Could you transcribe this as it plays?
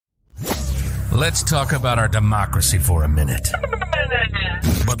Let's talk about our democracy for a minute.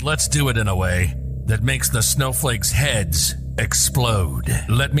 But let's do it in a way that makes the snowflakes' heads explode.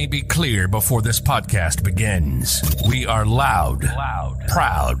 Let me be clear before this podcast begins. We are loud,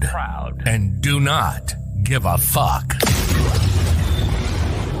 proud, and do not give a fuck.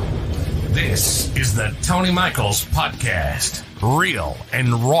 This is the Tony Michaels Podcast. Real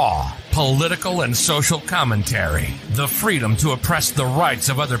and raw political and social commentary. The freedom to oppress the rights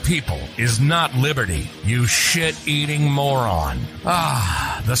of other people is not liberty, you shit-eating moron.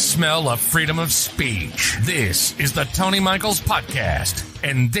 Ah, the smell of freedom of speech. This is the Tony Michaels Podcast,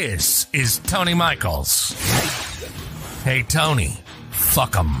 and this is Tony Michaels. Hey, Tony,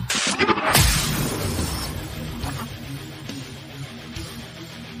 fuck 'em.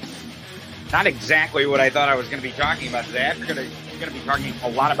 Not exactly what I thought I was going to be talking about today. We're going to be talking a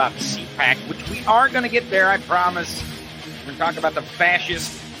lot about CPAC, which we are going to get there, I promise. We're going to talk about the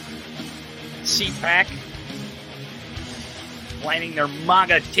fascist CPAC planning their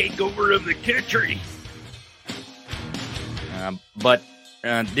MAGA takeover of the country. But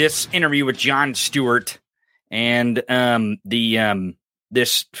this interview with Jon Stewart and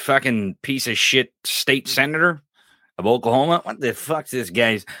this fucking piece of shit state senator of Oklahoma. What the fuck's this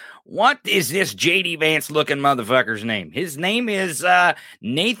guy's? What is this J.D. Vance looking motherfucker's name? His name is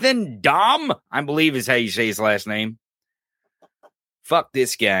Nathan Dahm, I believe is how you say his last name. Fuck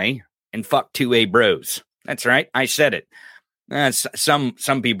this guy and fuck 2A bros. That's right. I said it.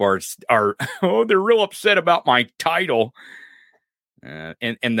 Some people are oh, they're real upset about my title and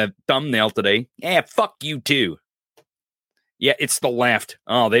the thumbnail today. Yeah, fuck you too. Yeah, it's the left.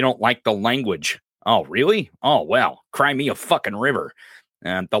 Oh, they don't like the language. Oh, really? Oh, well, cry me a fucking river.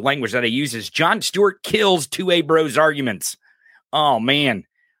 The language that I use is Jon Stewart kills 2A bros arguments. Oh, man.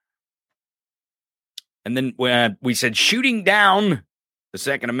 And then we said shooting down the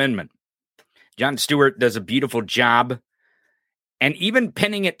Second Amendment. Jon Stewart does a beautiful job and even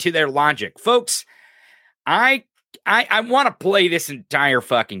pinning it to their logic. Folks, I want to play this entire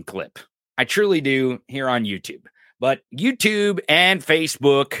fucking clip. I truly do here on YouTube. But YouTube and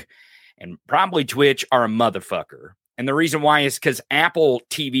Facebook and probably Twitch are a motherfucker. And the reason why is because Apple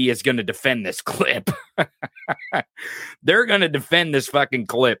TV is going to defend this clip. They're going to defend this fucking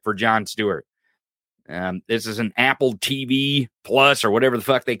clip for Jon Stewart. This is an Apple TV Plus or whatever the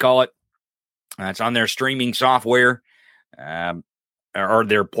fuck they call it. It's on their streaming software or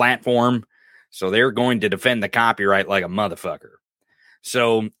their platform. So they're going to defend the copyright like a motherfucker.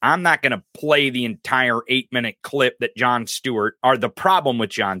 So I'm not going to play the entire 8-minute clip that Jon Stewart, or the problem with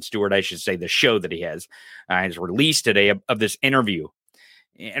Jon Stewart, I should say, the show that he has released today of this interview.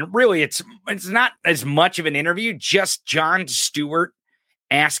 And really, it's not as much of an interview, just Jon Stewart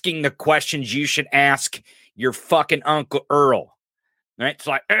asking the questions you should ask your fucking Uncle Earl. Right? It's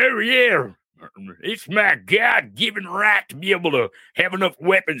like, oh, yeah, it's my God-given right to be able to have enough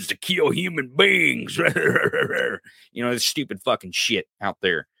weapons to kill human beings. You know, this stupid fucking shit out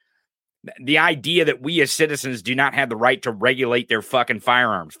there. The idea that we as citizens do not have the right to regulate their fucking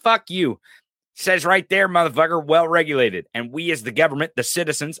firearms. Fuck you. Says right there, motherfucker, well-regulated. And we as the government, the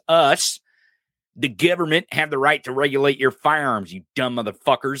citizens, us, the government, have the right to regulate your firearms, you dumb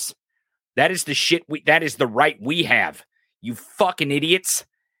motherfuckers. That is the shit that is the right we have. You fucking idiots.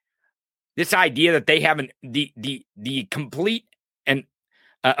 This idea that they have the complete and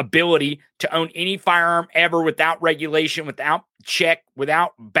ability to own any firearm ever without regulation, without check,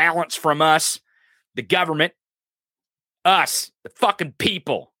 without balance from us, the government, us, the fucking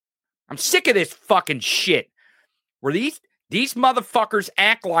people. I'm sick of this fucking shit where these motherfuckers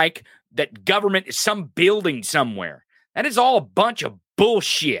act like that government is some building somewhere. That is all a bunch of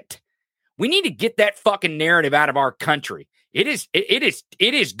bullshit. We need to get that fucking narrative out of our country. It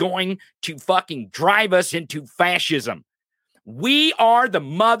is going to fucking drive us into fascism. We are the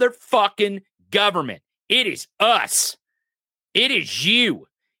motherfucking government. It is us. It is you.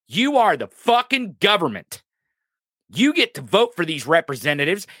 You are the fucking government. You get to vote for these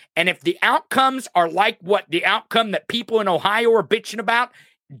representatives, and if the outcomes are like what the outcome that people in Ohio are bitching about,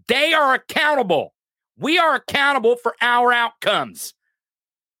 they are accountable. We are accountable for our outcomes.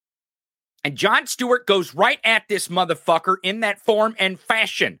 And Jon Stewart goes right at this motherfucker in that form and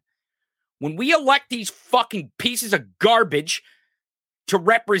fashion. When we elect these fucking pieces of garbage to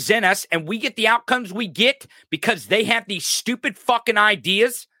represent us and we get the outcomes we get because they have these stupid fucking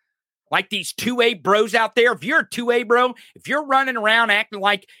ideas, like these 2A bros out there. If you're a 2A bro, if you're running around acting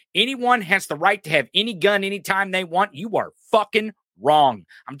like anyone has the right to have any gun anytime they want, you are fucking wrong.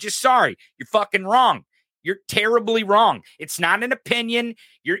 I'm just sorry. You're fucking wrong. You're terribly wrong. It's not an opinion.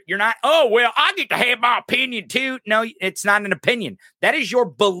 You're not, oh, well, I get to have my opinion too. No, it's not an opinion. That is your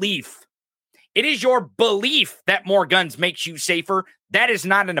belief. It is your belief that more guns makes you safer. That is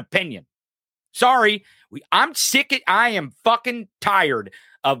not an opinion. Sorry. I am fucking tired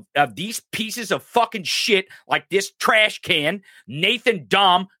of these pieces of fucking shit like this trash can, Nathan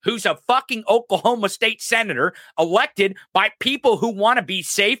Dahm, who's a fucking Oklahoma state senator elected by people who want to be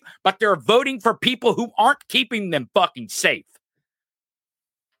safe, but they're voting for people who aren't keeping them fucking safe.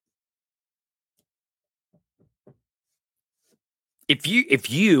 If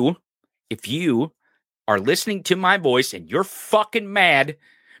you are listening to my voice and you're fucking mad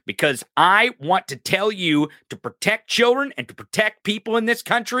because I want to tell you to protect children and to protect people in this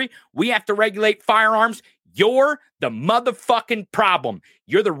country, we have to regulate firearms. You're the motherfucking problem.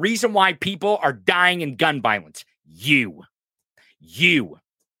 You're the reason why people are dying in gun violence. You're the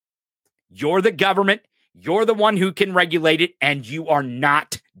government. You're the one who can regulate it, and you are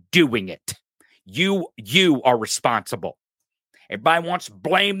not doing it. You are responsible. Everybody wants to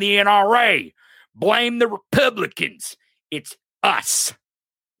blame the NRA, blame the Republicans. It's us.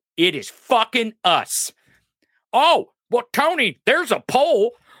 It is fucking us. Oh, well, Tony, there's a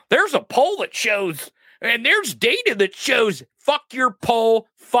poll. There's a poll that shows, and there's data that shows, fuck your poll,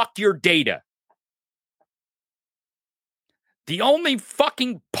 fuck your data. The only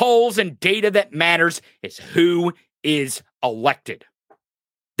fucking polls and data that matters is who is elected.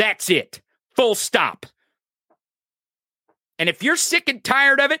 That's it. Full stop. And if you're sick and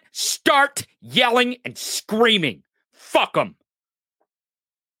tired of it, start yelling and screaming. Fuck them.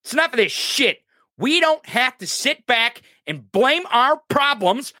 It's enough of this shit. We don't have to sit back and blame our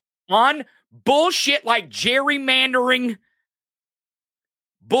problems on bullshit like gerrymandering,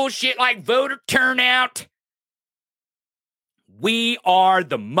 bullshit like voter turnout. We are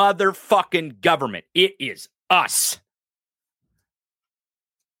the motherfucking government. It is us.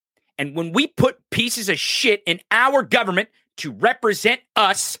 And when we put pieces of shit in our government to represent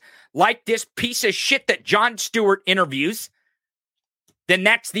us, like this piece of shit that Jon Stewart interviews, then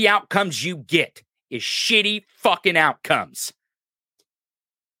that's the outcomes you get, is shitty fucking outcomes.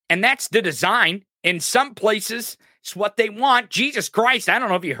 And that's the design. In some places, it's what they want. Jesus Christ, I don't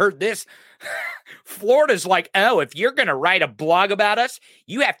know if you heard this. Florida's like, oh, if you're going to write a blog about us,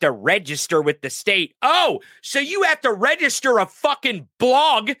 you have to register with the state. Oh, so you have to register a fucking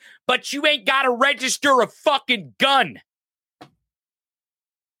blog, but you ain't got to register a fucking gun.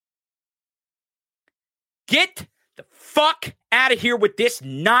 Get the fuck out of here with this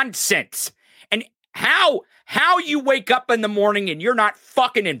nonsense. And how you wake up in the morning and you're not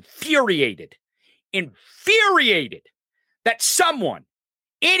fucking infuriated that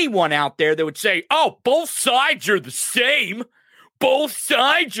anyone out there that would say, oh, both sides are the same. Both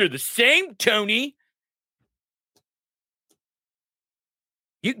sides are the same, Tony.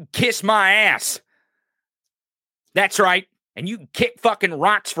 You can kiss my ass. That's right. And you can kick fucking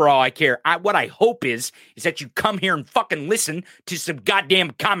rocks for all I care. What I hope is that you come here and fucking listen to some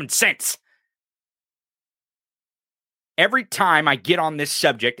goddamn common sense. Every time I get on this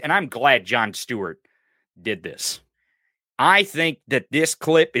subject, and I'm glad Jon Stewart did this, I think that this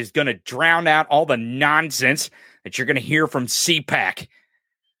clip is going to drown out all the nonsense that you're going to hear from CPAC.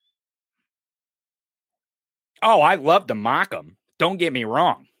 Oh, I love to mock them. Don't get me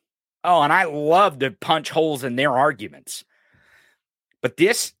wrong. Oh, and I love to punch holes in their arguments. But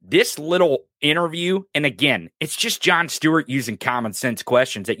this little interview, and again, it's just Jon Stewart using common sense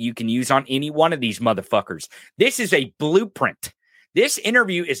questions that you can use on any one of these motherfuckers. This is a blueprint. This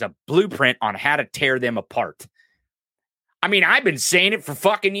interview is a blueprint on how to tear them apart. I mean, I've been saying it for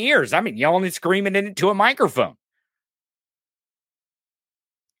fucking years. I've been yelling and screaming into a microphone.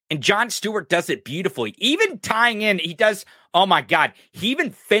 And Jon Stewart does it beautifully. Even tying in, he does, oh my God, he even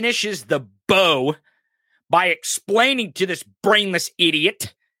finishes the bow by explaining to this brainless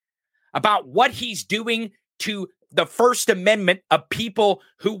idiot about what he's doing to the First Amendment of people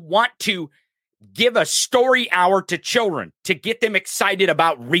who want to give a story hour to children to get them excited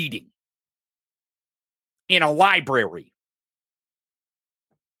about reading in a library.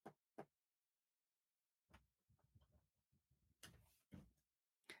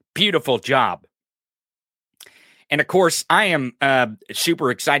 Beautiful job. And of course, I am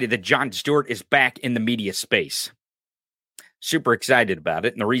super excited that Jon Stewart is back in the media space. Super excited about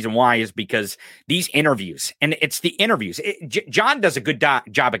it. And the reason why is because these interviews, and it's the interviews. Jon does a good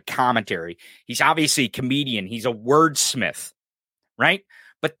job of commentary. He's obviously a comedian. He's a wordsmith, right?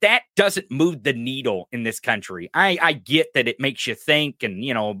 But that doesn't move the needle in this country. I get that it makes you think and,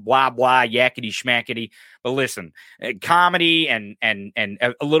 blah, blah, yakety schmackety. But listen, comedy and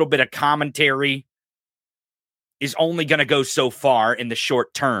a little bit of commentary is only going to go so far in the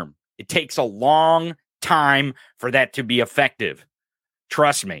short term. It takes a long time for that to be effective.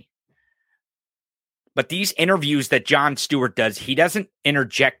 Trust me. But these interviews that Jon Stewart does, he doesn't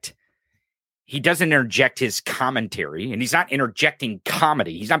interject his commentary, and he's not interjecting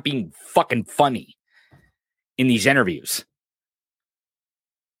comedy. He's not being fucking funny in these interviews.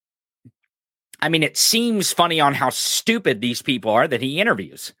 I mean, it seems funny on how stupid these people are that he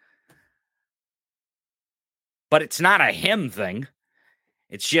interviews. But it's not a him thing.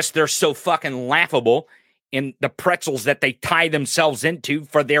 It's just they're so fucking laughable in the pretzels that they tie themselves into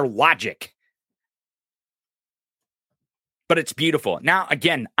for their logic. But it's beautiful. Now,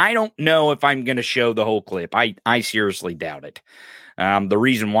 again, I don't know if I'm going to show the whole clip. I seriously doubt it. The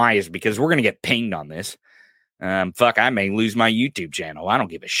reason why is because we're going to get pinged on this. I may lose my YouTube channel. I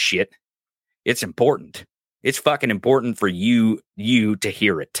don't give a shit. It's important. It's fucking important for you to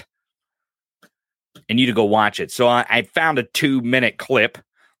hear it. And you to go watch it. So I found a 2-minute clip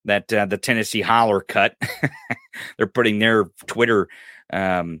that the Tennessee Holler cut. They're putting their Twitter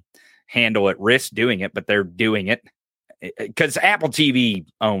handle at risk doing it, but they're doing it because Apple TV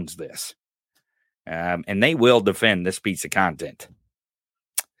owns this. And they will defend this piece of content.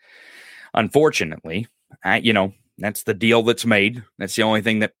 Unfortunately, that's the deal that's made. That's the only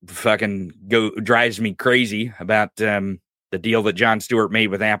thing that fucking drives me crazy about the deal that Jon Stewart made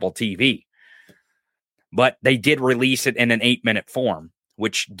with Apple TV. But they did release it in an 8-minute form,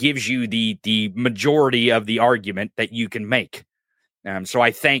 which gives you the majority of the argument that you can make. So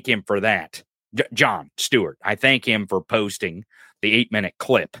I thank him for that. Jon Stewart, I thank him for posting the 8-minute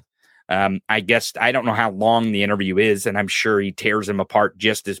clip. I guess I don't know how long the interview is, and I'm sure he tears him apart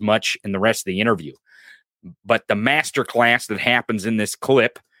just as much in the rest of the interview. But the masterclass that happens in this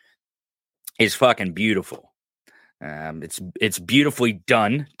clip is fucking beautiful. It's beautifully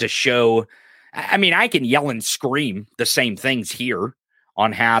done to show. I mean, I can yell and scream the same things here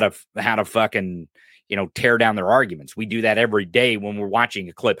on how to fucking, tear down their arguments. We do that every day when we're watching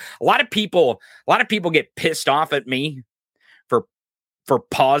a clip. A lot of people get pissed off at me for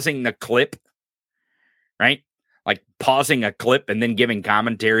pausing the clip, right? Like pausing a clip and then giving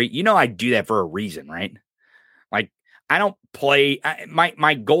commentary. I do that for a reason, right? Like I don't play.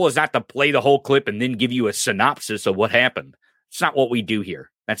 My goal is not to play the whole clip and then give you a synopsis of what happened. It's not what we do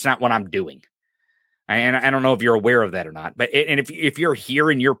here. That's not what I'm doing. And I don't know if you're aware of that or not, but if you're here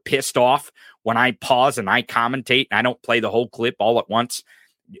and you're pissed off when I pause and I commentate and I don't play the whole clip all at once,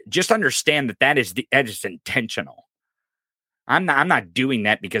 just understand that is intentional. I'm not doing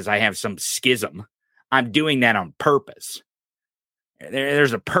that because I have some schism. I'm doing that on purpose.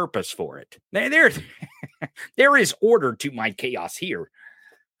 There's a purpose for it. There is order to my chaos here.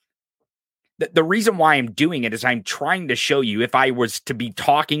 The reason why I'm doing it is I'm trying to show you if I was to be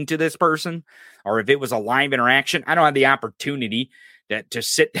talking to this person or if it was a live interaction, I don't have the opportunity to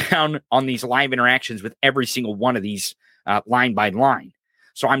sit down on these live interactions with every single one of these line by line.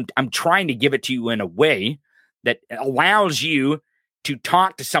 So I'm trying to give it to you in a way that allows you to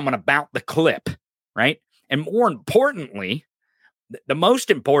talk to someone about the clip, right? And more importantly, the most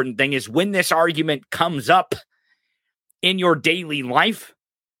important thing is when this argument comes up in your daily life,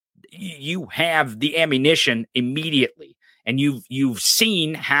 you have the ammunition immediately, and you've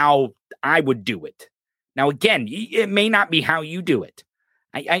seen how I would do it. Now, again, it may not be how you do it.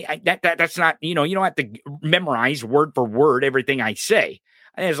 That's not, you don't have to memorize word for word everything I say.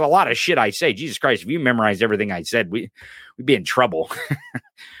 There's a lot of shit I say. Jesus Christ, if you memorized everything I said, we'd be in trouble.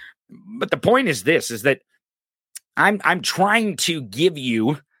 But the point is this, is that I'm trying to give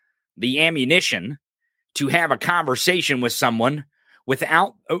you the ammunition to have a conversation with someone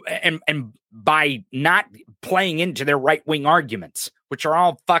without and by not playing into their right-wing arguments, which are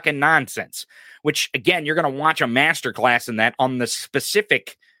all fucking nonsense, which again, you're going to watch a masterclass in that on the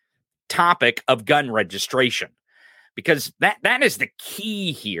specific topic of gun registration, because that is the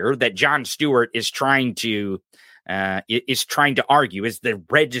key here that Jon Stewart is trying to argue is the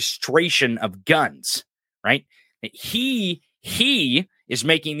registration of guns, right? He is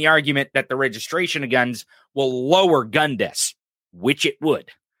making the argument that the registration of guns will lower gun deaths, which it would.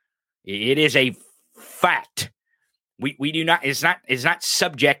 It is a fact. We do not. It's not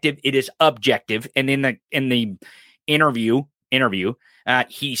subjective. It is objective. And in the interview,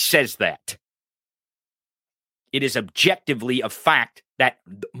 he says that it is objectively a fact that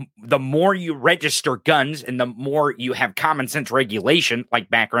the more you register guns and the more you have common sense regulation, like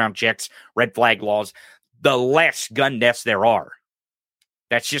background checks, red flag laws, the less gun deaths there are.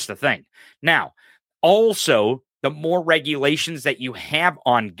 That's just the thing. Now, also, the more regulations that you have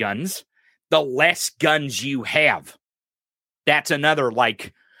on guns, the less guns you have. That's another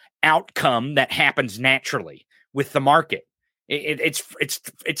outcome that happens naturally with the market.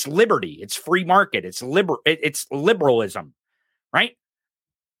 It's liberty. It's free market. It's liberalism, right?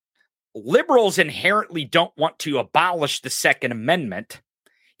 liberals inherently don't want to abolish the Second Amendment.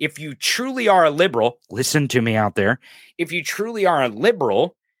 If you truly are a liberal, listen to me out there. If you truly are a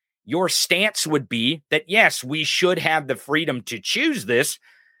liberal, your stance would be that, yes, we should have the freedom to choose this,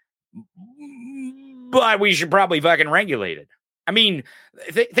 but we should probably fucking regulate it. I mean,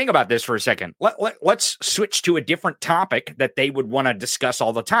 think about this for a second. Let's switch to a different topic that they would want to discuss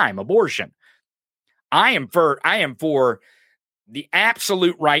all the time: abortion. I am for the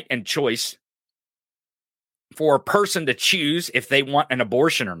absolute right and choice for a person to choose if they want an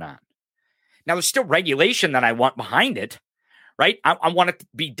abortion or not. Now, there's still regulation that I want behind it, right? I want it to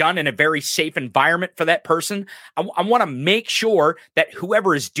be done in a very safe environment for that person. I want to make sure that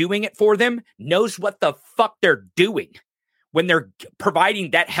whoever is doing it for them knows what the fuck they're doing when they're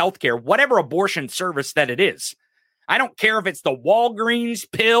providing that healthcare, whatever abortion service that it is. I don't care if it's the Walgreens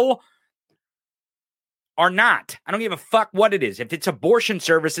pill or not. I don't give a fuck what it is. If it's abortion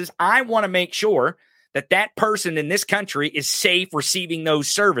services, I want to make sure that that person in this country is safe receiving those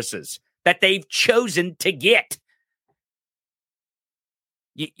services that they've chosen to get.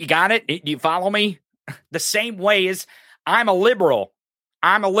 You got it? Do you follow me? The same way as I'm a liberal.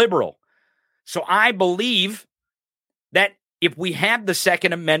 I'm a liberal. So I believe that if we have the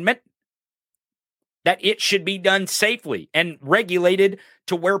Second Amendment, that it should be done safely and regulated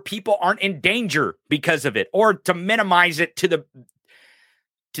to where people aren't in danger because of it, or to minimize it to the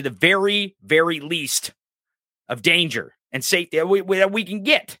very, very least of danger and safety that we can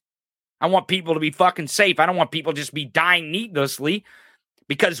get. I want people to be fucking safe. I don't want people just be dying needlessly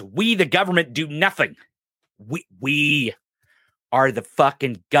because we, the government, do nothing. We are the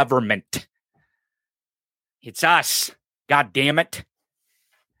fucking government. It's us. God damn it.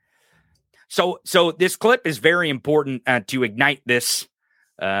 So this clip is very important to ignite this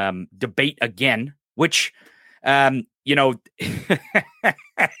debate again, which, there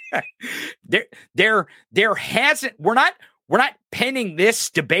hasn't, we're not pinning this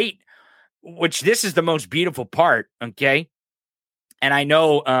debate, which this is the most beautiful part. Okay. And I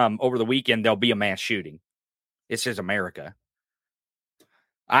know over the weekend, there'll be a mass shooting. This is America.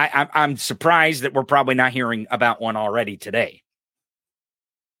 I'm surprised that we're probably not hearing about one already today.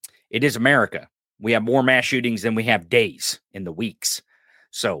 It is America. We have more mass shootings than we have days in the weeks.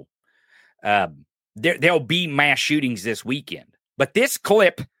 So there'll be mass shootings this weekend. But this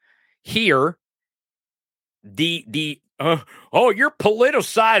clip here, you're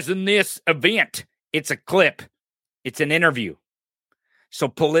politicizing this event. It's a clip. It's an interview. So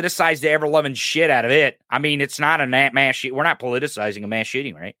politicize the ever-loving shit out of it. I mean, it's not a mass shooting. We're not politicizing a mass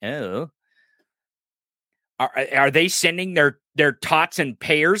shooting, right? Oh. Are they sending their tots and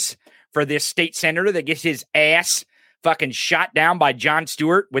pairs for this state senator that gets his ass fucking shot down by Jon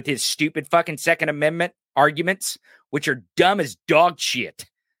Stewart with his stupid fucking Second Amendment arguments, which are dumb as dog shit?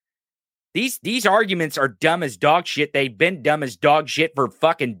 These arguments are dumb as dog shit. They've been dumb as dog shit for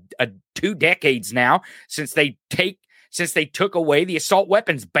fucking 2 decades now since they took away the assault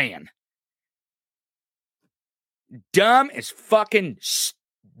weapons ban. Dumb as fucking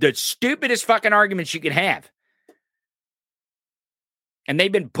the stupidest fucking arguments you could have. And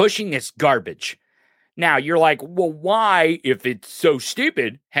they've been pushing this garbage. Now, you're like, well, why, if it's so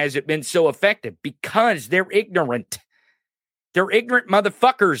stupid, has it been so effective? Because they're ignorant. They're ignorant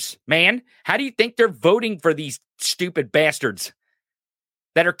motherfuckers, man. How do you think they're voting for these stupid bastards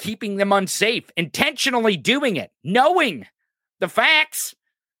that are keeping them unsafe, intentionally doing it, knowing the facts?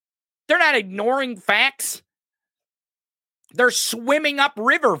 They're not ignoring facts. They're swimming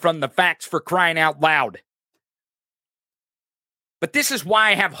upriver from the facts, for crying out loud. But this is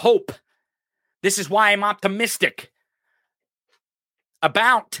why I have hope. This is why I'm optimistic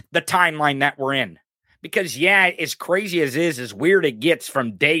about the timeline that we're in. Because, yeah, as crazy as it is, as weird it gets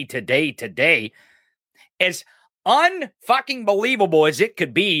from day to day to day, as unfucking believable as it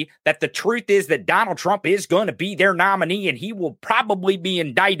could be, that the truth is that Donald Trump is going to be their nominee and he will probably be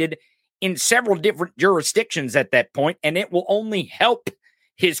indicted in several different jurisdictions at that point, and it will only help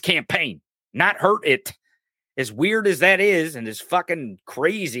his campaign, not hurt it. As weird as that is, and as fucking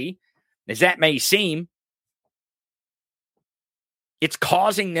crazy as that may seem, it's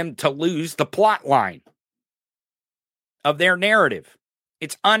causing them to lose the plot line of their narrative.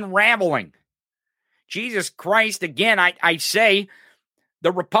 It's unraveling. Jesus Christ, again, I say,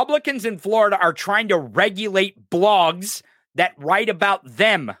 the Republicans in Florida are trying to regulate blogs that write about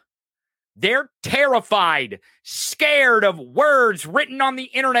them. They're terrified, scared of words written on the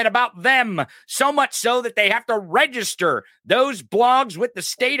internet about them, so much so that they have to register those blogs with the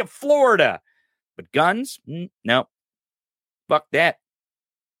state of Florida. But guns? No. Fuck that.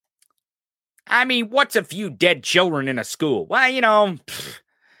 I mean, what's a few dead children in a school? Well,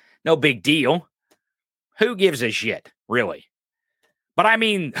 No big deal. Who gives a shit, really? But I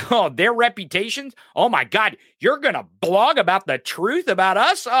mean, their reputations. Oh my God, you're going to blog about the truth about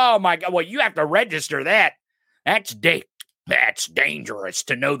us? Oh my God. Well, you have to register that. That's dangerous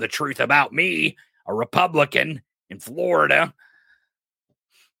to know the truth about me, a Republican in Florida.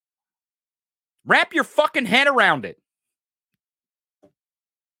 Wrap your fucking head around it.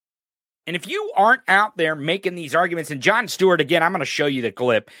 And if you aren't out there making these arguments, and Jon Stewart, again, I'm going to show you the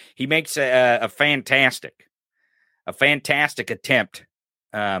clip. He makes a fantastic attempt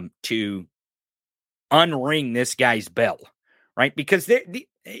to unring this guy's bell, right? Because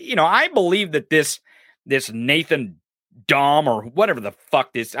I believe that this Nathan Dahm, or whatever the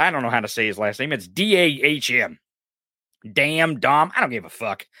fuck this, I don't know how to say his last name. It's Dahm. Damn Dom. I don't give a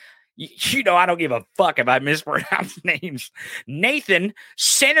fuck. I don't give a fuck if I mispronounce names.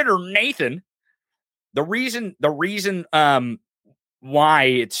 Senator Nathan. The reason why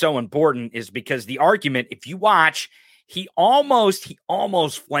it's so important is because the argument, if you watch, he almost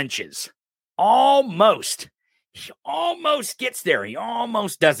flinches. He almost gets there. He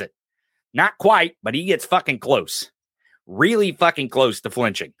almost does it. Not quite, but he gets fucking close. Really fucking close to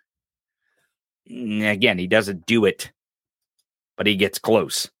flinching. Again, he doesn't do it, but he gets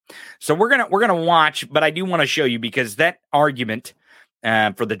close. So we're gonna watch, but I do want to show you because that argument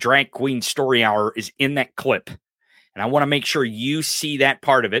for the Drag Queen Story Hour is in that clip, and I want to make sure you see that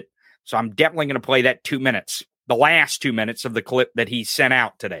part of it. So I'm definitely going to play that 2 minutes, the last 2 minutes of the clip that he sent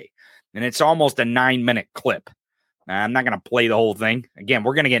out today, and it's almost a 9-minute clip. I'm not going to play the whole thing. Again,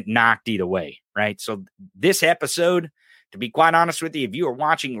 we're going to get knocked either way, right? So this episode, to be quite honest with you, if you are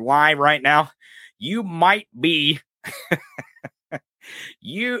watching live right now, you might be.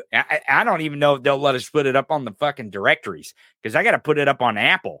 I don't even know if they'll let us put it up on the fucking directories because I got to put it up on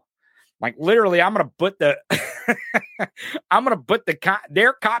Apple. Like literally, I'm going to put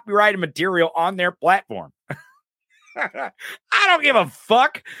their copyrighted material on their platform. I don't give a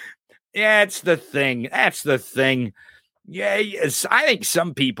fuck. Yeah, it's the thing. That's the thing. Yeah, yes, I think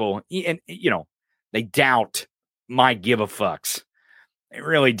some people, and they doubt my give a fucks. They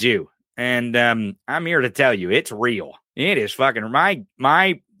really do. And I'm here to tell you, it's real. It is fucking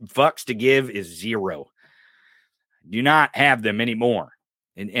my fucks to give is 0. Do not have them anymore.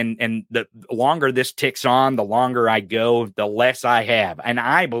 And the longer this ticks on, the longer I go, the less I have. And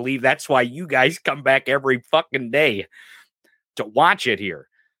I believe that's why you guys come back every fucking day to watch it here.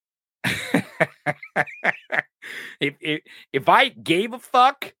 If I gave a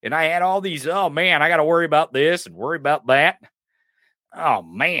fuck and I had all these, oh man, I got to worry about this and worry about that. Oh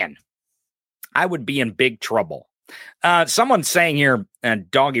man, I would be in big trouble. Someone's saying here,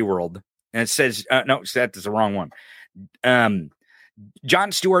 Doggy World, and it says, no, that is the wrong one.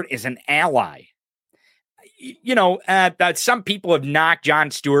 Jon Stewart is an ally. Some people have knocked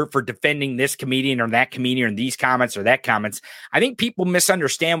Jon Stewart for defending this comedian or that comedian or these comments or that comments. I think people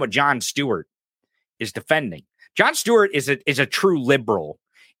misunderstand what Jon Stewart is defending. Jon Stewart is a true liberal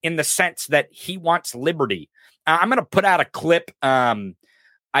in the sense that he wants liberty. I'm going to put out a clip.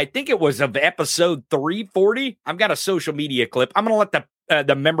 I think it was of episode 340. I've got a social media clip. I'm going to let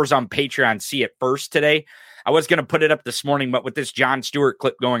the members on Patreon see it first today. I was going to put it up this morning, but with this Jon Stewart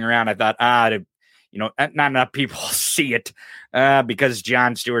clip going around, I thought, not enough people see it because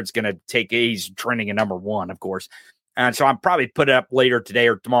Jon Stewart's going to he's trending at number 1, of course. So I'm probably put it up later today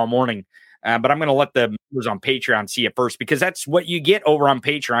or tomorrow morning. But I'm going to let the members on Patreon see it first because that's what you get over on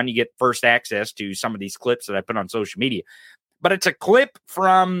Patreon. You get first access to some of these clips that I put on social media. But it's a clip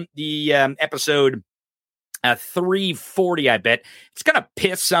from the episode 340, I bet. It's going to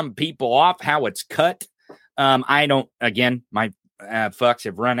piss some people off how it's cut. My fucks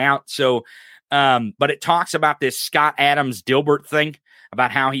have run out. So, but it talks about this Scott Adams Dilbert thing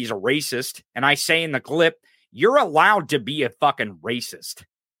about how he's a racist. And I say in the clip, you're allowed to be a fucking racist.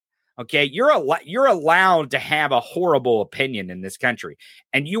 Okay, you're allowed to have a horrible opinion in this country.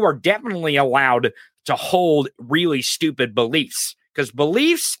 And you are definitely allowed to hold really stupid beliefs because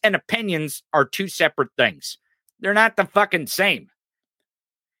beliefs and opinions are two separate things. They're not the fucking same.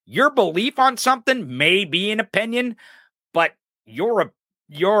 Your belief on something may be an opinion, but your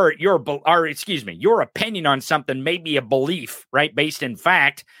opinion on something may be a belief, right? Based in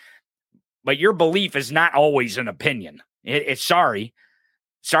fact, but your belief is not always an opinion. It's sorry,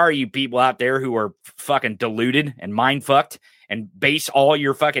 you people out there who are fucking deluded and mind fucked and base all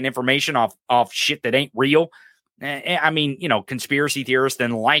your fucking information off shit that ain't real. I mean, conspiracy theorists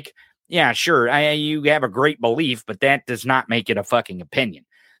and yeah, sure, you have a great belief, but that does not make it a fucking opinion.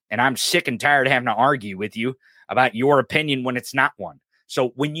 And I'm sick and tired of having to argue with you about your opinion when it's not one. So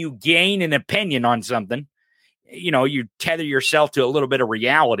when you gain an opinion on something, you tether yourself to a little bit of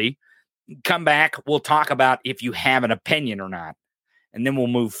reality. Come back. We'll talk about if you have an opinion or not, and then we'll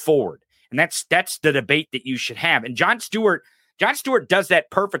move forward. And that's the debate that you should have. And Jon Stewart does that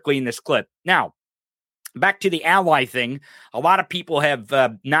perfectly in this clip. Now, back to the ally thing. A lot of people have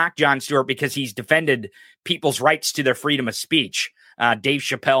knocked Jon Stewart because he's defended people's rights to their freedom of speech. Dave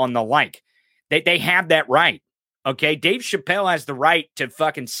Chappelle and the like. They have that right. Okay, Dave Chappelle has the right to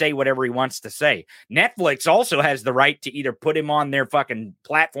fucking say whatever he wants to say. Netflix also has the right to either put him on their fucking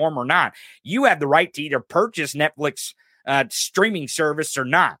platform or not. You have the right to either purchase Netflix streaming service or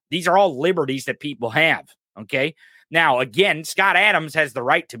not. These are all liberties that people have. Okay, now again, Scott Adams has the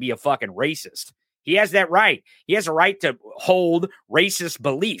right to be a fucking racist. He has that right. He has a right to hold racist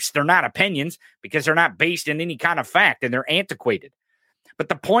beliefs. They're not opinions because they're not based in any kind of fact and they're antiquated. But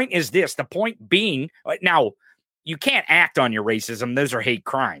the point is this, the point being, now, you can't act on your racism. Those are hate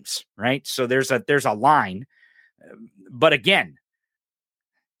crimes, right? So there's a line. But again,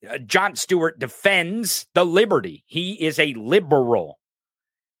 Jon Stewart defends the liberty. He is a liberal.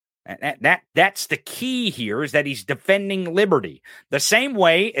 That's the key here, is that he's defending liberty. The same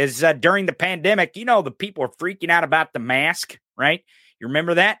way as during the pandemic, the people are freaking out about the mask, right? You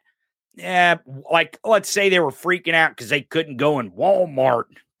remember that? Yeah, like let's say they were freaking out because they couldn't go in Walmart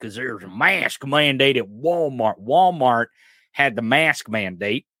because there's a mask mandate at Walmart. Walmart had the mask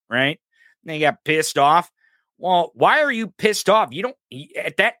mandate, right? They got pissed off. Well, why are you pissed off?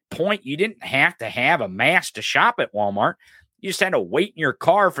 At that point, you didn't have to have a mask to shop at Walmart. You just had to wait in your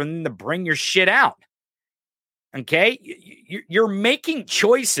car for them to bring your shit out. Okay? You're making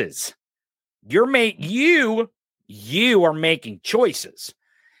choices. You are making choices.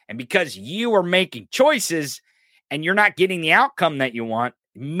 And because you are making choices and you're not getting the outcome that you want,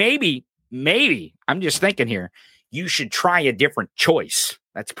 maybe, I'm just thinking here, you should try a different choice.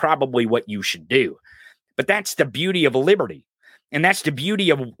 That's probably what you should do. But that's the beauty of liberty. And that's the beauty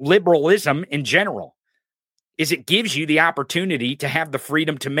of liberalism in general, is it gives you the opportunity to have the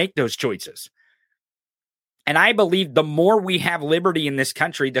freedom to make those choices. And I believe the more we have liberty in this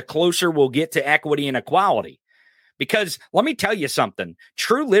country, the closer we'll get to equity and equality. Because let me tell you something,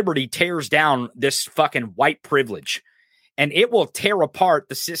 true liberty tears down this fucking white privilege, and it will tear apart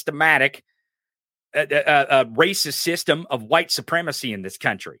the systematic racist system of white supremacy in this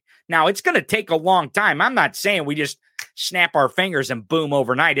country. Now, it's going to take a long time. I'm not saying we just snap our fingers and boom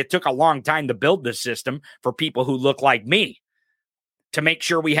overnight. It took a long time to build this system for people who look like me, to make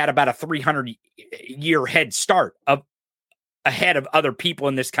sure we had about a 300-year head start ahead of other people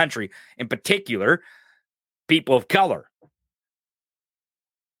in this country, in particular, people of color.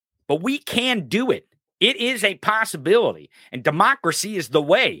 But we can do it. It is a possibility, and democracy is the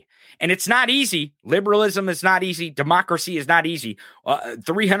way. And it's not easy. Liberalism is not easy. Democracy is not easy.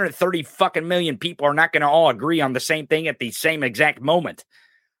 330 fucking million people are not going to all agree on the same thing at the same exact moment.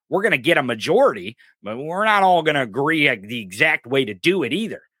 We're going to get a majority, but we're not all going to agree on the exact way to do it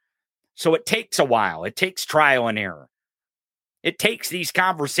either. So it takes a while. It takes trial and error. It takes these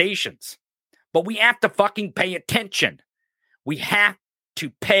conversations. But we have to fucking pay attention. We have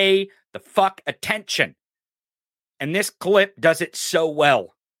to pay the fuck attention. And this clip does it so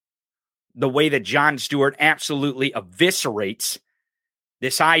well. The way that Jon Stewart absolutely eviscerates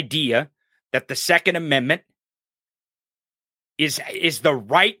this idea that the Second Amendment is the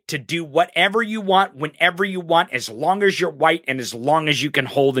right to do whatever you want, whenever you want, as long as you're white and as long as you can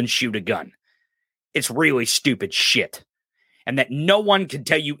hold and shoot a gun. It's really stupid shit. And that no one can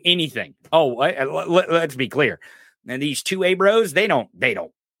tell you anything. Oh, let's be clear. And these 2A bros, they don't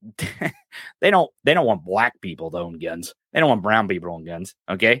want black people to own guns. They don't want brown people to own guns.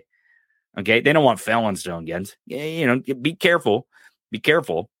 Okay. They don't want felons to own guns. Be careful. Be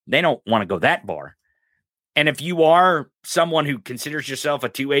careful. They don't want to go that far. And if you are someone who considers yourself a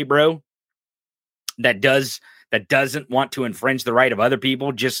 2A bro that doesn't want to infringe the right of other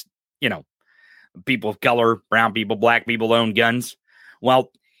people, just, people of color, brown people, black people own guns.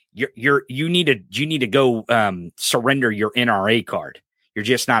 Well, you need to go surrender your NRA card. You're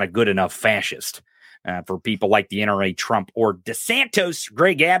just not a good enough fascist for people like the NRA, Trump, or DeSantis,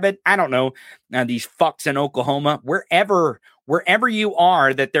 Greg Abbott. I don't know, these fucks in Oklahoma, wherever you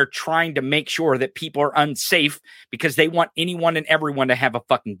are, that they're trying to make sure that people are unsafe because they want anyone and everyone to have a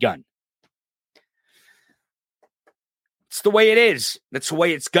fucking gun. It's the way it is. That's the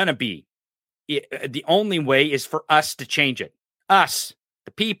way it's going to be. The only way is for us to change it. Us,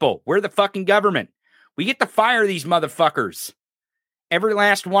 the people, we're the fucking government. We get to fire these motherfuckers. Every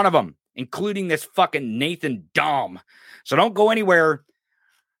last one of them, including this fucking Nathan Dahm. So don't go anywhere.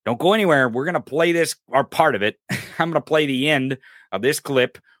 Don't go anywhere. We're going to play this, or part of it. I'm going to play the end of this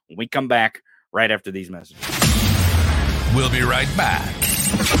clip when we come back right after these messages. We'll be right back.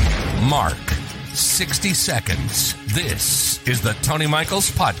 Mark, 60 seconds. This is the Tony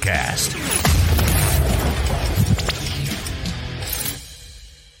Michaels Podcast.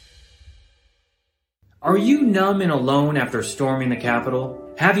 Are you numb and alone after storming the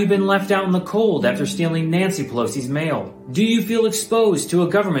Capitol? Have you been left out in the cold after stealing Nancy Pelosi's mail? Do you feel exposed to a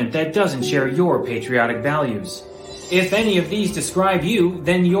government that doesn't share your patriotic values? If any of these describe you,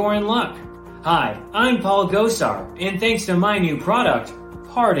 then you're in luck. Hi, I'm Paul Gosar, and thanks to my new product,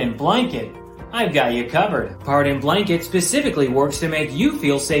 Pardon Blanket, I've got you covered. Pardon Blanket specifically works to make you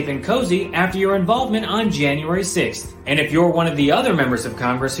feel safe and cozy after your involvement on January 6th. And if you're one of the other members of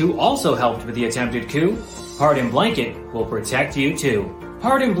Congress who also helped with the attempted coup, Pardon Blanket will protect you too.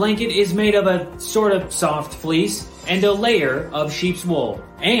 Pardon Blanket is made of a sort of soft fleece and a layer of sheep's wool.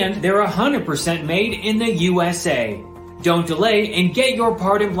 And they're 100% made in the USA. Don't delay and get your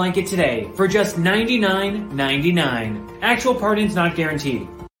Pardon Blanket today for just $99.99. Actual pardons not guaranteed.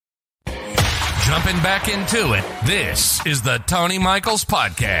 Jumping back into it, this is the Tony Michaels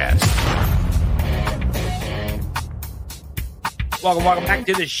Podcast. Welcome back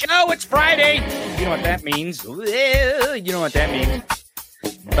to the show. It's Friday. You know what that means. Well, you know what that means.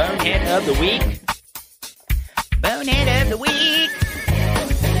 Bonehead of the week. Bonehead of the week.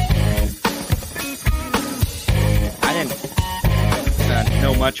 I didn't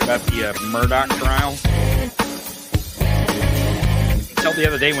know much about the Murdoch trial until the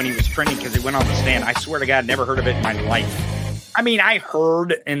other day when he was trending because he went on the stand. I swear to God, never heard of it in my life. I mean, I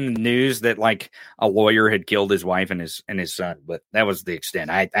heard in the news that like a lawyer had killed his wife and his son, but that was the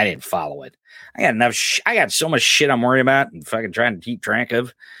extent. I didn't follow it. I got enough. I got so much shit I'm worried about and fucking trying to keep track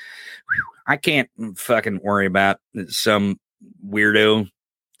of. I can't fucking worry about some weirdo,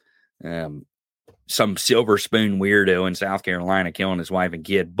 some silver spoon weirdo in South Carolina killing his wife and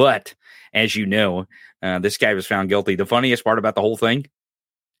kid. But as you know, this guy was found guilty. The funniest part about the whole thing,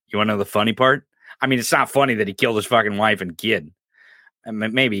 you want to know the funny part? I mean, it's not funny that he killed his fucking wife and kid. I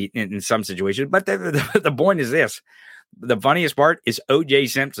mean, maybe in some situations, but the point is this. The funniest part is O.J.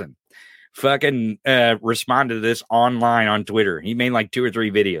 Simpson fucking responded to this online on Twitter. He made like 2 or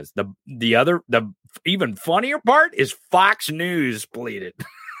 3 videos. The even funnier part is Fox News pleaded.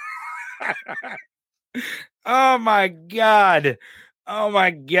 Oh my God.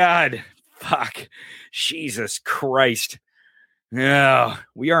 Fuck. Jesus Christ. No,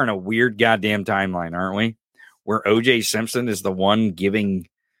 we are in a weird goddamn timeline, aren't we? Where O.J. Simpson is the one giving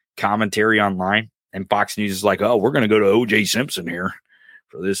commentary online, and Fox News is like, "Oh, we're going to go to O.J. Simpson here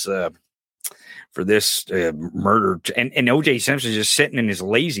for this murder." And O.J. Simpson is just sitting in his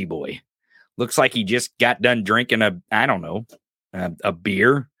lazy boy. Looks like he just got done drinking a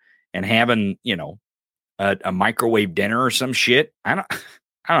beer and having a microwave dinner or some shit. I don't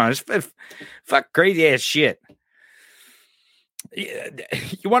know. It's fuck crazy ass shit.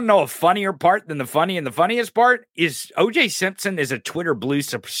 You want to know a funnier part than the funny? And the funniest part is O.J. Simpson is a Twitter Blue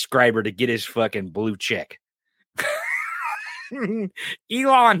subscriber to get his fucking blue check.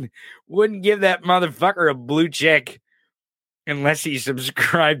 Elon wouldn't give that motherfucker a blue check unless he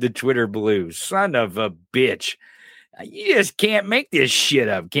subscribed to Twitter Blue. Son of a bitch. You just can't make this shit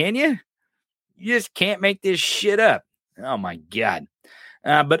up, can you? You just can't make this shit up. Oh, my God.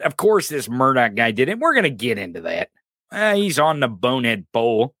 But, of course, this Murdoch guy did it. We're going to get into that. He's on the bonehead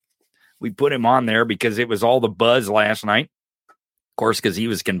poll. We put him on there because it was all the buzz last night. Of course, because he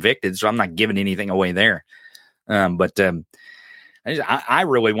was convicted, so I'm not giving anything away there. But I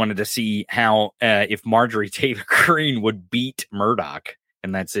really wanted to see how if Marjorie Taylor Greene would beat Murdoch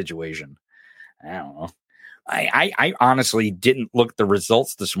in that situation. I don't know. I honestly didn't look at the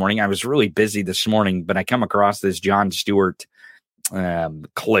results this morning. I was really busy this morning, but I come across this Jon Stewart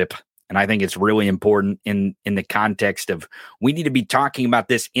clip. And I think it's really important in the context of we need to be talking about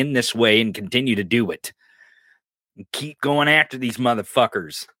this in this way and continue to do it. And keep going after these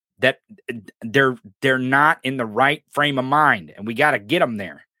motherfuckers that they're not in the right frame of mind, and we got to get them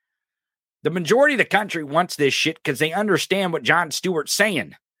there. The majority of the country wants this shit because they understand what Jon Stewart's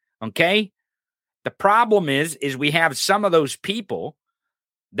saying. Okay, the problem is we have some of those people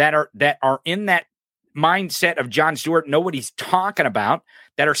that are in that mindset of Jon Stewart, know what he's talking about,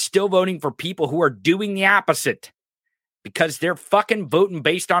 that are still voting for people who are doing the opposite because they're fucking voting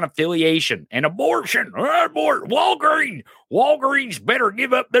based on affiliation and abortion. Walgreens better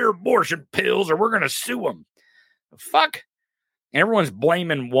give up their abortion pills or we're going to sue them. Fuck. And everyone's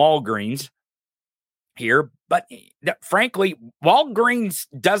blaming Walgreens here, but frankly, Walgreens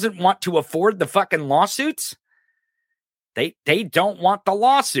doesn't want to afford the fucking lawsuits. They don't want the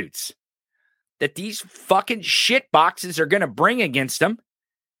lawsuits that these fucking shit boxes are going to bring against them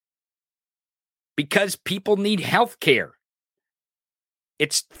because people need health care.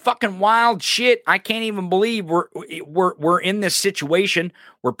 It's fucking wild shit. I can't even believe we're in this situation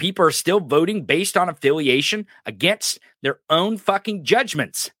where people are still voting based on affiliation against their own fucking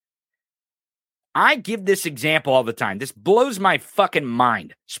judgments. I give this example all the time. This blows my fucking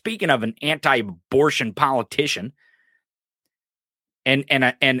mind. Speaking of an anti-abortion politician and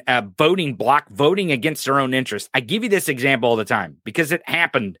a voting bloc voting against their own interests, I give you this example all the time because it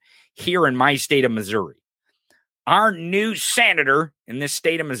happened here in my state of Missouri. Our new senator in this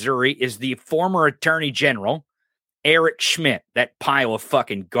state of Missouri is the former Attorney General, Eric Schmidt, that pile of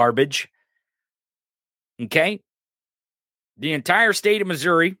fucking garbage. Okay? The entire state of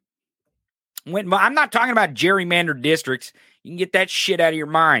Missouri I'm not talking about gerrymandered districts. You can get that shit out of your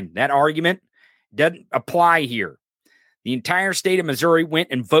mind. That argument doesn't apply here. The entire state of Missouri went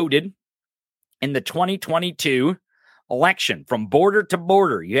and voted in the 2022 election from border to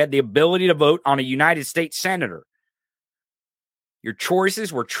border. You had the ability to vote on a United States senator. Your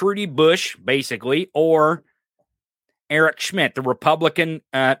choices were Trudy Bush, basically, or Eric Schmidt, the Republican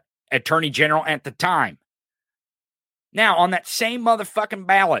Attorney General at the time. Now, on that same motherfucking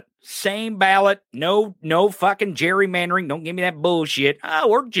ballot, no fucking gerrymandering. Don't give me that bullshit. Oh,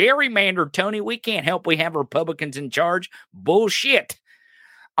 we're gerrymandered, Tony. We can't help. We have Republicans in charge. Bullshit.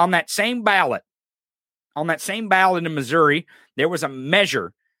 On that same ballot in Missouri, there was a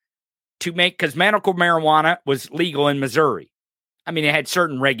measure to make, because medical marijuana was legal in Missouri. I mean, it had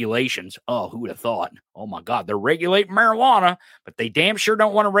certain regulations. Oh, who would have thought? Oh, my God, they're regulating marijuana, but they damn sure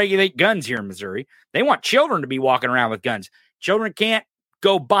don't want to regulate guns here in Missouri. They want children to be walking around with guns. Children can't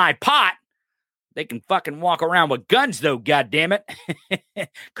go buy pot. They can fucking walk around with guns, though, goddammit.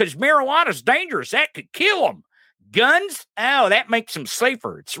 Because marijuana's dangerous. That could kill them. Guns? Oh, that makes them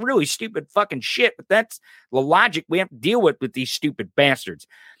safer. It's really stupid fucking shit, but that's the logic we have to deal with these stupid bastards.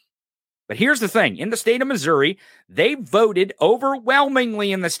 But here's the thing. In the state of Missouri, they voted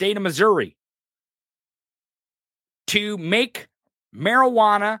overwhelmingly in the state of Missouri to make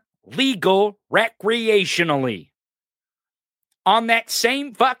marijuana legal recreationally. On that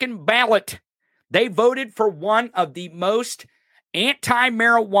same fucking ballot, they voted for one of the most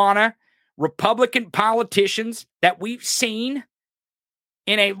anti-marijuana Republican politicians that we've seen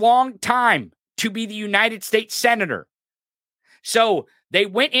in a long time to be the United States Senator. So they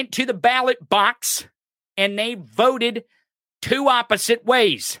went into the ballot box and they voted two opposite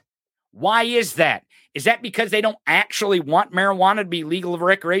ways. Why is that? Is that because they don't actually want marijuana to be legal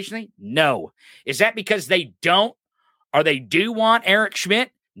recreationally? No. Is that because they don't or they do want Eric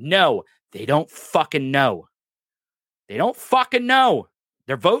Schmidt? No. They don't fucking know. They don't fucking know.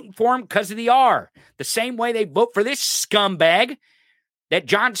 They're voting for him because of the R. The same way they vote for this scumbag that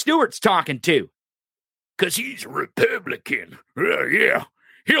Jon Stewart's talking to. Because he's a Republican. Yeah.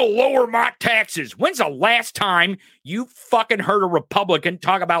 He'll lower my taxes. When's the last time you fucking heard a Republican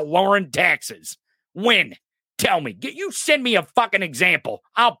talk about lowering taxes? When? Tell me. You send me a fucking example.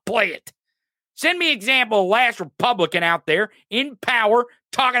 I'll play it. Send me an example of the last Republican out there in power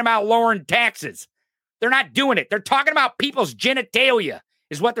talking about lowering taxes. They're not doing it. They're talking about people's genitalia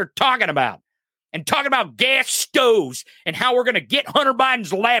is what they're talking about. And talking about gas stoves and how we're going to get Hunter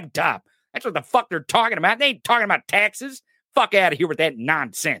Biden's laptop. That's what the fuck they're talking about. They ain't talking about taxes. Fuck out of here with that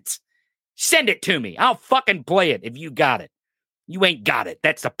nonsense. Send it to me. I'll fucking play it if you got it. You ain't got it.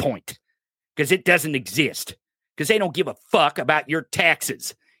 That's the point. Because it doesn't exist. Because they don't give a fuck about your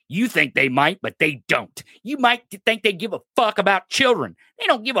taxes. You think they might, but they don't. You might think they give a fuck about children. They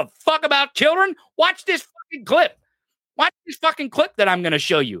don't give a fuck about children. Watch this fucking clip. Watch this fucking clip that I'm going to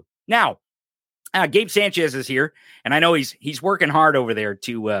show you. Now, Gabe Sanchez is here, and I know he's working hard over there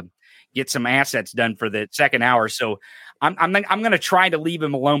to get some assets done for the second hour. So I'm going to try to leave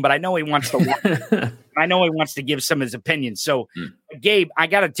him alone, but I know he wants to. I know he wants to give some of his opinions. So, Gabe, I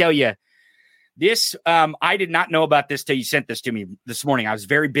got to tell you, this I did not know about this till you sent this to me this morning. I was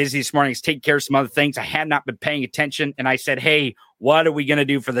very busy this morning. I was taking care of some other things. I had not been paying attention, and I said, "Hey, what are we going to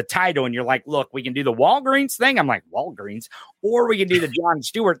do for the title?" And you're like, "Look, we can do the Walgreens thing." I'm like, "Walgreens," or we can do the Jon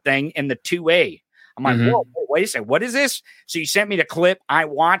Stewart thing in the 2A. I'm like, whoa, wait a second. What is this? So you sent me the clip. I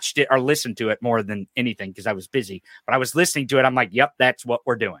watched it or listened to it more than anything because I was busy. But I was listening to it. I'm like, yep, that's what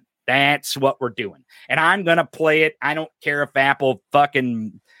we're doing. That's what we're doing. And I'm going to play it. I don't care if Apple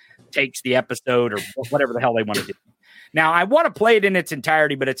fucking takes the episode or whatever the hell they want to do. Now, I want to play it in its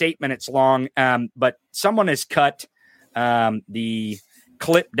entirety, but it's 8 minutes long. But someone has cut the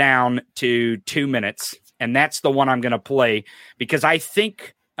clip down to 2 minutes. And that's the one I'm going to play because I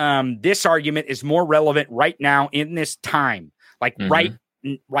think this argument is more relevant right now in this time, like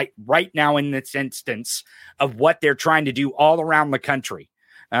right now in this instance of what they're trying to do all around the country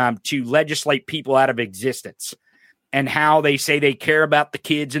to legislate people out of existence. and how they say they care about the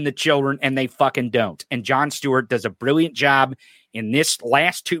kids and the children, and they fucking don't. And Jon Stewart does a brilliant job in this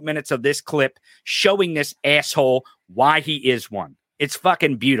last 2 minutes of this clip showing this asshole why he is one. It's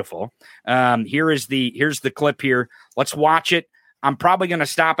fucking beautiful. Here's the clip here. Let's watch it. I'm probably going to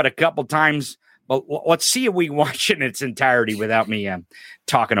stop it a couple times, but let's see if we watch it in its entirety without me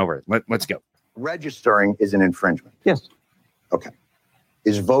talking over it. Let's go. Registering is an infringement. Yes. Okay.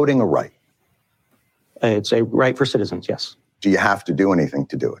 Is voting a right? It's a right for citizens, yes. Do you have to do anything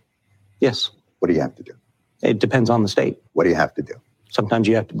to do it? Yes. What do you have to do? It depends on the state. What do you have to do? Sometimes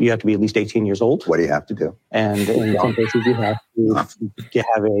you have to be at least 18 years old. What do you have to do? And in some cases you have to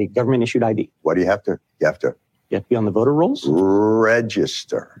have a government issued ID. What do you have to? You have to be on the voter rolls.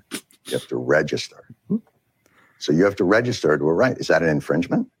 Register. You have to register. Mm-hmm. So you have to register to a right. Is that an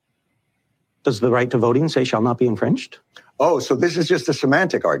infringement? Does the right to voting say shall not be infringed? Oh, so this is just a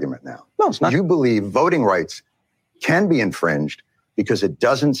semantic argument now. No, it's not. You believe voting rights can be infringed because it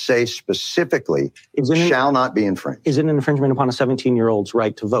doesn't say specifically shall not be infringed. Is it an infringement upon a 17-year-old's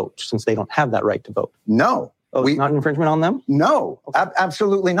right to vote since they don't have that right to vote? No. Oh, it's not an infringement on them? No, okay.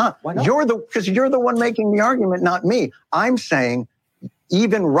 Absolutely not. Why not? Because you're the one making the argument, not me. I'm saying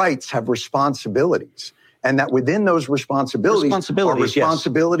even rights have responsibilities, and that within those responsibilities are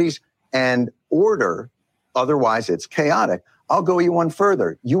responsibilities and order. Otherwise, it's chaotic. I'll go you one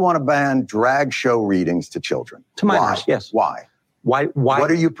further. You want to ban drag show readings to children. To minors, yes. Why? Why?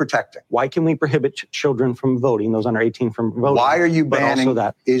 What are you protecting? Why can we prohibit children from voting, those under 18 from voting? Why are you banning also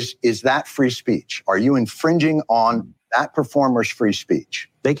that? Is that free speech? Are you infringing on that performer's free speech?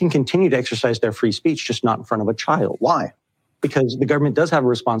 They can continue to exercise their free speech, just not in front of a child. Why? Because the government does have a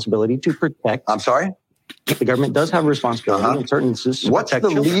responsibility to protect. I'm sorry? The government does have a responsibility in certain instances to What's protect the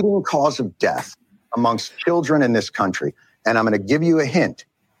children. leading cause of death amongst children in this country? And I'm going to give you a hint.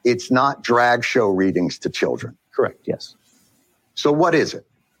 It's not drag show readings to children. Correct, yes. So what is it?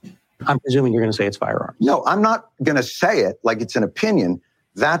 I'm presuming you're going to say it's firearms. No, I'm not going to say it like it's an opinion.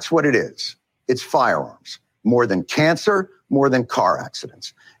 That's what it is. It's firearms. More than cancer, more than car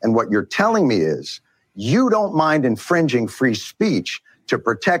accidents. And what you're telling me is you don't mind infringing free speech to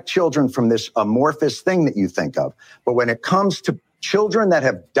protect children from this amorphous thing that you think of. But when it comes to children that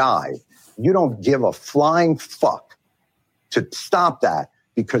have died, you don't give a flying fuck to stop that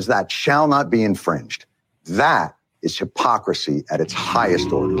because that shall not be infringed. That is hypocrisy at its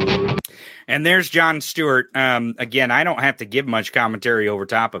highest order. And there's Jon Stewart. Again, I don't have to give much commentary over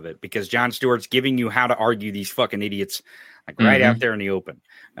top of it because Jon Stewart's giving you how to argue these fucking idiots like right out there in the open.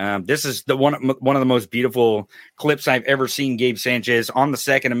 This is the one of the most beautiful clips I've ever seen Gabe Sanchez on the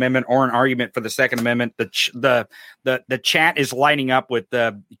Second Amendment or an argument for the Second Amendment. The chat is lighting up with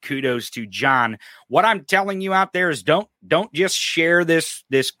kudos to John. What I'm telling you out there is don't just share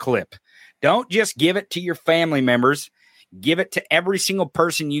this clip. Don't just give it to your family members. Give it to every single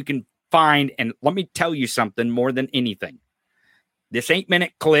person you can find. And let me tell you something more than anything. This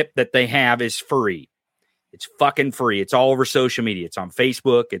 8-minute clip that they have is free. It's fucking free. It's all over social media. It's on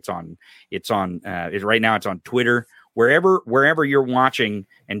Facebook. It's right now it's on Twitter. Wherever you're watching,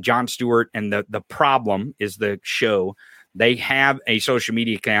 and Jon Stewart and the Problem is the show. They have a social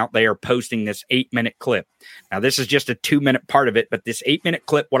media account. They are posting this 8-minute clip. Now, this is just a 2-minute part of it, but this 8-minute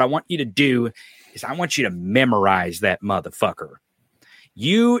clip, what I want you to do is I want you to memorize that motherfucker.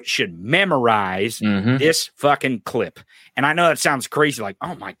 You should memorize this fucking clip. And I know that sounds crazy, like,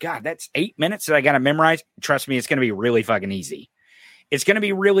 oh my God, that's 8 minutes that I got to memorize. Trust me, it's going to be really fucking easy. It's going to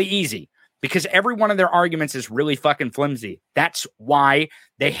be really easy because every one of their arguments is really fucking flimsy. That's why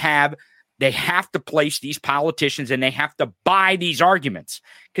they have to place these politicians and they have to buy these arguments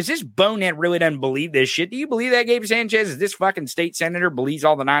because this bonehead really doesn't believe this shit. Do you believe that Gabe Sanchez is this fucking state senator believes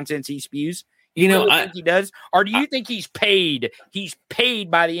all the nonsense he spews? You know, really think he does? Or do you think he's paid? He's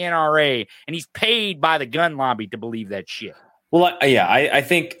paid by the NRA and he's paid by the gun lobby to believe that shit. Well, I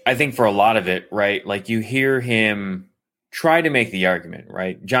think for a lot of it, right? Like you hear him try to make the argument,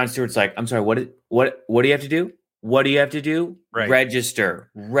 right? Jon Stewart's like, I'm sorry, what do you have to do? What do you have to do? Right. Register.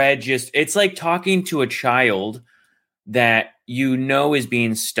 It's like talking to a child that you know is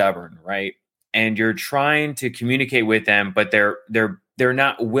being stubborn, right? And you're trying to communicate with them, but they're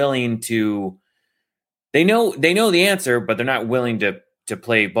not willing to. They know the answer, but they're not willing to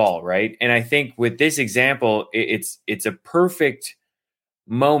play ball, right? And I think with this example, it's a perfect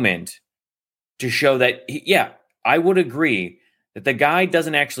moment to show that, I would agree that the guy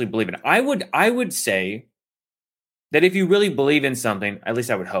doesn't actually believe in it. I would say that if you really believe in something, at least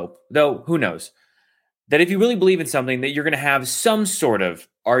I would hope, though who knows, that if you really believe in something, that you're going to have some sort of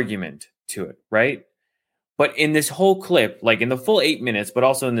argument to it, right? But in this whole clip, like in the full 8 minutes, but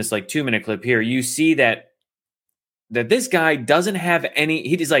also in this like 2-minute clip here, you see that that this guy doesn't have any,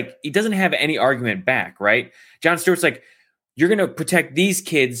 he doesn't have any argument back, right? Jon Stewart's like, you're going to protect these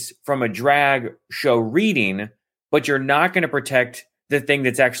kids from a drag show reading, but you're not going to protect the thing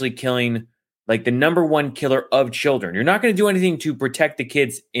that's actually killing, like the number one killer of children. You're not going to do anything to protect the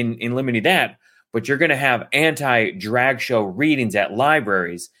kids in limiting that, but you're going to have anti-drag show readings at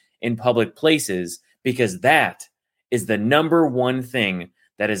libraries in public places because that is the number one thing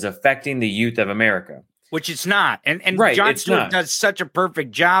that is affecting the youth of America. Which it's not. And right, Jon Stewart does such a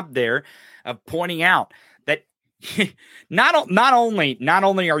perfect job there of pointing out that not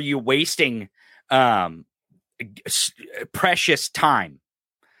only are you wasting precious time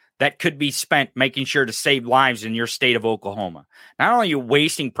that could be spent making sure to save lives in your state of Oklahoma. Not only are you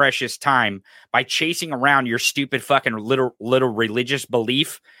wasting precious time by chasing around your stupid fucking little religious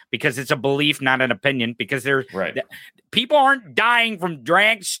belief, because it's a belief, not an opinion, because people aren't dying from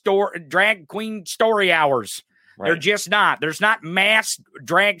drag queen story hours. Right. They're just not. There's not mass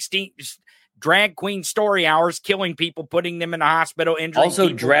drag queen story hours killing people, putting them in the hospital, injuring also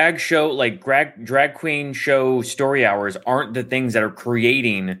people. Drag queen show story hours aren't the things that are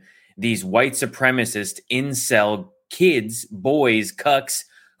creating these white supremacist incel kids, boys, cucks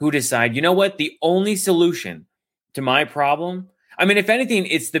who decide, you know what, the only solution to my problem, I mean, if anything,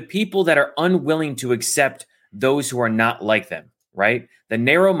 it's the people that are unwilling to accept those who are not like them, right? The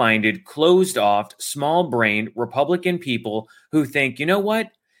narrow-minded, closed-off, small-brained Republican people who think, you know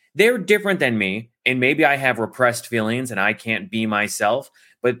what, they're different than me, and maybe I have repressed feelings and I can't be myself,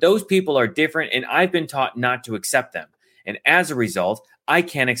 but those people are different, and I've been taught not to accept them. And as a result, I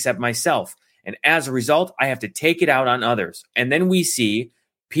can't accept myself. And as a result, I have to take it out on others. And then we see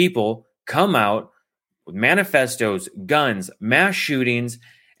people come out with manifestos, guns, mass shootings,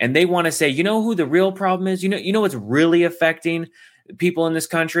 and they want to say, you know who the real problem is? You know what's really affecting people in this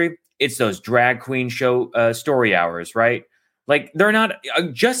country? It's those drag queen show story hours, right? Like, they're not,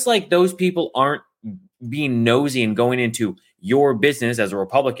 just like those people aren't being nosy and going into your business as a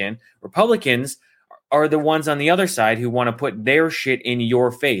Republican. Republicans are the ones on the other side who want to put their shit in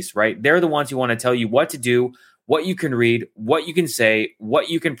your face, right? They're the ones who want to tell you what to do, what you can read, what you can say, what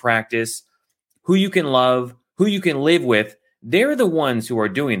you can practice, who you can love, who you can live with. They're the ones who are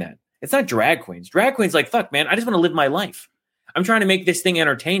doing that. It's not drag queens. Drag queens like, fuck, man, I just want to live my life. I'm trying to make this thing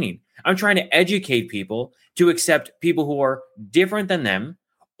entertaining. I'm trying to educate people to accept people who are different than them,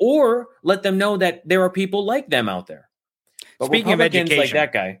 or let them know that there are people like them out there. But speaking of education, like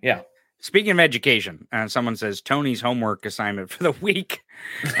that guy, yeah. Speaking of education, someone says Tony's homework assignment for the week,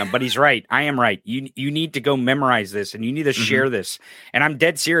 but he's right. I am right. You need to go memorize this, and you need to share this. And I'm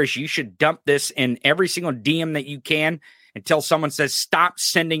dead serious. You should dump this in every single DM that you can until someone says, stop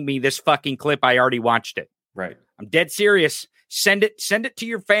sending me this fucking clip. I already watched it. Right. I'm dead serious. Send it to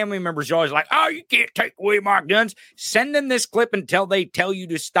your family members. You're always like, oh, you can't take away my guns. Send them this clip until they tell you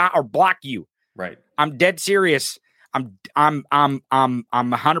to stop or block you. Right. I'm dead serious. I'm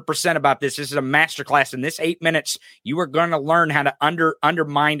 100% about this. This is a masterclass. In this 8 minutes, you are going to learn how to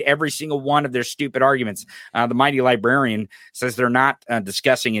undermine every single one of their stupid arguments. The mighty librarian says they're not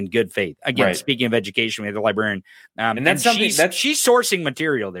discussing in good faith. Again, Speaking of education, we have the librarian, and that's something she's sourcing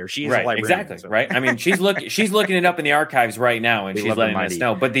material there. She is a librarian, exactly so. Right. I mean, she's looking it up in the archives right now, and she's letting us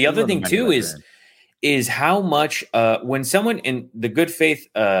know. But the other thing too is how much when someone in the good faith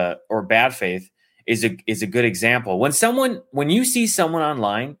or bad faith is a good example. When you see someone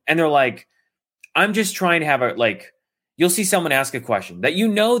online and they're like, I'm just trying to have you'll see someone ask a question that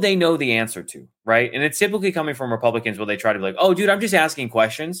they know the answer to, right? And it's typically coming from Republicans where they try to be like, oh, dude, I'm just asking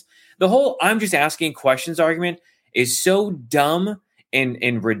questions. The whole I'm just asking questions argument is so dumb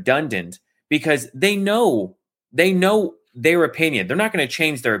and redundant because they know their opinion. They're not going to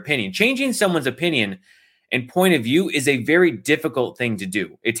change their opinion. Changing someone's opinion and point of view is a very difficult thing to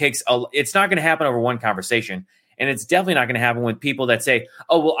do. It's not going to happen over one conversation. And it's definitely not going to happen with people that say,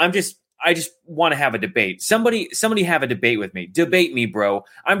 oh, well, I just want to have a debate. Somebody have a debate with me. Debate me, bro.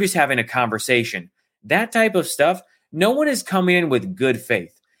 I'm just having a conversation. That type of stuff, no one is coming in with good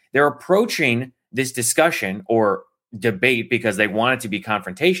faith. They're approaching this discussion or debate because they want it to be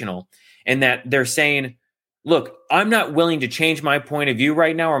confrontational, and that they're saying, look, I'm not willing to change my point of view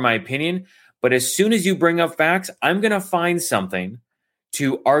right now or my opinion, but as soon as you bring up facts, I'm going to find something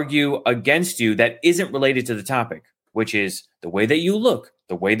to argue against you that isn't related to the topic, which is the way that you look,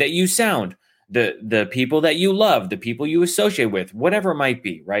 the way that you sound, the people that you love, the people you associate with, whatever it might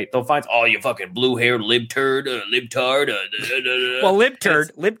be, right? They'll find, oh, you fucking blue-haired libtard, libtard. Well,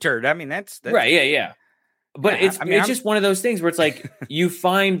 libtard. I mean, that's right. Yeah. But it's just one of those things where it's like you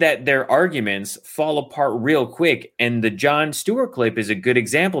find that their arguments fall apart real quick. And the Jon Stewart clip is a good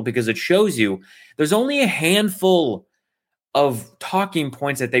example because it shows you there's only a handful of talking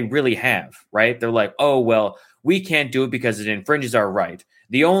points that they really have, right? They're like, oh, well, we can't do it because it infringes our right.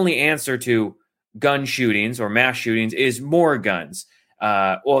 The only answer to gun shootings or mass shootings is more guns.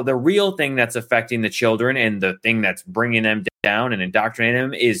 Well, the real thing that's affecting the children and the thing that's bringing them down and indoctrinating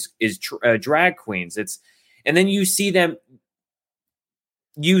them is drag queens. And then you see them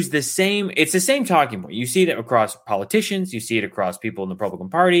use it's the same talking point. You see it across politicians. You see it across people in the Republican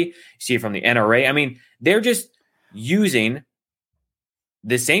Party. You see it from the NRA. I mean, they're just using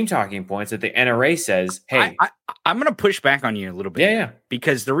the same talking points that the NRA says, hey. I'm going to push back on you a little bit. Yeah.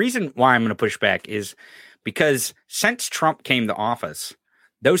 Because the reason why I'm going to push back is because since Trump came to office,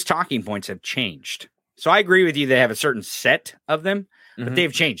 those talking points have changed. So I agree with you. They have a certain set of them, but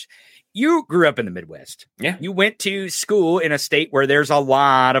they've changed. You grew up in the Midwest. Yeah. You went to school in a state where there's a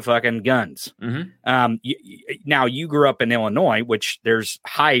lot of fucking guns. Now you grew up in Illinois, which there's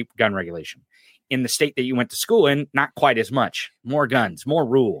high gun regulation. In the state that you went to school in, not quite as much. More guns, more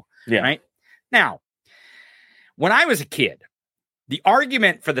rule. Yeah. Right? Now, when I was a kid, the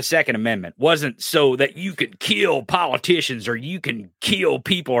argument for the Second Amendment wasn't so that you could kill politicians or you can kill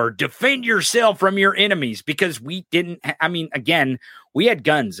people or defend yourself from your enemies, because we didn't. Again, we had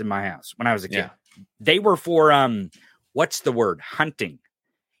guns in my house when I was a kid. Yeah. They were for what's the word? Hunting.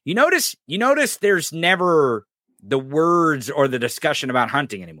 You notice there's never the words or the discussion about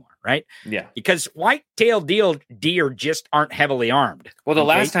hunting anymore, right? Yeah. Because white-tailed deer just aren't heavily armed. Well, the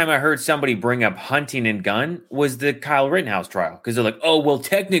last time I heard somebody bring up hunting and gun was the Kyle Rittenhouse trial, because they're like, oh, well,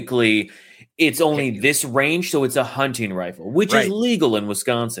 technically it's only this range, so it's a hunting rifle, which is legal in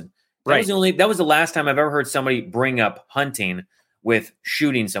Wisconsin. That was the last time I've ever heard somebody bring up hunting with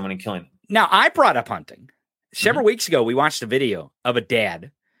shooting someone and killing them. Now, I brought up hunting. Several weeks ago, we watched a video of a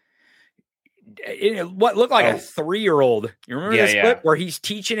dad, what looked like a 3-year-old. You remember this clip where he's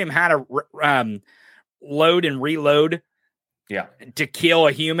teaching him how to load and reload to kill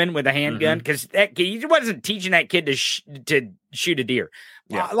a human with a handgun? Because he wasn't teaching that kid to shoot a deer.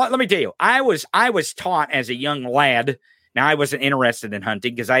 Let me tell you, I was taught as a young lad. Now, I wasn't interested in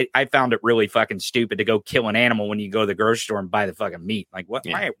hunting because I found it really fucking stupid to go kill an animal when you go to the grocery store and buy the fucking meat. Like, what?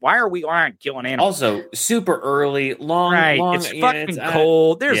 Yeah. Why are we killing animals? Also, super early, long. It's fucking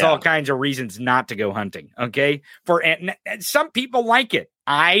cold. There's all kinds of reasons not to go hunting. Okay, and some people like it.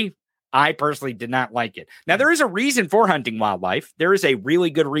 I personally did not like it. Now, there is a reason for hunting wildlife. There is a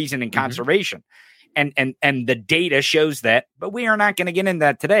really good reason in conservation, and the data shows that. But we are not going to get into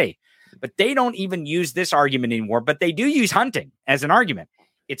that today. But they don't even use this argument anymore, but they do use hunting as an argument.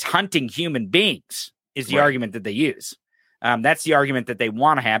 It's hunting human beings is the argument that they use. That's the argument that they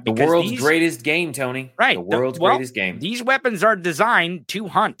want to have. The world's greatest game, Tony. Right. The world's greatest game. These weapons are designed to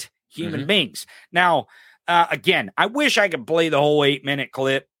hunt human beings. Now, again, I wish I could play the whole 8-minute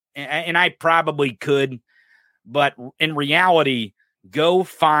clip, and I probably could. But in reality, go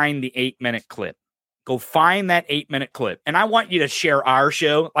find the 8-minute clip. Go find that 8-minute clip. And I want you to share our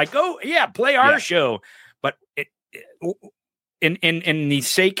show. Like, play our show. But in the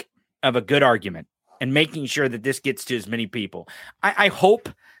sake of a good argument and making sure that this gets to as many people, I hope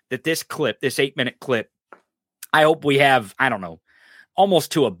that this clip, this 8-minute clip, I hope we have, I don't know,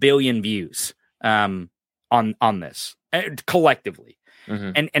 almost to 1 billion views on this collectively.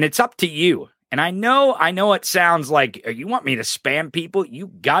 And it's up to you. And I know it sounds like, you want me to spam people? You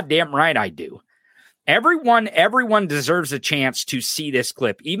goddamn right I do. Everyone deserves a chance to see this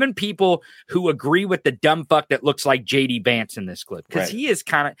clip. Even people who agree with the dumb fuck that looks like JD Vance in this clip. Because he is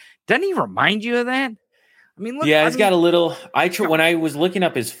kind of, doesn't he remind you of that? I mean, look. Yeah, he's got a little, when I was looking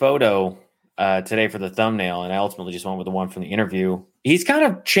up his photo today for the thumbnail, and I ultimately just went with the one from the interview, he's kind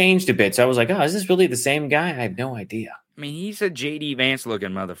of changed a bit. So I was like, oh, is this really the same guy? I have no idea. I mean, he's a JD Vance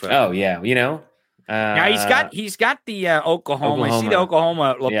looking motherfucker. Oh, yeah. You know? Now he's got the Oklahoma. You see the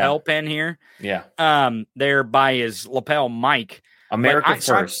Oklahoma lapel pin here? Yeah. There by his lapel mic. America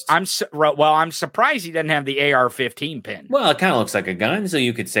first. I'm surprised he doesn't have the AR-15 pin. Well, it kind of looks like a gun, so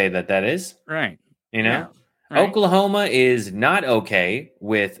you could say that is right. You know, yeah. Right. Oklahoma is not okay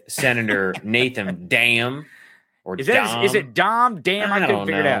with Senator Nathan Dam. Or is it Dom? Damn, I couldn't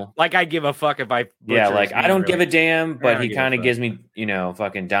figure it out. Like, I give a fuck if I. I don't give a damn, but he kind of gives me,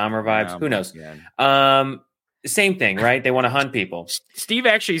 fucking Dahmer vibes. Who knows? God. Same thing, right? They want to hunt people. Steve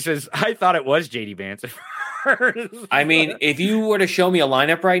actually says, I thought it was JD Vance. I mean, if you were to show me a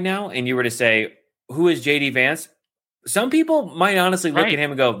lineup right now and you were to say, who is JD Vance? Some people might honestly look at him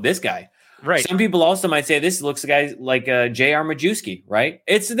and go, this guy. Right. Some people also might say, this looks like J.R. Majewski, right?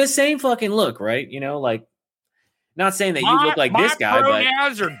 It's the same fucking look, right? Not saying that you look like this guy, but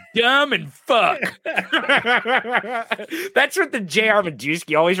pronouns are dumb and fuck. That's what the J.R.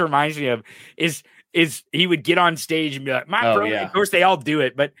 Majewski always reminds me of. Is he would get on stage and be like, my pronouns. Yeah. Of course, they all do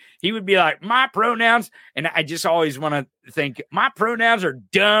it, but he would be like, my pronouns. And I just always want to think, my pronouns are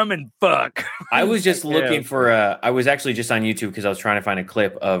dumb and fuck. I was just looking for I was actually just on YouTube because I was trying to find a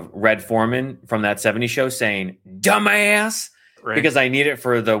clip of Red Foreman from that 70s show saying, dumbass, because I need it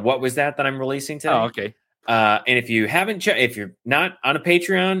for the What Was That I'm releasing today. Oh, okay. And if you haven't, if you're not on a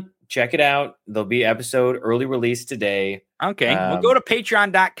Patreon, check it out. There'll be episode early release today. Okay. Well, go to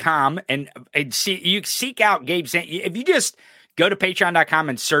patreon.com and see, you seek out Gabe Sanchez. If you just go to patreon.com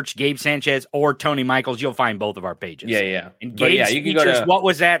and search Gabe Sanchez or Tony Michaels, you'll find both of our pages. Yeah. And Gabe's you can features go to What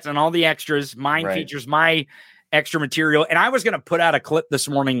Was That and all the extras. Mine features my extra material. And I was going to put out a clip this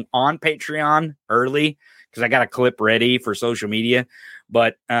morning on Patreon early because I got a clip ready for social media.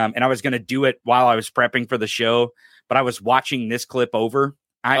 But and I was going to do it while I was prepping for the show, but I was watching this clip over.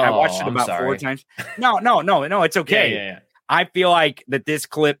 I watched it about 4 times. No, it's okay. Yeah. I feel like that this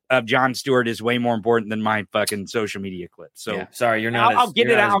clip of Jon Stewart is way more important than my fucking social media clip. So sorry, you're not. I'll get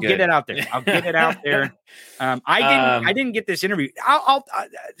it out. I'll get it out there. I'll get it out there. I didn't get this interview. I'll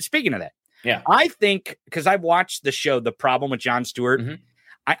speaking of that. Yeah, I think because I've watched the show, The Problem with Jon Stewart. Mm-hmm.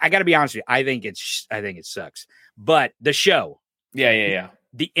 I got to be honest with you. I think it sucks. But the show. Yeah.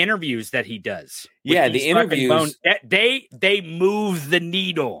 The interviews that he does. Yeah, the interviews. They move the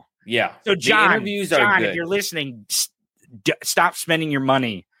needle. Yeah. So John, the interviews are good. If you're listening, stop spending your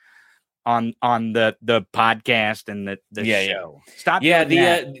money on the podcast and the show. Stop. Yeah.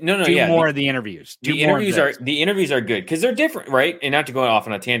 Do more of the interviews. The interviews are good because they're different, right? And not to go off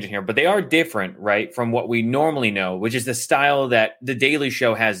on a tangent here, but they are different, right, from what we normally know, which is the style that the Daily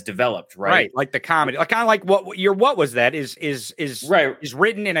Show has developed, right? Right, like the comedy, like kind of like what was that is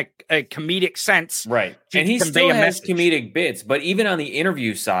written in a comedic sense, right? And he still has comedic bits, but even on the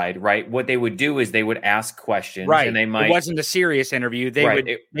interview side, right, what they would do is they would ask questions, right? And they might. It wasn't a serious interview. They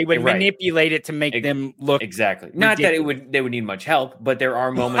would manipulate it to make them look exactly. Not ridiculous. That they would need much help, but there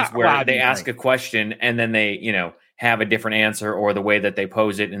are moments where they ask a question and then they have a different answer or the way that they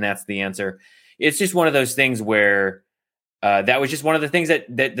pose it, and that's the answer. It's just one of those things where that was just one of the things that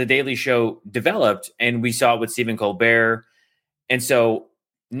the Daily Show developed, and we saw it with Stephen Colbert, and so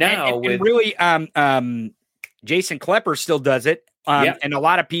now and really, Jason Klepper still does it, and a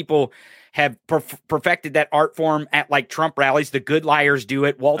lot of people have perfected that art form at like Trump rallies. The Good Liars do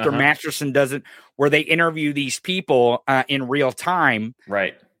it. Walter Masterson does it, where they interview these people in real time,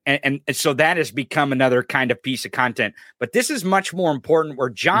 right? And so that has become another kind of piece of content. But this is much more important, where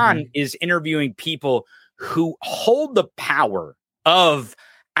John is interviewing people who hold the power of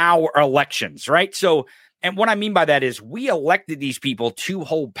our elections, right? So, and what I mean by that is we elected these people to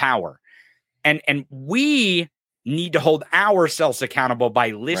hold power, and we need to hold ourselves accountable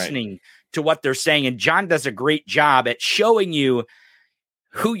by listening to what they're saying. And John does a great job at showing you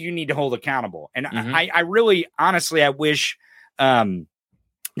who you need to hold accountable. And I really, honestly, I wish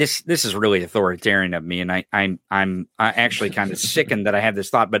this is really authoritarian of me, and I'm actually kind of sickened that I have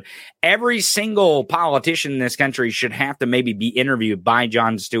this thought. But every single politician in this country should have to maybe be interviewed by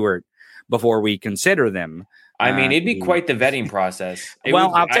Jon Stewart before we consider them. I mean, it'd be quite the vetting process.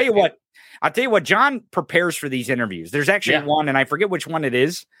 I'll tell you what. John prepares for these interviews. There's actually one, and I forget which one it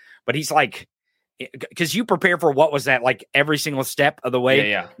is, but he's like, because you prepare for What Was That, like every single step of the way.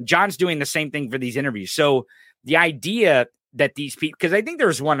 Yeah. John's doing the same thing for these interviews. So the idea that these people, because I think there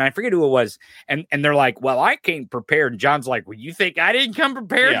was one, and I forget who it was, and they're like, well, I came prepared. And John's like, well, you think I didn't come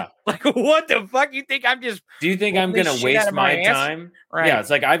prepared? Yeah. Like, what the fuck? You think I'm just? Do you think I'm going to waste my time? Right. Yeah,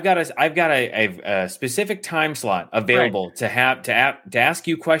 it's like I've got a specific time slot available to ask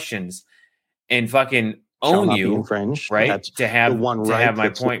you questions and fucking own you, right? That's to have my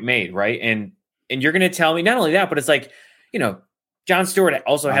point made, right? And you're going to tell me not only that, but it's like, Jon Stewart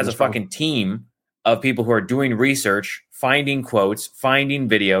also has a fucking team of people who are doing research, finding quotes, finding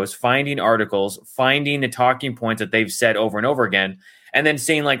videos, finding articles, finding the talking points that they've said over and over again, and then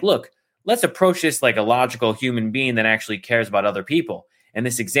saying like, look, let's approach this like a logical human being that actually cares about other people. And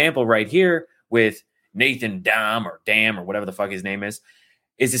this example right here with Nathan Dam or whatever the fuck his name is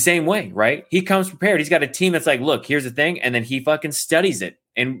the same way, right? He comes prepared. He's got a team that's like, look, here's the thing. And then he fucking studies it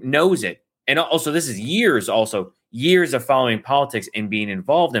and knows it. And also this is years of following politics and being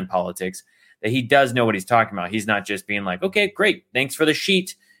involved in politics, that he does know what he's talking about. He's not just being like, okay, great. Thanks for the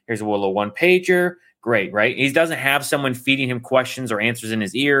sheet. Here's a little one pager. Great, right? He doesn't have someone feeding him questions or answers in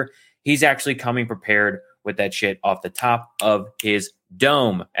his ear. He's actually coming prepared with that shit off the top of his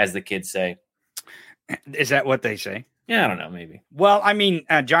dome, as the kids say. Is that what they say? Yeah, I don't know, maybe. Well, I mean,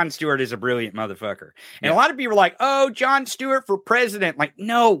 Jon Stewart is a brilliant motherfucker. And Yeah. a lot of people are like, oh, Jon Stewart for president. Like,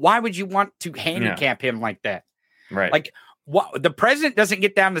 no, why would you want to handicap him like that? Right. Like, what the president doesn't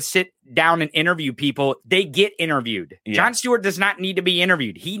get down to sit down and interview people. They get interviewed. Yeah. Jon Stewart does not need to be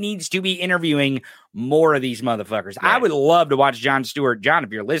interviewed. He needs to be interviewing more of these motherfuckers. Right. I would love to watch Jon Stewart. John,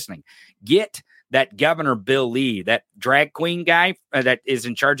 if you're listening, get that Governor Bill Lee, that drag queen guy that is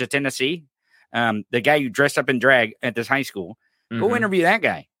in charge of Tennessee, the guy who dressed up in drag at this high school. Go interview that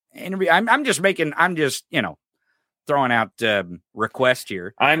guy. I'm just throwing out request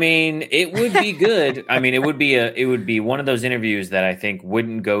here. I mean, it would be good. I mean, it would be one of those interviews that I think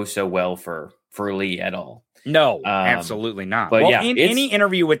wouldn't go so well for Lee at all. No, absolutely not. But well, yeah, any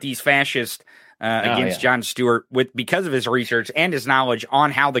interview with these fascists against Jon Stewart, because of his research and his knowledge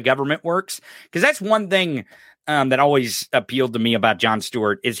on how the government works, because that's one thing that always appealed to me about Jon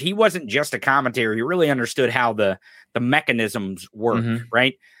Stewart is he wasn't just a commentator. He really understood how the mechanisms work,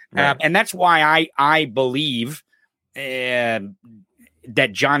 right? And that's why I believe that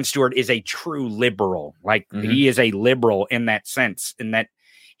Jon Stewart is a true liberal. Like he is a liberal in that sense, in that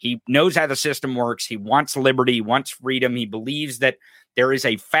he knows how the system works. He wants liberty, he wants freedom. He believes that there is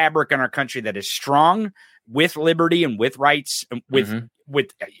a fabric in our country that is strong with liberty and with rights, with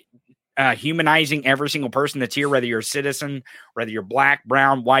humanizing every single person that's here, whether you're a citizen, whether you're black,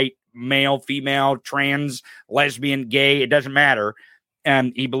 brown, white, male, female, trans, lesbian, gay, it doesn't matter.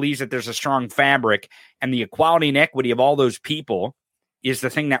 And he believes that there's a strong fabric, and the equality and equity of all those people is the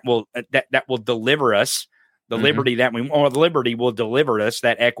thing that will that will deliver us the liberty that we, or the liberty will deliver us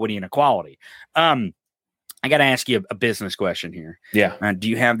that equity and equality. I got to ask you a business question here. Yeah. Do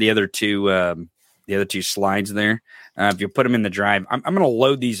you have the other two slides there? If you put them in the drive, I'm going to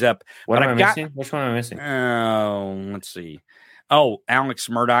load these up. What am I missing? Which one am I missing? Oh, let's see. Oh, Alex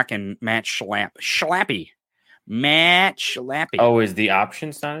Murdoch and Matt Schlappy. Matt Schlappy. Oh, is the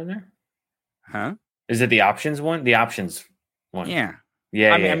options not in there? Huh? Is it the options one? The options one. Yeah.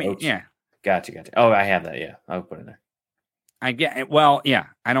 Yeah. I mean, yeah. Gotcha. Oh, I have that. Yeah. I'll put it in there. I get. Well, yeah.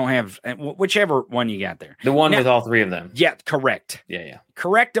 I don't have whichever one you got there. The one with all three of them. Yeah. Correct. Yeah.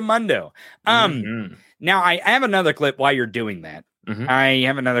 Correctamundo. Now I have another clip while you're doing that. I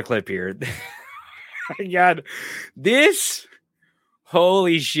have another clip here. God, this.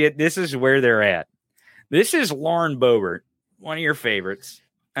 Holy shit. This is where they're at. This is Lauren Boebert, one of your favorites.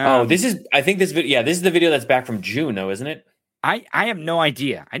 This is the video that's back from June, though, isn't it? I have no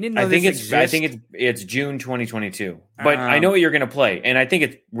idea. I didn't know. I think it's June 2022. But I know what you're going to play, and I think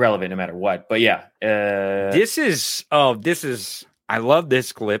it's relevant no matter what. But yeah, this is. I love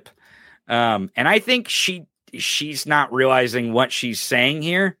this clip, and I think she's not realizing what she's saying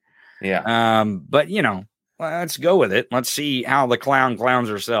here. Yeah. But let's go with it. Let's see how the clown clowns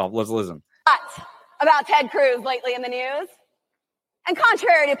herself. Let's listen. About Ted Cruz lately in the news. And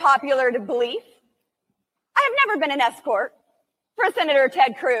contrary to popular belief, I have never been an escort for Senator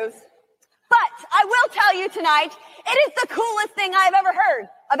Ted Cruz. But I will tell you tonight, it is the coolest thing I've ever heard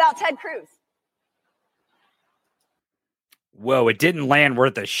about Ted Cruz. Whoa, it didn't land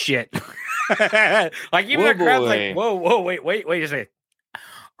worth a shit. Like even the crowd's like, whoa, wait a second.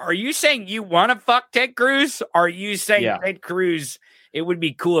 Are you saying you want to fuck Ted Cruz? Or are you saying Ted Cruz, it would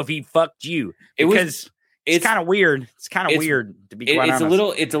be cool if he fucked you? Because it's kind of weird. It's kind of weird to be quite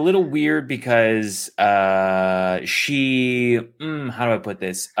honest. It's a little weird because she, how do I put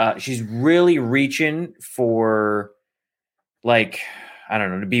this? She's really reaching for, like, I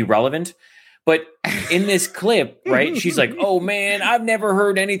don't know, to be relevant. But in this clip, right, she's like, "Oh man, I've never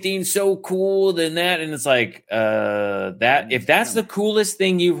heard anything so cool than that." And it's like, if that's the coolest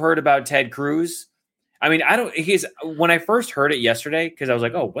thing you've heard about Ted Cruz, I mean, when I first heard it yesterday, because I was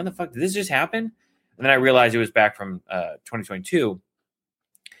like, "Oh, when the fuck did this just happen?" And then I realized it was back from 2022.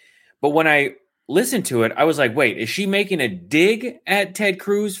 But when I listened to it, I was like, "Wait, is she making a dig at Ted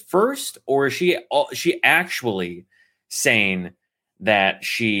Cruz first, or is she actually saying that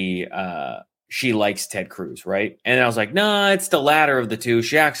she likes Ted Cruz, right?" And I was like, "Nah, it's the latter of the two.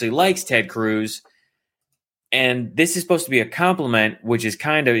 She actually likes Ted Cruz, and this is supposed to be a compliment, which is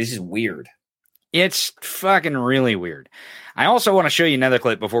it's just weird." It's fucking really weird. I also want to show you another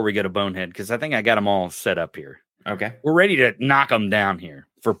clip before we go to Bonehead, because I think I got them all set up here. Okay. We're ready to knock them down here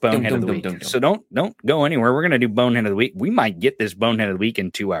for Bonehead of the Week. So don't go anywhere. We're going to do Bonehead of the Week. We might get this Bonehead of the Week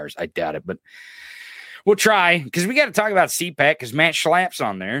in 2 hours. I doubt it, but we'll try, because we got to talk about CPAC, because Matt Schlapp's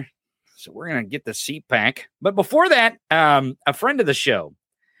on there. So we're going to get the CPAC. But before that, a friend of the show,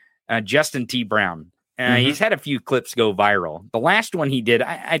 Justin T. Brown, he's had a few clips go viral. The last one he did,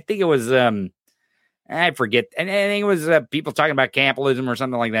 I think it was... I forget. And I think it was people talking about capitalism or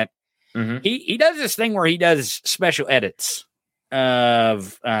something like that. He does this thing where he does special edits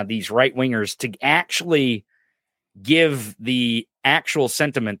of these right wingers to actually give the actual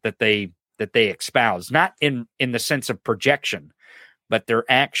sentiment that they espouse, not in the sense of projection, but their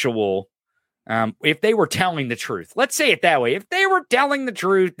actual. If they were telling the truth, let's say it that way. If they were telling the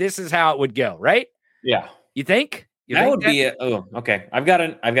truth, this is how it would go, right? Yeah. You think? That would be it. Oh, okay. I've got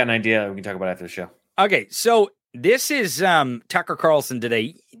an idea we can talk about after the show. Okay, so this is Tucker Carlson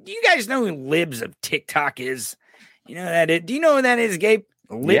today. Do you guys know who Libs of TikTok is? You know that it. Do you know who that is, Gabe?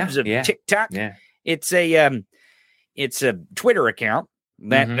 Libs of TikTok. Yeah. It's a Twitter account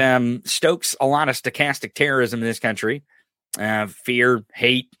that stokes a lot of stochastic terrorism in this country. Fear,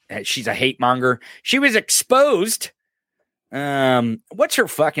 hate. She's a hate monger. She was exposed. What's her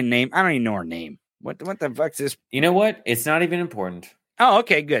fucking name? I don't even know her name. What the fuck's this? You know what? It's not even important. Oh,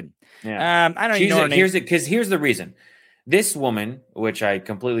 okay, good. Yeah. I don't even know her name. Here's the reason. This woman, which I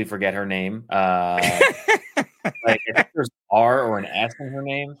completely forget her name, like I think there's R or an S in her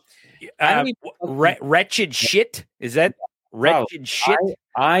name. Wretched shit. Is that wretched shit?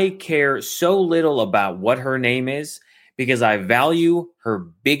 I care so little about what her name is because I value her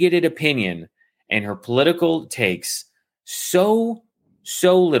bigoted opinion and her political takes so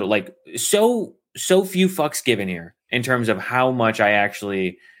little, like so few fucks given here in terms of how much I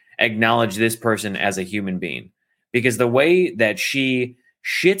actually acknowledge this person as a human being. Because the way that she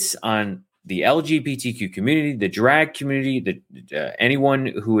shits on the LGBTQ community, the drag community, anyone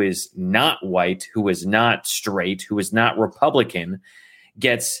who is not white, who is not straight, who is not Republican,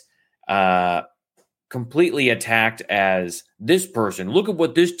 gets completely attacked as this person. Look at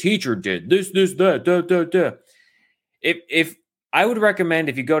what this teacher did. This, that. If I would recommend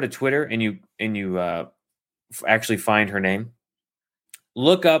if you go to Twitter and you actually find her name,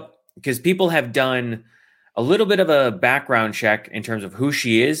 look up, because people have done a little bit of a background check in terms of who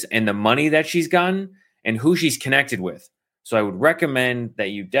she is and the money that she's gotten and who she's connected with. So I would recommend that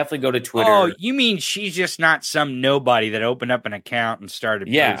you definitely go to Twitter. Oh, you mean she's just not some nobody that opened up an account and started?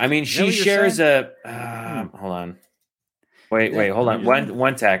 Yeah, posting. I mean, she shares hold on. Wait, hold on.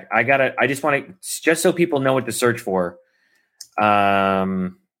 One sec. I just want to, just so people know what to search for.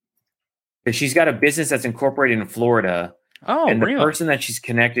 She's got a business that's incorporated in Florida. Oh, and the really? person that she's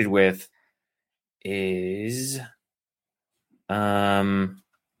connected with is I'm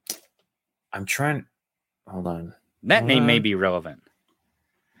trying. Hold on. That name may be relevant.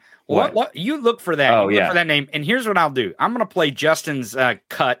 What you look for that? Look for that name. And here's what I'll do. I'm going to play Justin's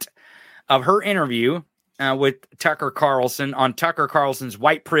cut of her interview with Tucker Carlson on Tucker Carlson's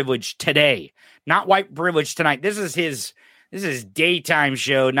White Privilege Today, not White Privilege Tonight. This is his daytime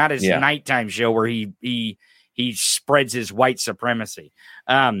show, not his nighttime show where he spreads his white supremacy.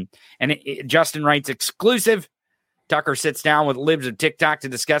 Justin writes, exclusive. Tucker sits down with libs of TikTok to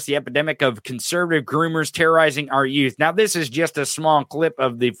discuss the epidemic of conservative groomers terrorizing our youth. Now, this is just a small clip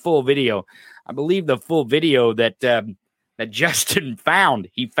of the full video. I believe the full video that Justin found.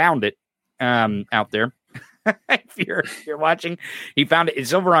 He found it out there. if you're watching, he found it.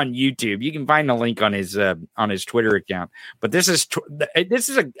 It's over on YouTube. You can find the link on his Twitter account. But this is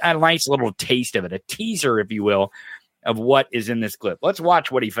a nice little taste of it, a teaser, if you will, of what is in this clip. Let's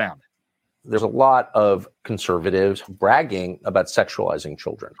watch what he found. There's a lot of conservatives bragging about sexualizing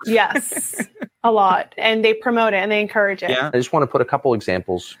children. Yes, a lot. And they promote it and they encourage it. Yeah. I just want to put a couple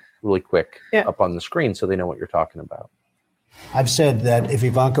examples really quick up on the screen so they know what you're talking about. I've said that if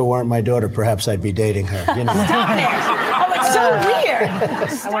Ivanka weren't my daughter, perhaps I'd be dating her. You know? Oh, it's so weird.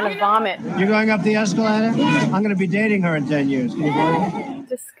 I want to vomit. You're going up the escalator? I'm going to be dating her in 10 years. Can you believe it?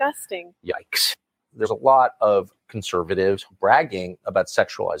 Disgusting. Yikes. There's a lot of conservatives bragging about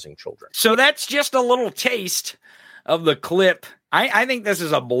sexualizing children. So that's just a little taste of the clip. I think this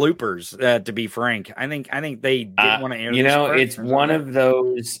is a bloopers, to be frank. I think they did want to air this. It's one of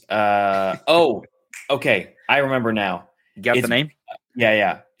those. Okay. I remember now. You got the name?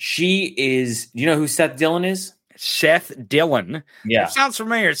 Yeah. She is. You know who Seth Dillon is? Seth Dillon. Yeah. It sounds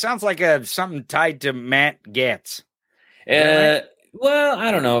familiar. It sounds like something tied to Matt Gaetz. Well,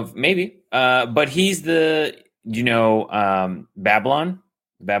 I don't know. Maybe. But he's the, Babylon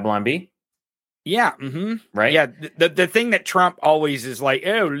B? Yeah. Mm-hmm. Right? Yeah. The thing that Trump always is like,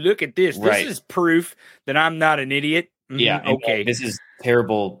 oh, look at this. Right. This is proof that I'm not an idiot. Mm-hmm. Yeah. Okay. This is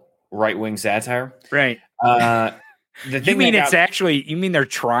terrible right-wing satire. Right. You mean they're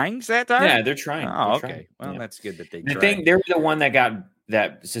trying satire? Yeah, they're trying. Oh, they're okay. trying. Well, that's good that they they're the one that got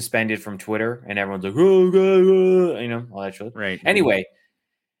that suspended from Twitter, and everyone's like, oh, all that shit. Right. Anyway,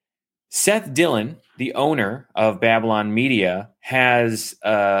 Seth Dillon, the owner of Babylon Media, has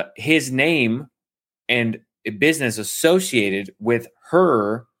his name and business associated with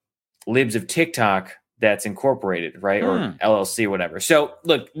her Libs of TikTok that's incorporated, right? Or LLC, whatever. So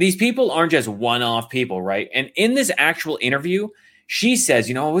look, these people aren't just one-off people, right? And in this actual interview, she says,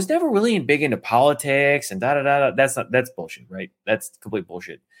 I was never really big into politics and da-da-da-da. That's bullshit, right? That's complete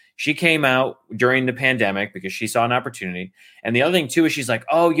bullshit. She came out during the pandemic because she saw an opportunity. And the other thing too, is she's like,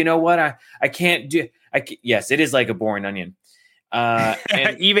 oh, you know what? I can't do, yes, it is like a boring onion.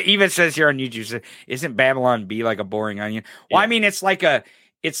 And even says here on YouTube, isn't Babylon Bee like a boring onion? Well, I mean, it's like a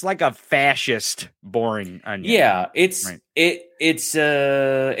fascist boring onion. Yeah, it's like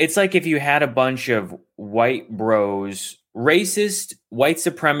if you had a bunch of white bros, racist white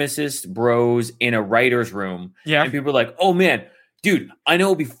supremacist bros in a writer's room. Yeah, and people are like, "Oh man, dude, I know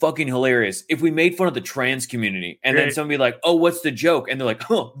it'd be fucking hilarious if we made fun of the trans community." And then somebody like, "Oh, what's the joke?" And they're like,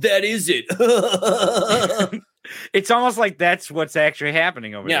 "Oh, that is it." It's almost like that's what's actually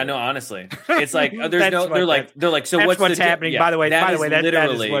happening over there. Yeah, no, honestly, it's like they're like, so what's happening? Yeah, by the way, that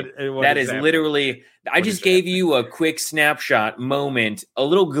is happening. literally. I just gave you a quick snapshot moment, a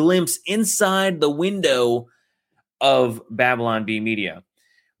little glimpse inside the window of Babylon Bee Media,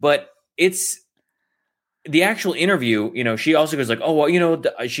 but it's the actual interview. She also goes like, "Oh, well,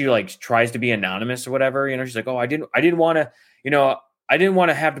 she like tries to be anonymous or whatever." She's like, "Oh, I didn't want to, I didn't want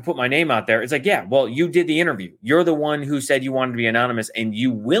to have to put my name out there." It's like, yeah, well, you did the interview. You're the one who said you wanted to be anonymous, and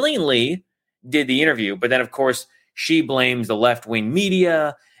you willingly did the interview. But then, of course, she blames the left-wing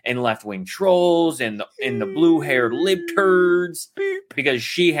media and left-wing trolls and the blue-haired libturds because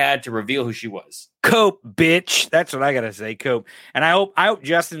she had to reveal who she was. Cope, bitch. That's what I gotta say, Cope. And I hope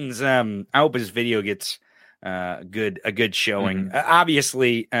Justin's I hope his video gets a good showing.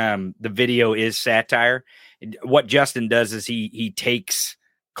 Obviously, the video is satire. What Justin does is he takes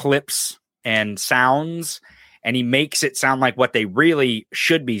clips and sounds and he makes it sound like what they really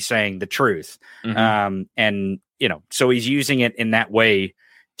should be saying, the truth. And so he's using it in that way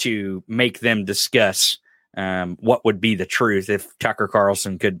to make them discuss what would be the truth if Tucker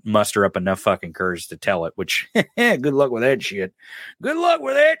Carlson could muster up enough fucking courage to tell it, which good luck with that shit. Good luck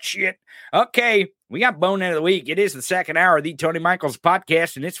with that shit. Okay, we got Bonehead of the Week. It is the second hour of the Tony Michaels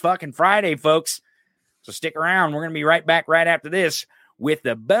podcast, and it's fucking Friday, folks. So stick around. We're going to be right back right after this with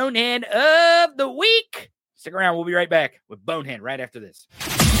the Bonehead of the Week. Stick around. We'll be right back with Bonehead right after this.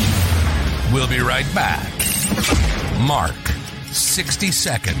 We'll be right back. Mark, 60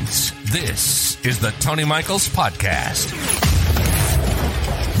 seconds. This is the Tony Michaels Podcast.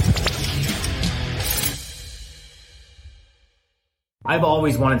 I've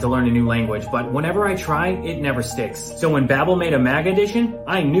always wanted to learn a new language, but whenever I try, it never sticks. So when Babbel made a MAGA edition,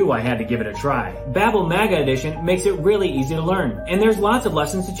 I knew I had to give it a try. Babbel MAGA edition makes it really easy to learn, and there's lots of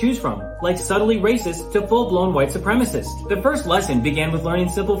lessons to choose from, like subtly racist to full-blown white supremacist. The first lesson began with learning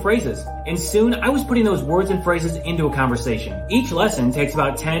simple phrases, and soon I was putting those words and phrases into a conversation. Each lesson takes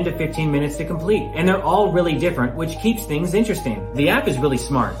about 10 to 15 minutes to complete, and they're all really different, which keeps things interesting. The app is really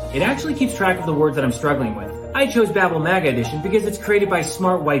smart. It actually keeps track of the words that I'm struggling with. I chose Babbel MAGA edition because it's created by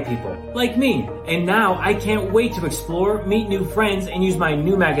smart white people, like me. And now I can't wait to explore, meet new friends, and use my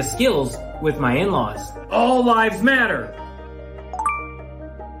new MAGA skills with my in-laws. All lives matter!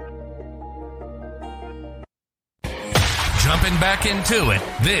 Jumping back into it,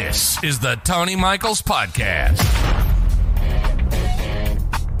 this is the Tony Michaels Podcast.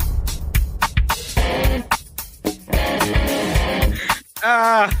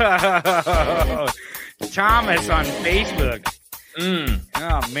 Thomas on Facebook.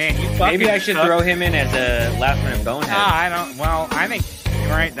 Oh man, you fucking maybe I should throw him in as a last minute bonehead. I don't. Well, I think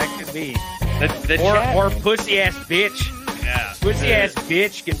right. That could be or pussy ass bitch. Yeah, pussy ass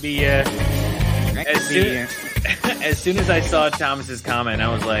bitch could be. As soon as I saw Thomas's comment, I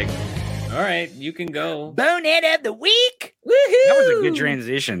was like, "All right, you can go." Bonehead of the Week. Woohoo! That was a good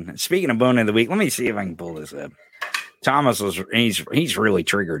transition. Speaking of Bonehead of the Week, let me see if I can pull this up. Thomas he's really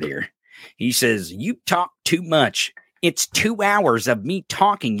triggered here. He says, "You talk too much. It's 2 hours of me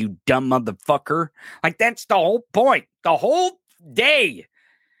talking, you dumb motherfucker." Like, that's the whole point. The whole day.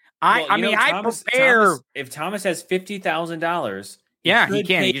 I prepare. If Thomas has $50,000, he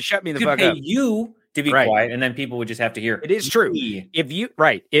can. He can shut me the fuck up. You to be quiet, and then people would just have to hear. It is true.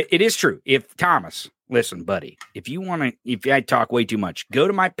 It is true. If Thomas, listen, buddy, if I talk way too much, go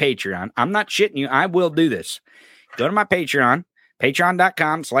to my Patreon. I'm not shitting you. I will do this. Go to my Patreon.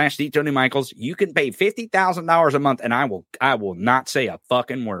 Patreon.com/TheTonyMichaels. You can pay $50,000 a month, and I will not say a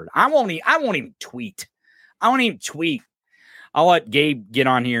fucking word. I won't even tweet. I'll let Gabe get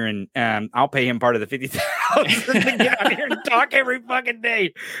on here, and I'll pay him part of the $50,000. house to get on here and talk every fucking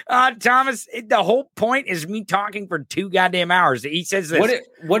day. Thomas, the whole point is me talking for 2 goddamn hours. He says this.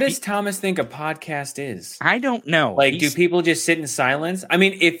 What does Thomas think a podcast is? I don't know. Like, do people just sit in silence? I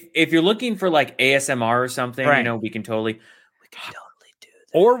mean, if you're looking for like ASMR or something, Right. you know, we can totally do that.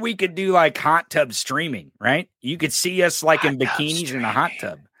 Or we could do like hot tub streaming, right? You could see us like in bikinis in a hot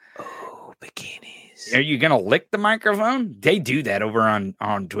tub. Oh, bikinis. Are you gonna lick the microphone? They do that over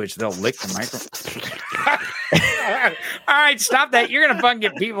on Twitch. They'll lick the microphone. All right, stop that. You're gonna fucking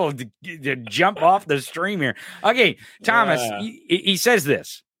get people to jump off the stream here. Okay, Thomas, he says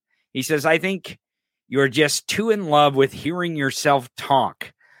this. He says, I think you're just too in love with hearing yourself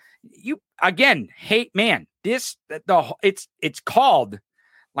talk. You again, hate man. It's called,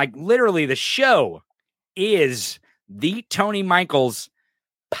 like, literally the show is the Tony Michaels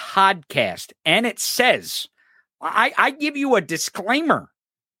podcast, and it says, I give you a disclaimer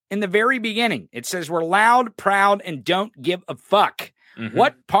in the very beginning. It says we're loud, proud, and don't give a fuck. Mm-hmm.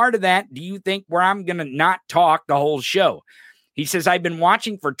 What part of that do you think where I'm gonna not talk the whole show? He says, I've been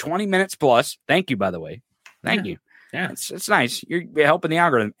watching for 20 minutes plus. Thank you, by the way. Thank you. Yeah, it's nice. You're helping the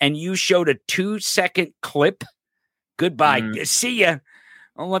algorithm. And you showed a 2-second clip. Goodbye. See ya.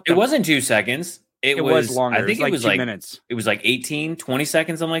 It wasn't 2 seconds. It was longer. I think it was like 2 minutes. It was like 18, 20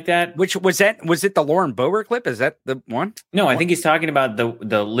 seconds, something like that. Which was that? Was it the Lauren Boebert clip? Is that the one? No, I think he's talking about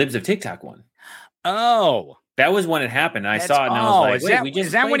the Libs of TikTok one. Oh, that was when it happened. I saw it and I was like, wait,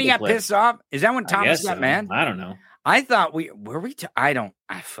 is that when he got pissed off? Is that when Thomas got mad? I don't know. I thought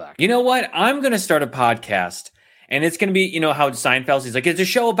fuck. You know what? I'm going to start a podcast, and it's going to be, you know, how Seinfeld, he's like, it's a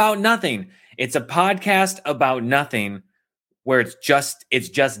show about nothing. It's a podcast about nothing where it's just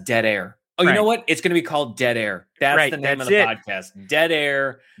dead air. Oh, you know what? It's going to be called Dead Air. That's the name of the podcast. Dead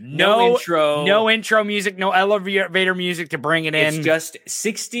Air. No intro. No intro music. No elevator music to bring it in. It's just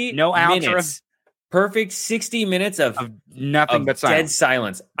 60 no minutes. Outro. Perfect 60 minutes of nothing but dead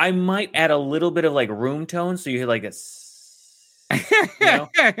silence. I might add a little bit of like room tone so you hear like this. You know?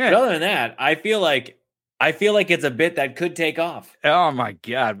 But other than that, I feel like it's a bit that could take off. Oh my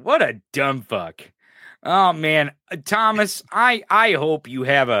God. What a dumb fuck. Oh man. Thomas, I hope you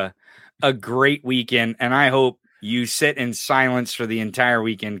have a great weekend, and I hope you sit in silence for the entire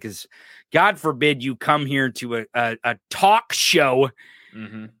weekend, because God forbid you come here to a talk show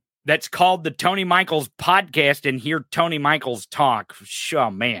that's called the Tony Michaels podcast and hear Tony Michaels talk. Oh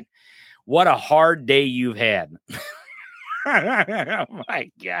man, what a hard day you've had. Oh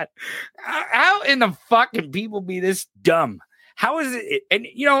my God. How in the fuck can people be this dumb? How is it? And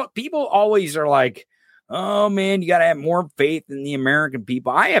you know, people always are like, oh man, you got to have more faith in the American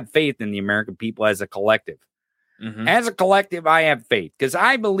people. I have faith in the American people as a collective. As a collective, I have faith, because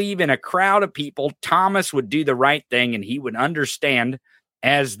I believe in a crowd of people, Thomas would do the right thing, and he would understand,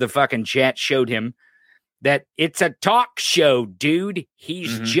 as the fucking chat showed him, that it's a talk show, dude.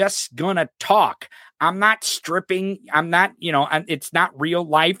 He's just gonna talk. I'm not stripping. I'm not, it's not real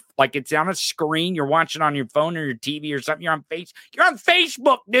life. Like, it's on a screen. You're watching on your phone or your TV or something. You're on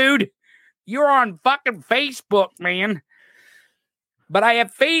Facebook, dude. You're on fucking Facebook, man. But I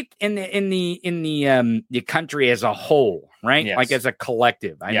have faith in the country as a whole, right? Yes. Like as a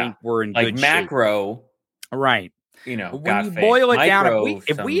collective. I think we're in like good macro, shape. Right? You know, when you boil it down,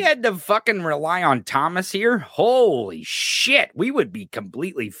 if we had to fucking rely on Thomas here, holy shit, we would be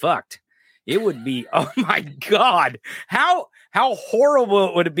completely fucked. It would be, oh my God, how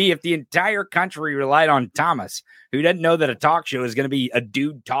horrible would it be if the entire country relied on Thomas, who doesn't know that a talk show is going to be a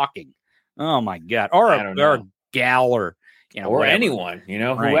dude talking. Oh my God. Or a gal, or whatever. Anyone,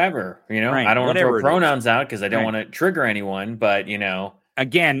 whoever, I don't want to throw pronouns out because I don't want to trigger anyone, but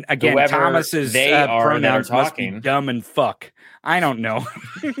again, Thomas's pronouns must be dumb and fuck. I don't know.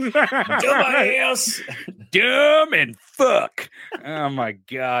 Dumb and fuck. Oh my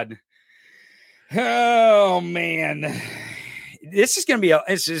God. Oh man. This is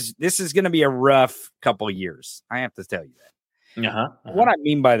gonna be a rough couple of years. I have to tell you that. What I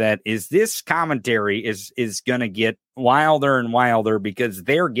mean by that is this commentary is going to get wilder and wilder, because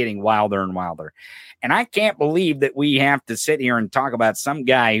they're getting wilder and wilder. And I can't believe that we have to sit here and talk about some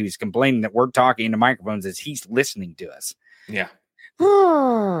guy who's complaining that we're talking into microphones as he's listening to us. Yeah.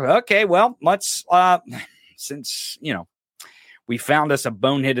 Okay, well, let's since we found us a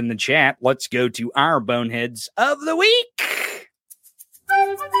bonehead in the chat, let's go to our boneheads of the week.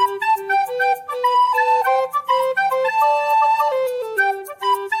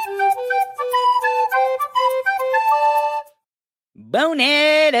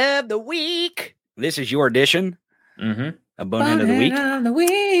 Bonehead of the week. This is your edition. A bonehead of the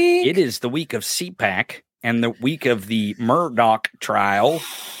week. It is the week of CPAC and the week of the Murdoch trial.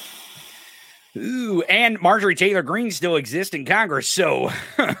 Ooh, and Marjorie Taylor Greene still exists in Congress. So,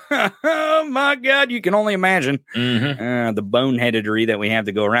 oh my God, you can only imagine the boneheadedry that we have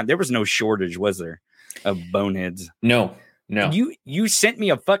to go around. There was no shortage, was there, of boneheads? No. You sent me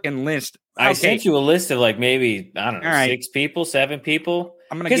a fucking list. I sent you a list of like maybe, I don't know, 6 people, 7 people.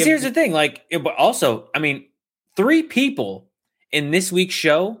 Because here's the thing, like, but also, I mean, 3 people in this week's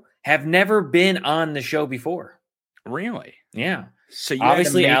show have never been on the show before. Really? Yeah. So you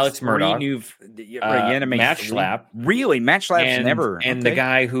obviously Alex Murdoch, Matt Schlapp. Really, Matt Schlapp's never, and the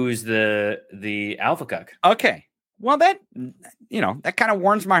guy who's the alpha cuck. Okay, well that that kind of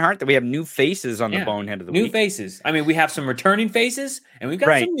warms my heart that we have new faces on the bonehead of the week. New faces. I mean, we have some returning faces, and we've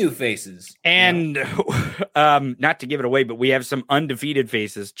got some new faces. And not to give it away, but we have some undefeated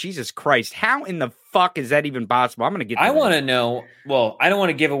faces. Jesus Christ, how in the fuck is that even possible? I'm gonna get. I want to know. Well, I don't want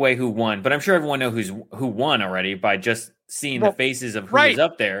to give away who won, but I'm sure everyone knows who won already by just seeing the faces of who is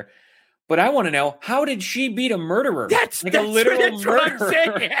up there. But I want to know, how did she beat a murderer? That's a literal murderer. What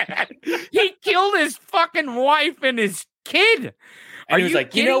I'm saying. He killed his fucking wife and his kid. And he was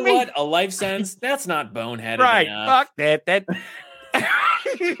like, you know what? A life sentence? That's not boneheaded right. enough. Fuck that.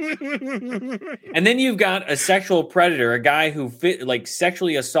 And then you've got a sexual predator, a guy who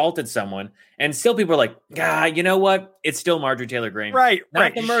sexually assaulted someone, and still people are like, you know what? It's still Marjorie Taylor Greene. Right.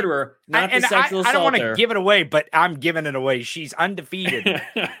 Not the murderer, not the sexual assaulter. I don't want to give it away, but I'm giving it away. She's undefeated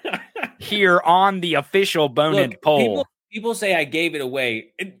here on the official bonehead poll. People say I gave it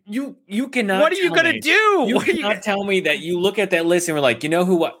away. You cannot. What are you going to do? You cannot tell me that you look at that list and we're like, you know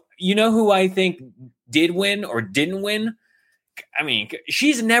who I think did win or didn't win? I mean,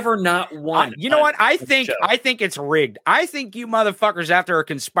 she's never not won. You know what? I think it's rigged. I think you motherfuckers out there are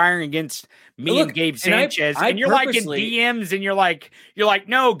conspiring against me and Gabe Sanchez, and you're like in DMs, and you're like,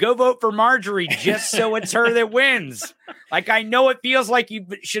 no, go vote for Marjorie just so it's her that wins. Like, I know it feels like you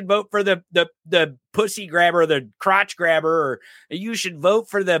should vote for the pussy grabber, or the crotch grabber, or you should vote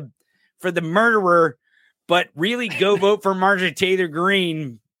for the murderer, but really go vote for Marjorie Taylor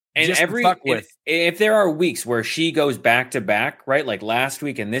Greene. And if there are weeks where she goes back to back, right, like last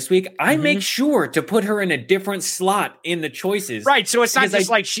week and this week, I make sure to put her in a different slot in the choices. Right, so it's not just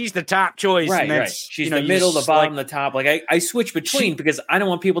like she's the top choice. Right, and right. She's the middle, the bottom, the top. Like I switch between because I don't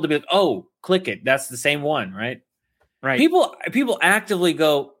want people to be like, oh, click it. That's the same one, right? Right. People actively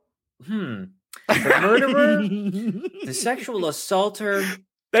go, the murderer, the sexual assaulter.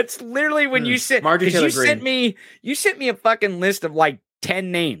 That's literally when you sit. Marjorie Taylor Greene. You sent me a fucking list of like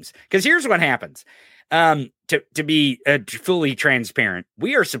 10 names. Because here's what happens. To be fully transparent,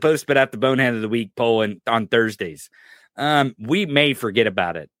 we are supposed to put out the Bonehead of the Week poll on Thursdays. We may forget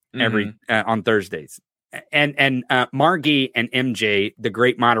about it on Thursdays. And Margie and MJ, the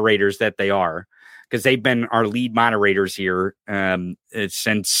great moderators that they are, because they've been our lead moderators here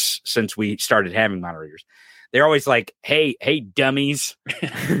since we started having moderators. They're always like, hey, dummies.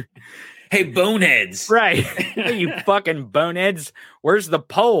 Hey, boneheads. Right. Hey, you fucking boneheads. Where's the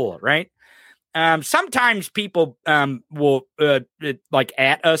poll, right? Sometimes people will like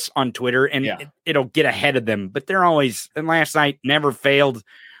at us on Twitter and it'll get ahead of them, but they're always, and last night never failed.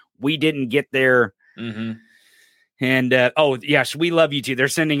 We didn't get there. And oh yes, we love you too. They're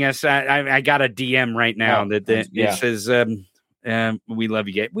sending us. I got a DM right now that says we love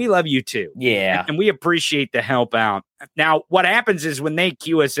you. We love you too. Yeah, and we appreciate the help out. Now, what happens is when they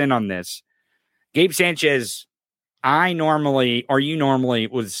cue us in on this, Gabe Sanchez, you normally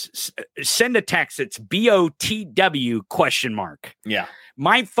was send a text. It's BOTW ? Yeah,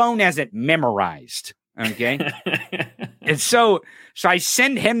 my phone hasn't memorized. Okay, and so I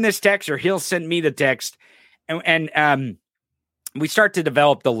send him this text, or he'll send me the text. And we start to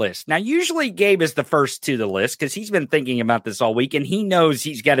develop the list. Now, usually Gabe is the first to the list because he's been thinking about this all week, and he knows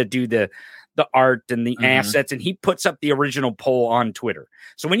he's got to do the art and the assets, and he puts up the original poll on Twitter.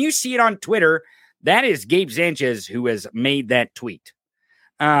 So when you see it on Twitter, that is Gabe Sanchez who has made that tweet.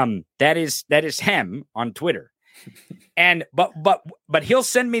 That is him on Twitter. And but he'll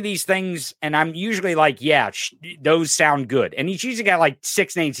send me these things, and I'm usually like, those sound good. And he's usually got like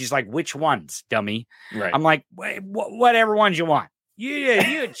 6 names. He's like, which ones, dummy? Right. I'm like, whatever ones you want.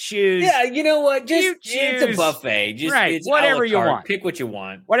 You choose. Yeah, you know what? It's a buffet. Just it's whatever you want. Pick what you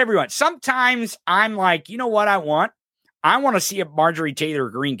want. Whatever you want. Sometimes I'm like, you know what I want? I want to see if Marjorie Taylor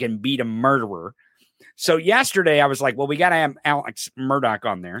Greene can beat a murderer. So yesterday I was like, well, we got to have Alex Murdoch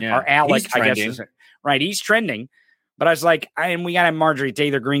on there. Yeah. Or Alec, I guess. Right, he's trending. But I was like, and we got to have Marjorie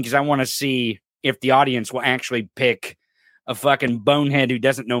Taylor Greene because I want to see if the audience will actually pick a fucking bonehead who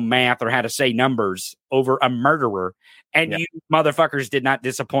doesn't know math or how to say numbers over a murderer. And you motherfuckers did not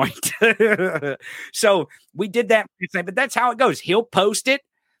disappoint. So we did that, but that's how it goes. He'll post it,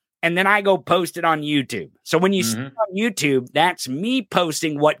 and then I go post it on YouTube. So when you see it on YouTube, that's me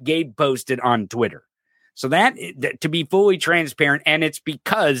posting what Gabe posted on Twitter. So that to be fully transparent, and it's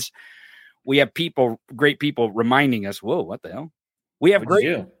because we have great people reminding us. Whoa, what the hell? We have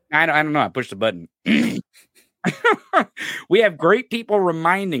I don't know. I pushed the button. We have great people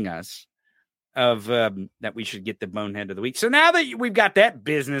reminding us of that we should get the bonehead of the week. So now that we've got that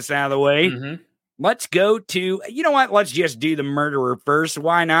business out of the way, let's go to, you know what? Let's just do the murderer first.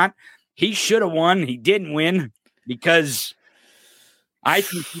 Why not? He should have won. He didn't win because I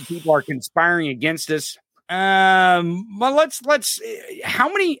think people are conspiring against us. Well, let's how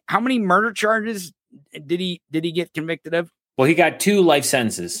many murder charges did he get convicted of? Well, he got 2 life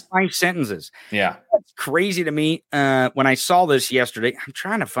sentences. Life sentences. Yeah. That's crazy to me. When I saw this yesterday, I'm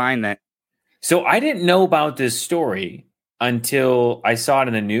trying to find that. So I didn't know about this story until I saw it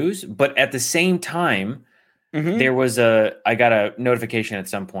in the news, but at the same time, there was I got a notification at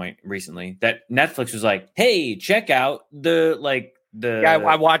some point recently that Netflix was like, "Hey, check out Yeah,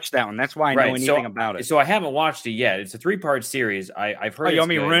 I watched that one. That's why I know anything about it. So I haven't watched it yet. It's a 3-part series. I've heard. Oh, you want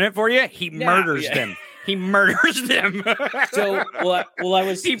me to ruin it for you? He murders them. He murders them. So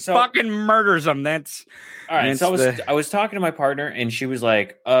he fucking murders them. That's all right. So I was talking to my partner, and she was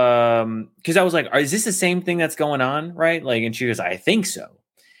like, because I was like, is this the same thing that's going on, right? Like, and she goes, I think so.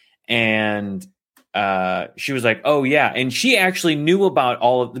 And she was like, oh yeah, and she actually knew about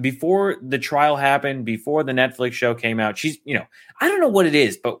all of before the trial happened, before the Netflix show came out. She's, I don't know what it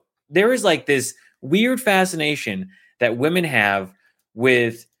is, but there is like this weird fascination that women have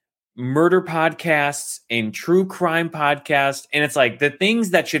with murder podcasts and true crime podcasts, and it's like the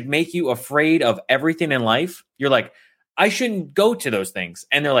things that should make you afraid of everything in life. You're like, I shouldn't go to those things,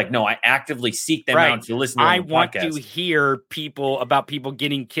 and they're like, no, I actively seek them out to listen to. I want to hear about people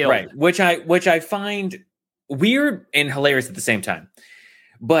getting killed, right? Which I find weird and hilarious at the same time.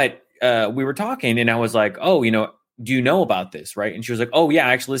 But we were talking, and I was like, oh, do you know about this, right? And she was like, oh yeah,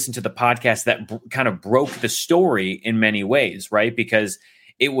 I actually listened to the podcast that kind of broke the story in many ways, right? Because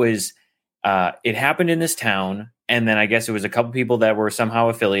it was it happened in this town, and then I guess it was a couple people that were somehow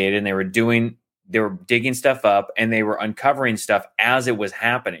affiliated, and they were digging stuff up, and they were uncovering stuff as it was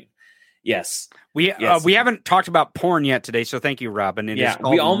happening. Yes. We haven't talked about porn yet today, so thank you, Robin.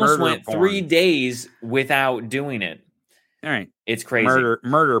 We almost went porn. 3 days without doing it. All right. It's crazy.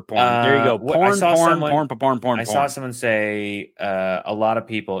 Murder porn. There you go. Porn. I saw someone say a lot of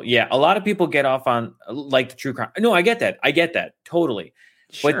people get off on like the true crime. No, I get that. Totally.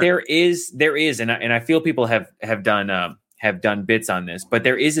 Sure. But there is, and I feel people have done bits on this, but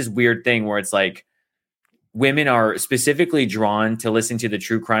there is this weird thing where it's like women are specifically drawn to listen to the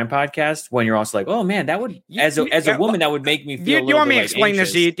true crime podcast when you're also like, oh man, that would as a woman that would make me feel. Do you want me to explain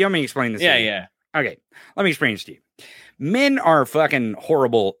this to you? Do you want me to explain this? Yeah. Okay, let me explain this to you. Men are fucking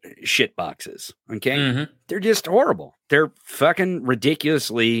horrible shit boxes. Okay, They're just horrible. They're fucking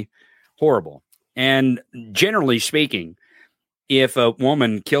ridiculously horrible. And generally speaking, if a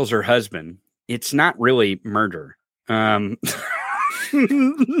woman kills her husband, it's not really murder. I'm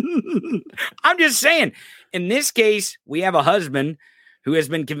just saying, in this case, we have a husband who has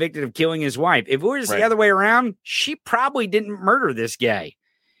been convicted of killing his wife. If it was the other way around, she probably didn't murder this guy.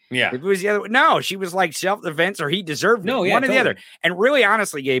 Yeah. If it was the other way, no, she was like self-defense or he deserved it. One or the other. And really,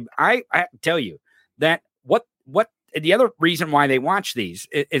 honestly, Gabe, I tell you that what the other reason why they watch these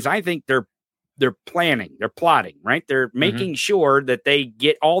is I think they're planning, they're plotting, right? They're making sure that they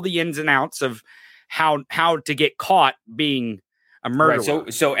get all the ins and outs of how to get caught being a murderer.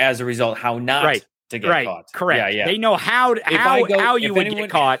 Right. So as a result, how not to get caught. Correct. Yeah. They know how you would get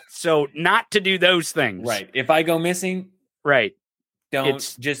caught, so not to do those things. Right. If I go missing,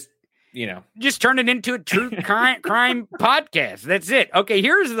 just turn it into a true crime podcast. That's it. Okay,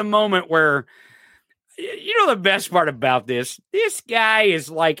 here's the moment where the best part about this guy is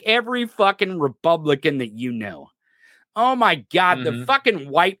like every fucking Republican that you know. Oh my God, the fucking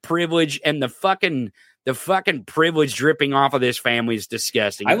white privilege and the fucking privilege dripping off of this family is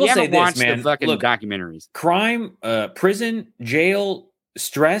disgusting. I will say this, man. The fucking documentaries. Crime, prison, jail,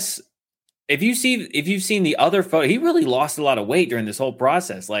 stress. If you've seen the other photo, he really lost a lot of weight during this whole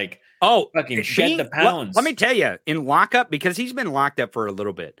process. Like, fucking shed the pounds. Let me tell you, in lockup, because he's been locked up for a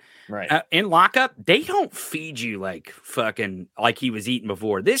little bit. Right. In lockup, they don't feed you like he was eating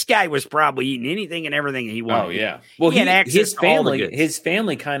before. This guy was probably eating anything and everything he wanted. Oh yeah. Well, his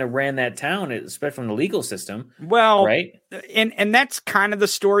family kind of ran that town, especially from the legal system. Well, right. And that's kind of the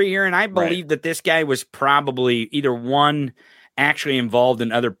story here. And I believe that this guy was probably either one actually involved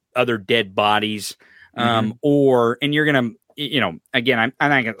in other dead bodies, or, and you're gonna, again, I'm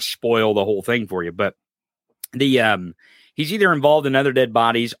not gonna spoil the whole thing for you, but he's either involved in other dead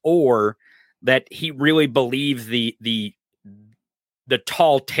bodies or that he really believes the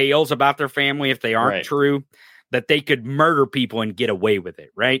tall tales about their family, if they aren't true, that they could murder people and get away with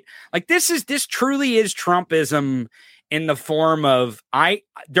it, right? Like this truly is Trumpism in the form of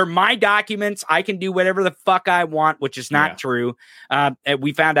they're my documents. I can do whatever the fuck I want, which is not true. And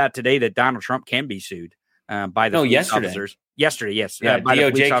we found out today that Donald Trump can be sued by the police officers. Yesterday, yes. Yeah, by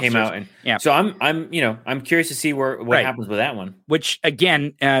the police DOJ came out and So I'm curious to see what happens with that one. Which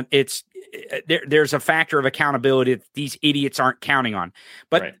again, there's a factor of accountability that these idiots aren't counting on.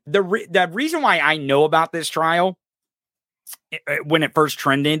 But the reason why I know about this trial when it first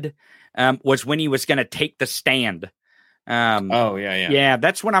trended was when he was going to take the stand. Yeah.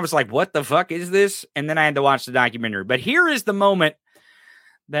 That's when I was like, "What the fuck is this?" And then I had to watch the documentary. But here is the moment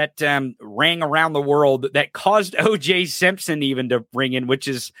that rang around the world that caused O.J. Simpson even to ring in, which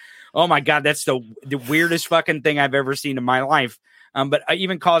is, oh my God, that's the weirdest fucking thing I've ever seen in my life. But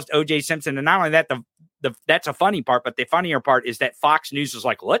even caused O.J. Simpson. And not only that, that's a funny part, but the funnier part is that Fox News was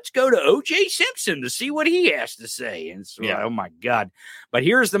like, let's go to O.J. Simpson to see what he has to say. And so, oh my God. But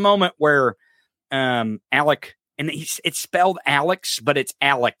here's the moment where Alec, and it's spelled Alex, but it's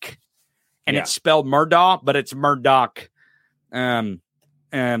Alec. And it's spelled Murdaugh, but it's Murdoch.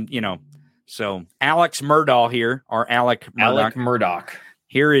 So Alex Murdaugh here, or Alec Murdoch.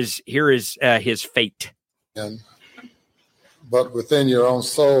 Here is his fate. But within your own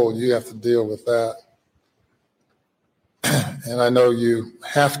soul, you have to deal with that. And I know you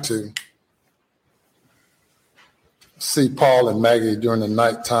have to see Paul and Maggie during the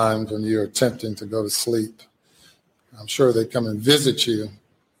night times when you're attempting to go to sleep. I'm sure they come and visit you.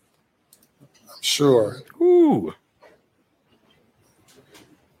 I'm sure. Ooh.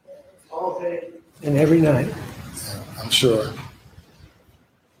 All day and every night. Yeah, I'm sure.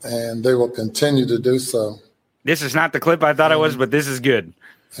 And they will continue to do so. This is not the clip I thought it was, but this is good.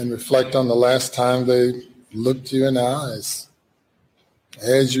 And reflect on the last time they looked you in the eyes,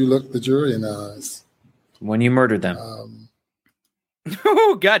 as you looked the jury in the eyes. When you murdered them.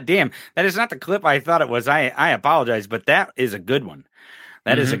 Oh, God damn. That is not the clip I thought it was. I apologize, but that is a good one.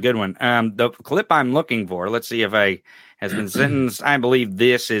 That is a good one. The clip I'm looking for, let's see if has been sentenced. I believe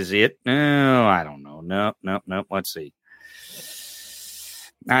this is it. Oh, I don't know. No. Let's see.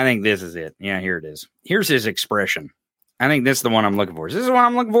 I think this is it. Yeah, here it is. Here's his expression. I think this is the one I'm looking for. Is this the one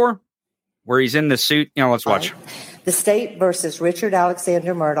I'm looking for? Where he's in the suit? Let's watch. The State versus Richard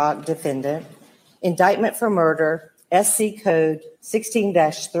Alexander Murdaugh, defendant. Indictment for murder, SC Code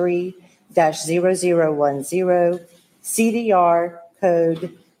 16-3-0010, CDR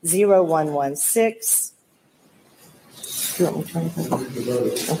Code 0116. You want me to turn it over?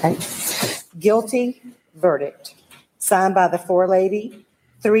 Okay. Guilty verdict. Signed by the forelady,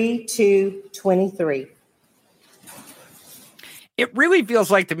 3/2/23. It really feels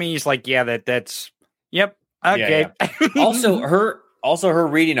like to me, he's like, yeah, that's, yep, okay. Yeah. Also, her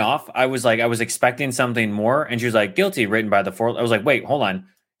reading off, I was expecting something more, and she was like, guilty, written by the forelady. I was like, wait, hold on.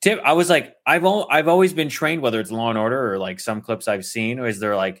 Tim, I was like, I've always been trained, whether it's Law and Order or like some clips I've seen, or is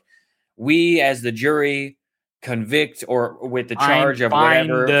there like, we as the jury convict or with the charge of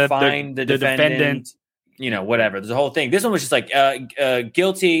whatever, find the defendant. Whatever. There's a whole thing. This one was just like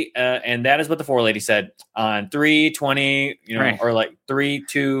guilty, and that is what the forelady said on 3/20, or like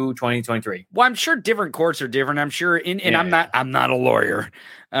 3/2/2023. Well, I'm sure different courts are different. I'm sure, I'm not a lawyer,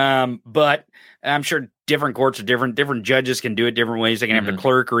 but I'm sure different courts are different. Different judges can do it different ways. They can have the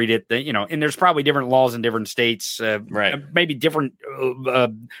clerk read it. And there's probably different laws in different states. Maybe different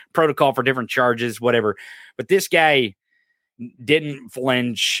protocol for different charges, whatever. But this guy didn't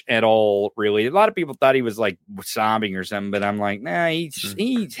flinch at all, really. A lot of people thought he was like sobbing or something, but I'm like, nah, he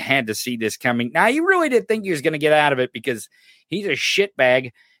had to see this coming. Now, he really didn't think he was going to get out of it because he's a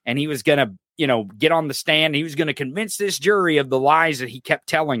shitbag, and he was going to, get on the stand. He was going to convince this jury of the lies that he kept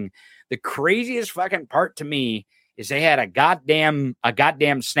telling. The craziest fucking part to me is they had a goddamn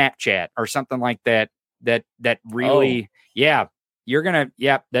Snapchat or something like that really, you're going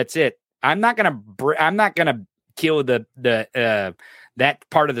to, that's it. I'm not going to kill the that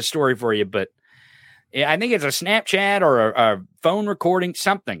part of the story for you, but I think it's a Snapchat or a phone recording,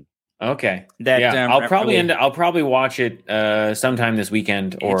 something. Okay. I'll probably watch it sometime this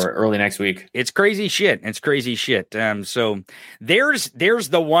weekend or early next week. It's crazy shit. So there's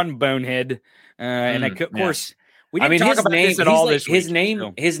the one bonehead, and of course we didn't talk about this at all this week.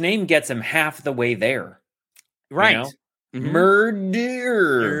 His name gets him half the way there, right? Murder.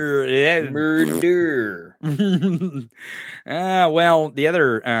 Murder. Well, the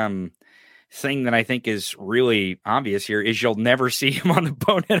other thing that I think is really obvious here is you'll never see him on the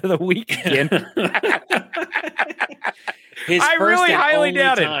Bonehead of the Week again. I really highly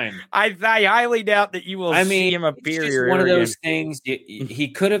doubt it. I highly doubt that you will see him appear here. One of those things.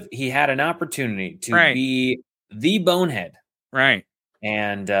 He had an opportunity to be the Bonehead, right?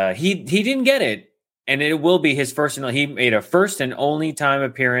 And he didn't get it, and it will be his first. He made a first and only time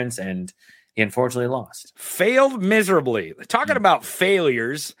appearance, and he unfortunately lost. Failed miserably. Talking about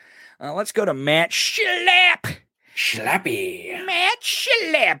failures, let's go to Matt Schlapp. Schlappy. Matt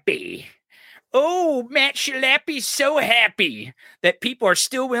Schlappy. Oh, Matt Schlappy's so happy that people are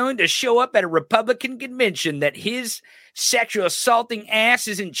still willing to show up at a Republican convention that his sexual assaulting ass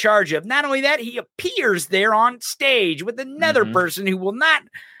is in charge of. Not only that, he appears there on stage with another person who will not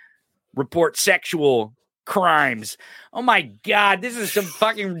report sexual crimes. Oh my God, this is some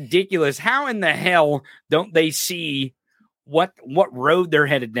fucking ridiculous. How in the hell don't they see what road they're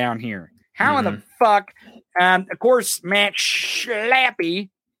headed down here? How in the fuck? Of course, Matt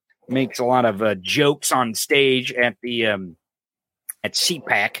Schlappy makes a lot of jokes on stage at the at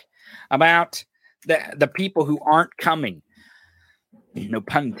CPAC about the people who aren't coming. No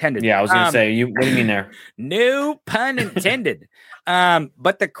pun intended. Yeah, I was going to say, what do you mean there? No pun intended.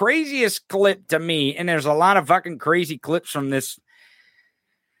 But the craziest clip to me, and there's a lot of fucking crazy clips from this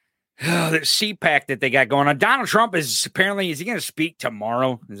CPAC that they got going on. Donald Trump is he going to speak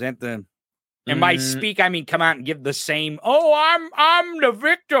tomorrow? Is that the... And by speak, I mean come out and give the same, I'm the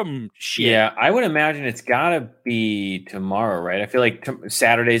victim shit. Yeah, I would imagine it's got to be tomorrow, right? I feel like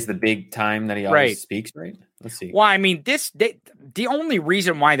Saturday's the big time that he always speaks, right? Let's see. Well, I mean, the only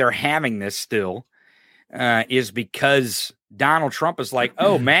reason why they're having this still is because Donald Trump is like,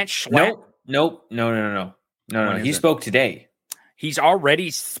 Matt Schlapp. Nope. No. He spoke today. He's already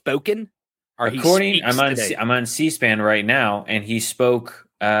spoken? I'm on C-SPAN right now, and he spoke...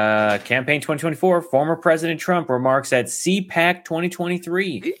 campaign 2024, former President Trump remarks at CPAC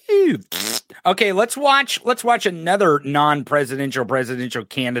 2023. Okay, let's watch another non-presidential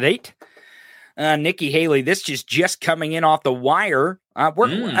candidate. Nikki Haley. This is just coming in off the wire.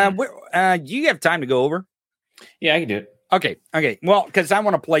 Do you have time to go over? Yeah, I can do it. Okay. Well, because I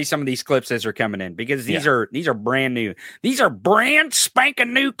want to play some of these clips as they're coming in because these are brand new. These are brand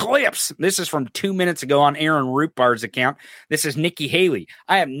spanking new clips. This is from 2 minutes ago on Aaron Rupar's account. This is Nikki Haley.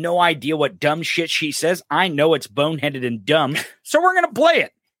 I have no idea what dumb shit she says. I know it's boneheaded and dumb, so we're gonna play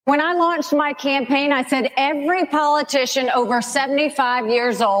it. When I launched my campaign, I said every politician over 75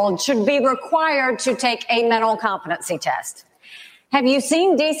 years old should be required to take a mental competency test. Have you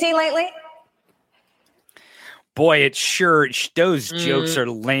seen DC lately? Boy, those jokes are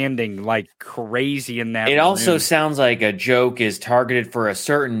landing like crazy in that. It also sounds like a joke is targeted for a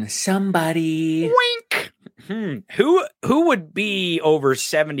certain somebody. Wink. Who would be over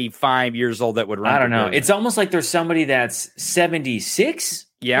 75 years old that would run? I don't know. It's almost like there's somebody that's 76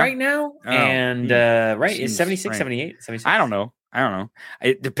 right now. It's 76, 78, 76. I don't know.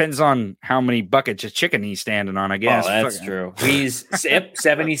 It depends on how many buckets of chicken he's standing on, I guess. Oh, that's true. He's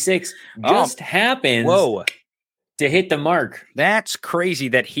 76. Just happens. Whoa. To hit the mark. That's crazy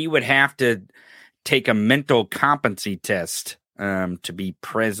that he would have to take a mental competency test to be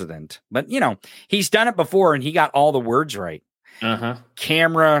president. But, he's done it before and he got all the words right.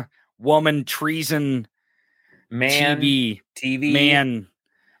 Camera, woman, treason, man, TV. Man.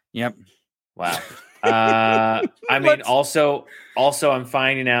 Yep. Wow. I mean, also I'm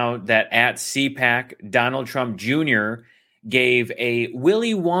finding out that at CPAC, Donald Trump Jr. gave a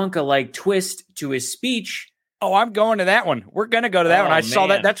Willy Wonka-like twist to his speech. Oh, I'm going to that one. We're going to go to that one. I saw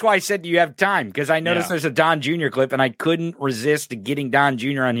that. That's why I said, do you have time? Because I noticed there's a Don Jr. clip, and I couldn't resist getting Don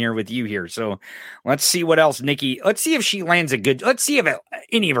Jr. on here with you here. So let's see what else, Nikki. Let's see if she lands let's see if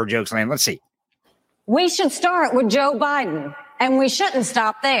any of her jokes land. Let's see. We should start with Joe Biden, and we shouldn't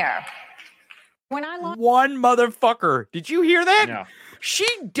stop there. One motherfucker. Did you hear that? No. She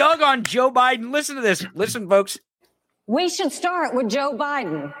dug on Joe Biden. Listen to this. Listen, folks. We should start with Joe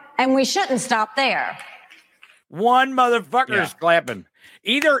Biden, and we shouldn't stop there. One motherfucker is clapping.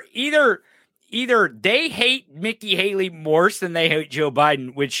 Either they hate Nikki Haley worse than they hate Joe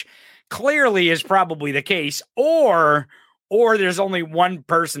Biden, which clearly is probably the case, or there's only one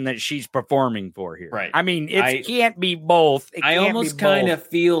person that she's performing for here. Right. I mean, it can't be both. I almost kind of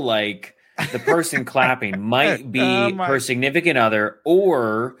feel like the person clapping might be her significant other,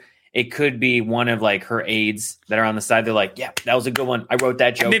 or it could be one of like her aides that are on the side. They're like, yeah, that was a good one. I wrote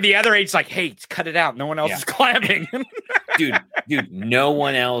that joke. And then the other aide's like, hey, cut it out. No one else is clapping. dude, no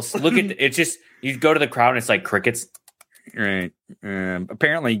one else. Look at it's just, you go to the crowd and it's like crickets. Right.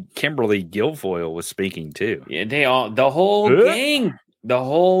 Apparently Kimberly Guilfoyle was speaking too. Yeah, the whole gang. The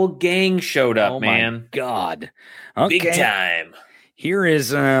whole gang showed up, Oh man. my God. Okay. Big time. Here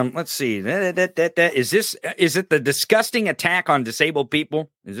is let's see. Is it the disgusting attack on disabled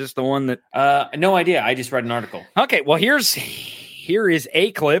people? Is this the one that no idea. I just read an article. Okay, well here is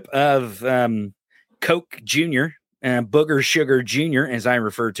a clip of Coke Jr., Booger Sugar Jr., as I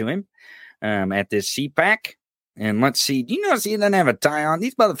refer to him, at this CPAC. And let's see. Do you notice he doesn't have a tie on?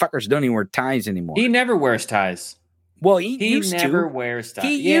 These motherfuckers don't even wear ties anymore. He never wears ties. Well, he never wears ties.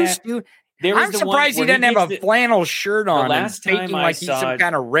 He used to. I'm surprised he doesn't have a flannel shirt on. The last time like he's some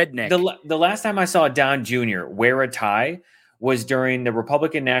kind of redneck. The last time I saw Don Jr. wear a tie was during the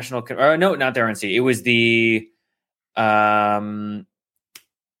Republican National. No, not the RNC. It was the.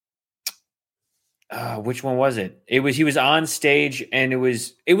 Which one was it? He was on stage, and it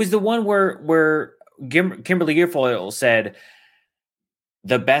was the one where Kimberly Guilfoyle said,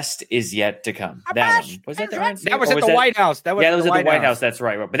 "The best is yet to come." That one. Was that the RNC? That was at the White House. That was at the White House. That's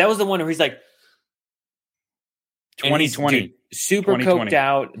right. But that was the one where he's like 2020, super 2020. coked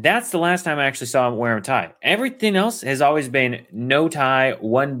out. That's the last time I actually saw him wear a tie. Everything else has always been no tie,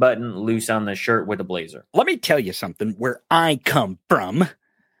 one button loose on the shirt with a blazer. Let me tell you something. Where I come from,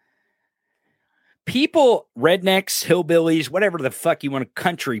 people, rednecks, hillbillies, whatever the fuck you want,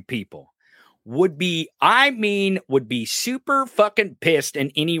 country people, would be super fucking pissed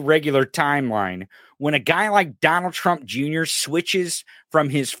in any regular timeline when a guy like Donald Trump Jr. switches from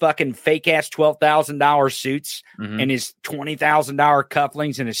his fucking fake ass $12,000 suits and his $20,000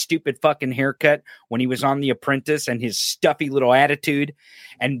 cufflinks and his stupid fucking haircut when he was on The Apprentice and his stuffy little attitude,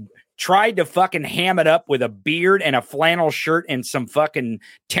 and tried to fucking ham it up with a beard and a flannel shirt and some fucking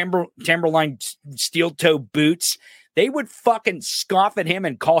Timberline steel toe boots. They would fucking scoff at him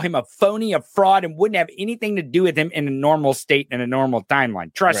and call him a phony, a fraud, and wouldn't have anything to do with him in a normal state and a normal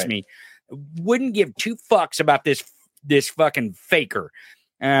timeline. Trust me, wouldn't give two fucks about this fucking faker.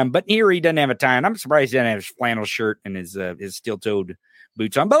 But here he doesn't have a tie, and I'm surprised he doesn't have his flannel shirt and his steel-toed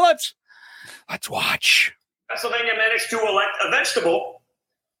boots on. But let's watch. Pennsylvania managed to elect a vegetable.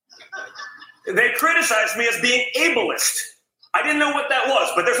 They criticized me as being ableist. I didn't know what that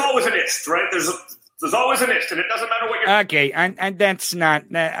was, but there's always an ist, right? There's always an ist, and it doesn't matter what you're. Okay, and that's not.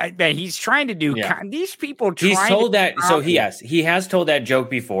 He's trying to do. Yeah. These people. He's told that. So he has told that joke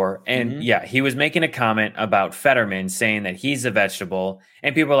before, and he was making a comment about Fetterman saying that he's a vegetable,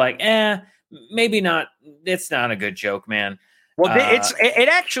 and people are like, maybe not. It's not a good joke, man. Well, that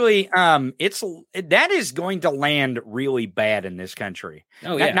is going to land really bad in this country.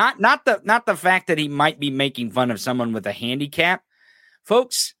 Oh yeah, not the fact that he might be making fun of someone with a handicap,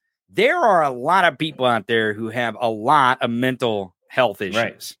 folks. There are a lot of people out there who have a lot of mental health issues,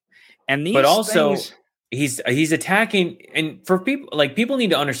 right. And these, but also things, he's attacking. And for people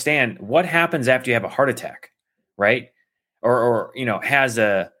need to understand what happens after you have a heart attack, right? Or has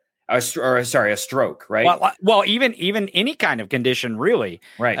a stroke, right? Well, even any kind of condition, really,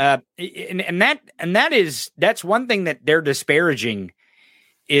 right? That's one thing that they're disparaging.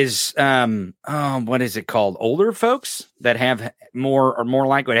 Is what is it called? Older folks that have more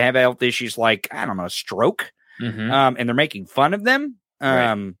likely to have health issues like, I don't know, stroke. And they're making fun of them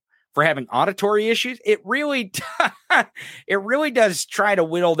for having auditory issues. It really does try to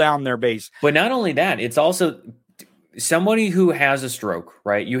whittle down their base. But not only that, it's also somebody who has a stroke,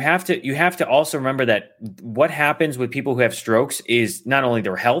 right? You have to also remember that what happens with people who have strokes is not only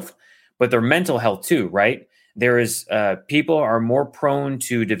their health, but their mental health too, right? There is people are more prone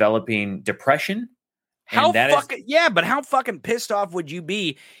to developing depression. But how fucking pissed off would you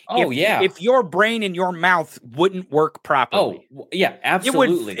be if your brain and your mouth wouldn't work properly? Oh, yeah,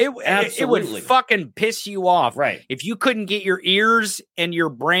 absolutely. It would fucking piss you off. Right. If you couldn't get your ears and your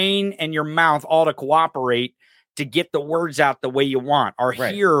brain and your mouth all to cooperate to get the words out the way you want or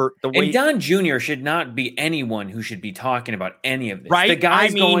hear the way. And Don Jr. should not be anyone who should be talking about any of this. Right. The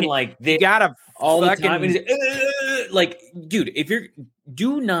guy's going like this. You gotta all the time. Like, dude, if you're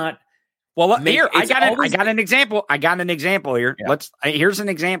do not. Well, here I got an example. I got an example here. Yeah. Here's an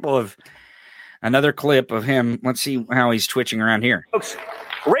example of another clip of him. Let's see how he's twitching around here. Folks,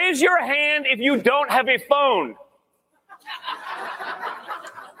 raise your hand if you don't have a phone.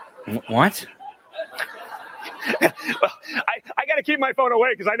 What? I got to keep my phone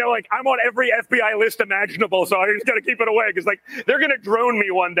away because I know, like, I'm on every FBI list imaginable, so I just got to keep it away because, like, they're gonna drone me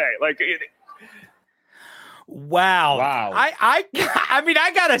one day. Like, wow. I mean,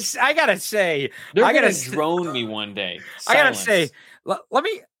 I gotta say, they're gonna drone me one day. Silence. I gotta say, let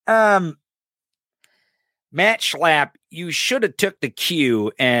me, Matt Schlapp, you should have took the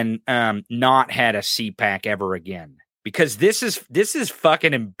cue and not had a CPAC ever again, because this is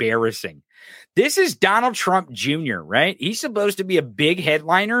fucking embarrassing. This is Donald Trump Jr., right? He's supposed to be a big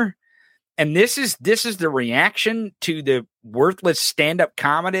headliner. And this is the reaction to the worthless stand-up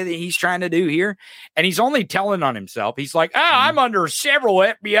comedy that he's trying to do here. And he's only telling on himself. He's like, I'm under several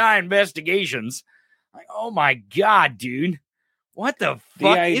FBI investigations. Like, oh my God, dude. What the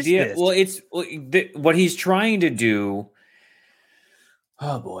fuck is this? Well, it's what he's trying to do.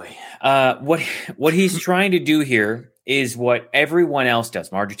 Oh boy. What he's trying to do here is what everyone else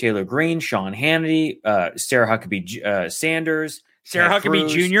does. Marjorie Taylor Greene, Sean Hannity, Sarah Huckabee Sanders, Sarah Huckabee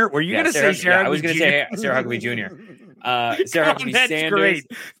Jr. Were you going to say Sarah? Yeah, I was going to say Sarah Huckabee Jr. Sarah Huckabee Sanders. Great.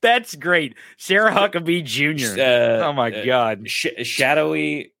 That's great. Sarah Huckabee Jr. Oh my God.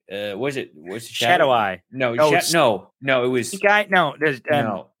 Shadowy. Was it Shadow Eye? No, no, it was guy. No, it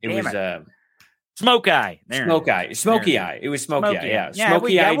was Smoke Eye. Smoky Eye. It was Smoky Eye. Yeah,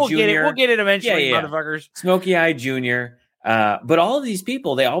 Smoky Eye Jr. We'll get it eventually, motherfuckers. Smoky Eye Jr. But all of these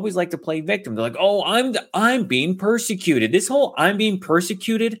people, they always like to play victim. They're like, "Oh, I'm being persecuted." This whole "I'm being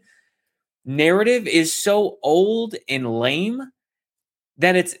persecuted" narrative is so old and lame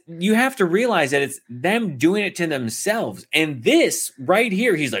that you have to realize that it's them doing it to themselves. And this right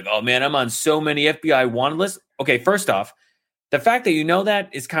here, he's like, "Oh man, I'm on so many FBI wanted lists." Okay, first off, the fact that you know that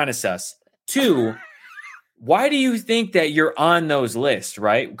is kind of sus. 2, why do you think that you're on those lists,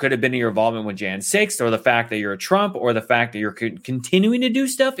 right? Could have been your involvement with Jan 6th, or the fact that you're a Trump, or the fact that you're continuing to do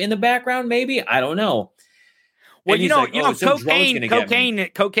stuff in the background, maybe? I don't know. Well, cocaine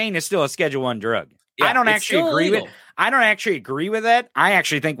is still a Schedule I drug. Yeah, I don't actually agree with that. I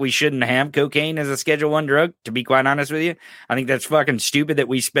actually think we shouldn't have cocaine as a Schedule I drug, to be quite honest with you. I think that's fucking stupid that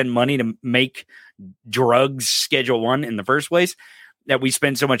we spend money to make drugs Schedule I in the first place. That we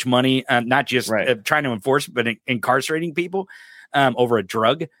spend so much money, not just trying to enforce, but incarcerating people over a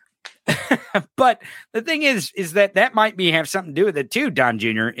drug. But the thing is that might have something to do with it too. Don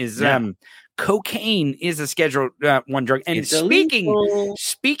Jr. is cocaine is a Schedule I drug. And speaking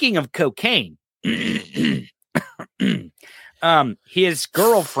of cocaine, his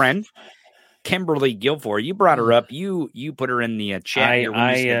girlfriend Kimberly Guilfoyle, you brought her up. You put her in the chat.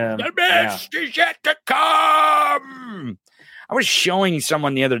 The best is yet to come. I was showing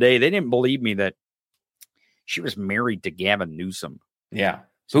someone the other day. They didn't believe me that she was married to Gavin Newsom. Yeah.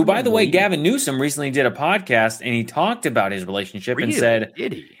 Who, by the way, Gavin Newsom recently did a podcast and he talked about his relationship and said,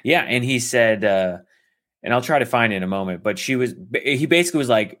 did he? Yeah. And he said, and I'll try to find it in a moment, but he basically was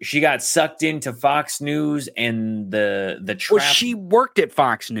like, she got sucked into Fox News and the trap. Well, she worked at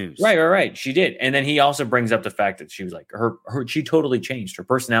Fox News. Right. She did. And then he also brings up the fact that she was like, she totally changed. Her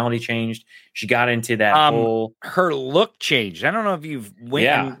personality changed. She got into that whole. Her look changed. I don't know if you've looked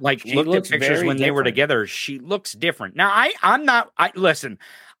at pictures when they were together. She looks different. Now, listen.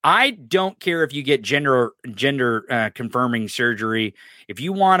 I don't care if you get gender confirming surgery. If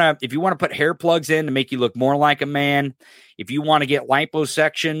you want to put hair plugs in to make you look more like a man, if you want to get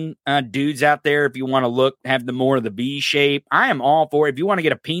liposuction dudes out there, if you want to have the more of the V shape, I am all for it. If you want to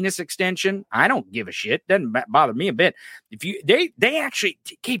get a penis extension, I don't give a shit. Doesn't bother me a bit. They actually,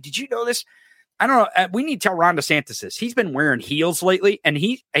 Kate, did you know this? I don't know. We need to tell Ron DeSantis this. He's been wearing heels lately, and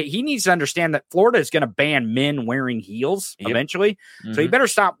he needs to understand that Florida is going to ban men wearing heels eventually. Mm-hmm. So he better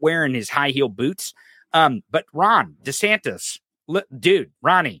stop wearing his high heel boots. But Ron DeSantis,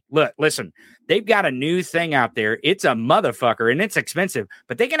 Ronnie, listen, they've got a new thing out there. It's a motherfucker, and it's expensive,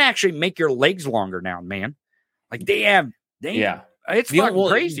 but they can actually make your legs longer now, man. Like it's fucking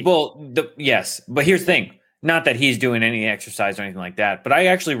crazy. Yes, but here's the thing. Not that he's doing any exercise or anything like that, but I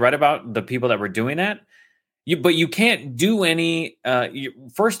actually read about the people that were doing that. But you can't do any.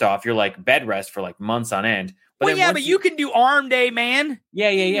 First off, you're like bed rest for like months on end. But but you can do arm day, man.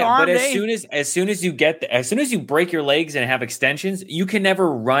 Yeah. But as soon as you break your legs and have extensions, you can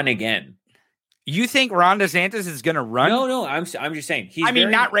never run again. You think Ron DeSantis is going to run? No. I'm just saying. He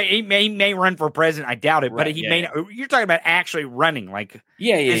may run for president. I doubt it, but he may. You're talking about actually running, like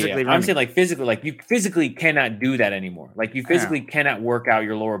physically. I'm saying like physically, like you phically cannot do that anymore. Like you physically cannot work out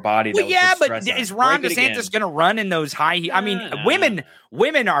your lower body. Well, but is Ron DeSantis going to run in those high heels? I mean,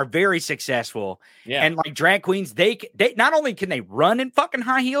 women are very successful, and like drag queens, they not only can they run in fucking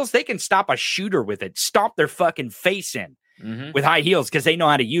high heels, they can stop a shooter with it, stomp their fucking face in. Mm-hmm. With high heels because they know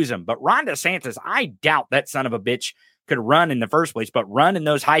how to use them. But Ron DeSantis, I doubt that son of a bitch could run in the first place. But run in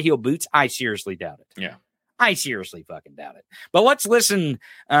those high heel boots, I seriously doubt it. Yeah. I seriously fucking doubt it. But let's listen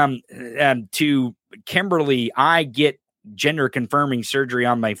to Kimberly. I get gender confirming surgery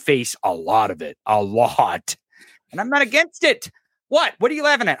on my face. A lot of it. A lot. And I'm not against it. What? What are you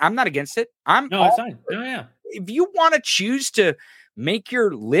laughing at? I'm not against it. It's fine. Oh, yeah. If you want to choose to make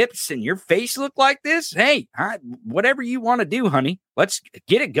your lips and your face look like this, hey, whatever you want to do, honey, let's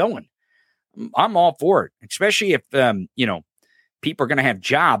get it going. I'm all for it, especially if people are going to have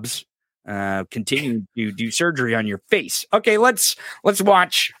jobs continuing to do surgery on your face. Okay, let's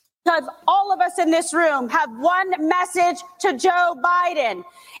watch. Because all of us in this room have one message to Joe Biden.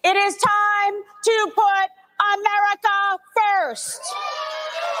 It is time to put America first.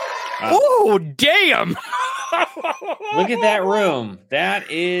 Oh, damn. Look at that room. That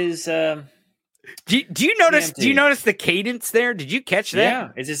is do you notice TMT. do you notice the cadence there? Did you catch that? Yeah,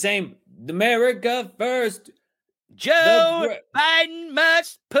 it's the same. America first. Joe Biden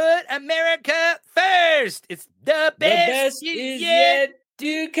must put America first. It's the best, is yet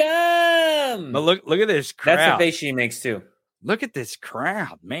to come. But look at this crowd. That's the face she makes too. Look at this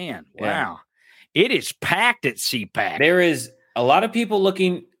crowd, man. Yeah. Wow. It is packed at CPAC. There is a lot of people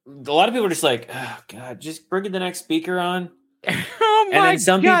looking. A lot of people are just like, oh, God, just bring the next speaker on. Oh my And then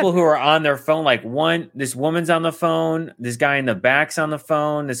some God. people who are on their phone, like this woman's on the phone, this guy in the back's on the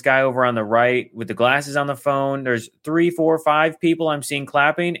phone, this guy over on the right with the glasses on the phone. There's 3, 4, 5 people I'm seeing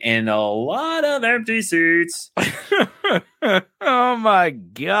clapping and a lot of empty seats. Oh my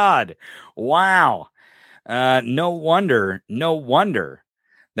God. Wow. No wonder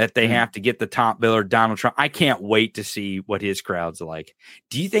that they have to get the top biller, Donald Trump. I can't wait to see what his crowd's like.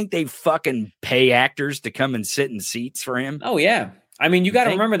 Do you think they fucking pay actors to come and sit in seats for him? Oh, yeah. I mean, you got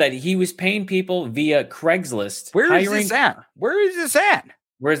to remember that he was paying people via Craigslist. Where is this at? Where is this at?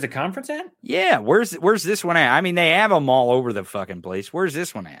 Where's the conference at? Yeah, where's this one at? I mean, they have them all over the fucking place. Where's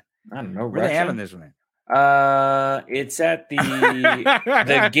this one at? I don't know. Where are they having this one at? It's at the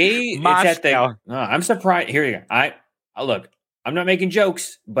gate. It's at the. Oh, I'm surprised. Here you go. Look. I'm not making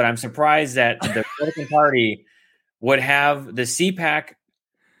jokes, but I'm surprised that the Republican Party would have the CPAC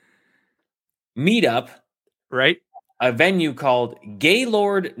meetup, right? A venue called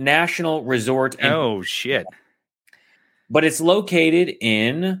Gaylord National Resort. Oh shit! But it's located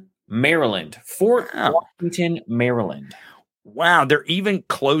in Maryland, Fort Washington, Maryland. Wow, they're even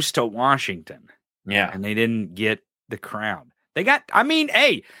close to Washington. Yeah, and they didn't get the crowd. They got,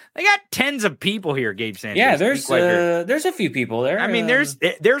 they got tens of people here, Gabe Sanders. Yeah, there's a few people there. I mean, there's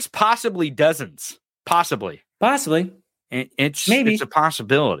possibly dozens. Possibly. It's a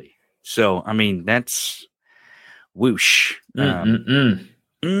possibility. So, I mean, that's whoosh. That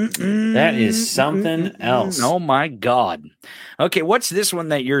is something else. Oh my God. Okay, what's this one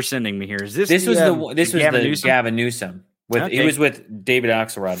that you're sending me here? Is this was Gavin Newsom? Gavin Newsom. He was with David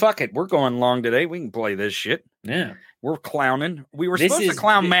Axelrod. Fuck it, we're going long today. We can play this shit. Yeah. We're clowning. We were supposed to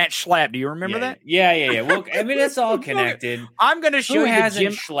clown Matt Schlapp. Do you remember that? Yeah. Well, I mean, it's all connected. I'm going to show Who you hasn't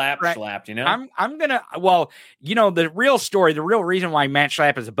Jim slapped, you know? I'm going to, the real story, the real reason why Matt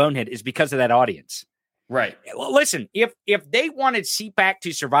Schlapp is a bonehead is because of that audience. Right. Well, listen, if they wanted CPAC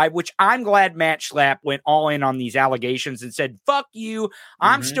to survive, which I'm glad Matt Schlapp went all in on these allegations and said, fuck you,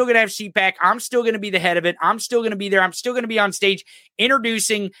 I'm still going to have CPAC. I'm still going to be the head of it. I'm still going to be there. I'm still going to be on stage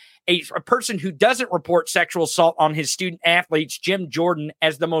introducing a person who doesn't report sexual assault on his student athletes, Jim Jordan,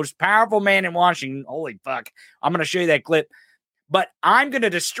 as the most powerful man in Washington. Holy fuck. I'm going to show you that clip. But I'm going to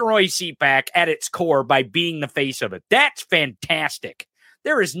destroy CPAC at its core by being the face of it. That's fantastic.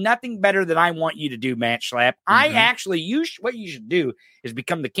 There is nothing better than I want you to do, Matt Schlapp. I actually, what you should do is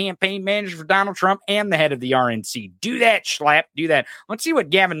become the campaign manager for Donald Trump and the head of the RNC. Do that, Schlapp. Do that. Let's see what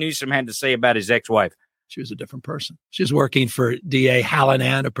Gavin Newsom had to say about his ex-wife. She was a different person. She was working for DA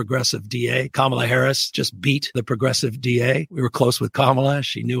Hallinan, a progressive DA. Kamala Harris just beat the progressive DA. We were close with Kamala.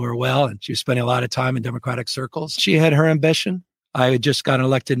 She knew her well, and she was spending a lot of time in Democratic circles. She had her ambition. I had just gotten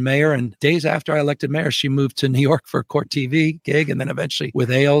elected mayor, and days after I elected mayor, she moved to New York for a Court TV gig, and then eventually with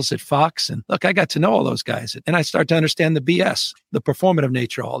Ailes at Fox. And look, I got to know all those guys, and I start to understand the BS, the performative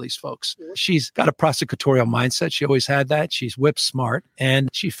nature of all these folks. She's got a prosecutorial mindset. She always had that. She's whip smart, and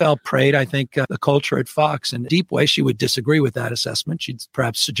she fell prey, I think, the culture at Fox. In a deep way, she would disagree with that assessment. She'd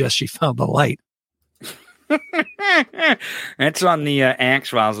perhaps suggest she found the light. That's on the Axe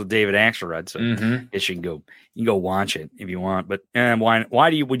Files with David Axelrod. So you can go watch it if you want. But why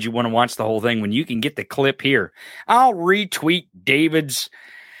would you want to watch the whole thing when you can get the clip here? I'll retweet David's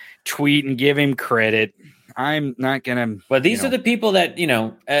tweet and give him credit. I'm not gonna. But these are the people that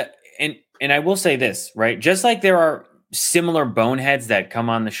and I will say this, right? Just like there are similar boneheads that come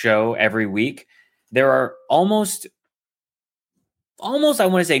on the show every week, there are almost I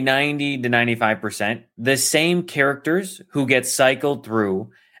want to say 90 to 95% the same characters who get cycled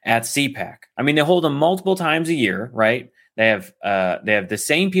through at CPAC. I mean, they hold them multiple times a year, right? They have the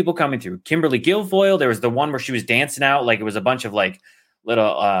same people coming through. Kimberly Guilfoyle, there was the one where she was dancing out like it was a bunch of like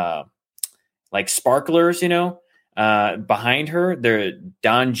little like sparklers, behind her.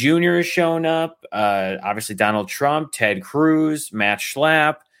 Don Jr. is showing up. Obviously Donald Trump, Ted Cruz, Matt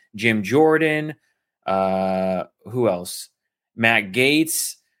Schlapp, Jim Jordan, who else? Matt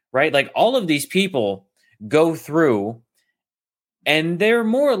Gaetz, right? Like all of these people go through, and they're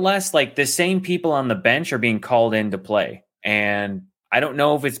more or less like the same people on the bench are being called in to play. And I don't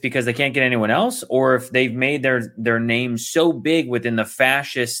know if it's because they can't get anyone else or if they've made their name so big within the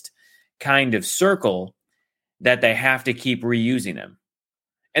fascist kind of circle that they have to keep reusing them.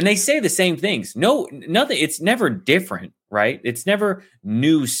 And they say the same things. No, nothing. It's never different, right? It's never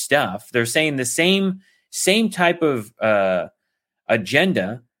new stuff. They're saying the same type of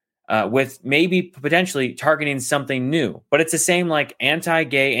agenda with maybe potentially targeting something new. But it's the same like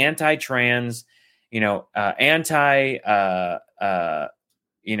anti-gay, anti-trans, anti,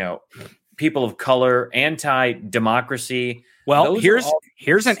 people of color, anti-democracy. Well,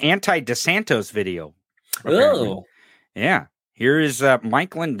 here's an anti-DeSantos video. Oh, yeah. Here is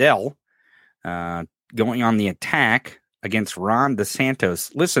Mike Lindell going on the attack against Ron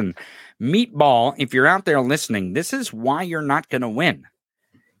DeSantis. Listen, Meatball, if you're out there listening, this is why you're not going to win.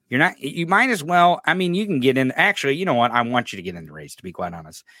 You might as well. I mean, you can get in. Actually, you know what? I want you to get in the race, to be quite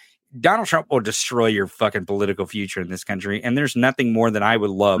honest. Donald Trump will destroy your fucking political future in this country. And there's nothing more that I would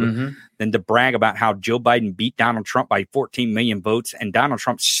love than to brag about how Joe Biden beat Donald Trump by 14 million votes and Donald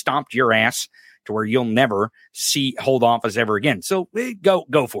Trump stomped your ass to where you'll never hold office ever again. So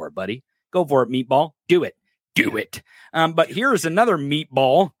go for it, buddy. Go for it, Meatball. Do it. But here's another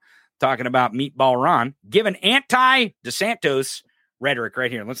Meatball talking about Meatball Ron giving anti-DeSantis rhetoric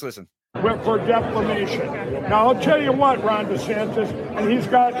right here. Let's listen. For defamation. Now, I'll tell you what, Ron DeSantis, and he's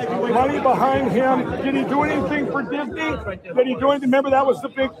got money behind him. Did he do anything for Disney? Did he do anything? Remember, that was the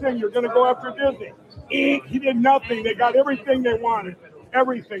big thing. You're going to go after Disney. He did nothing. They got everything they wanted.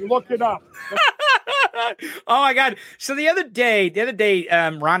 Everything. Look it up. Oh my God. So the other day,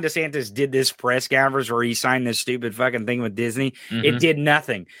 Ron DeSantis did this press conference where he signed this stupid fucking thing with Disney. It did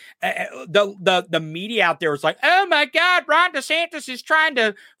nothing. The media out there was like, oh my God, Ron DeSantis is trying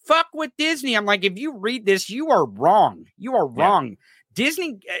to fuck with Disney. I'm like, if you read this, you are wrong. You are wrong.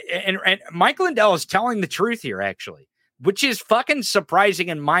 Disney and Mike Lindell is telling the truth here, actually, which is fucking surprising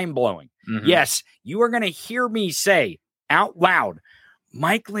and mind blowing. Yes, you are going to hear me say out loud,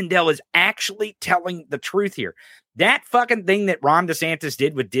 Mike Lindell is actually telling the truth here. That fucking thing that Ron DeSantis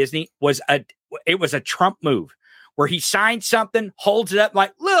did with Disney was a Trump move where he signed something, holds it up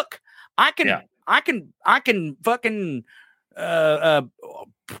like, look, I can fucking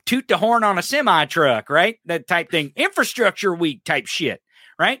toot the horn on a semi truck, right? That type thing. Infrastructure week type shit,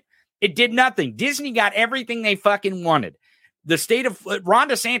 right? It did nothing. Disney got everything they fucking wanted. The state of Ron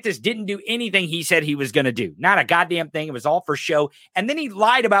DeSantis didn't do anything he said he was going to do. Not a goddamn thing. It was all for show. And then he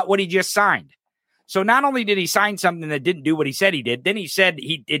lied about what he just signed. So not only did he sign something that didn't do what he said he did, then he said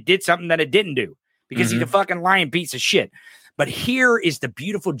it did something that it didn't do because he's a fucking lying piece of shit. But here is the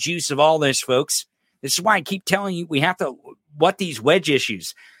beautiful juice of all this, folks. This is why I keep telling you we have to what these wedge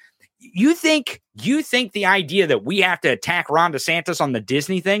issues. You think the idea that we have to attack Ron DeSantis on the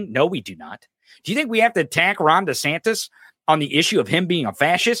Disney thing? No, we do not. Do you think we have to attack Ron DeSantis on the issue of him being a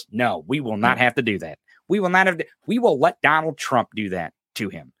fascist? No, we will not have to do that. We will not have to. We will let Donald Trump do that to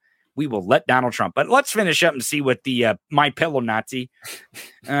him. We will let Donald Trump. But let's finish up and see what the My Pillow Nazi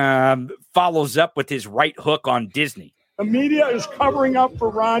follows up with his right hook on Disney. The media is covering up for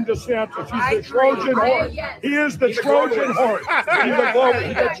Ron DeSantis. He's the Trojan horse. He is the Trojan horse. He's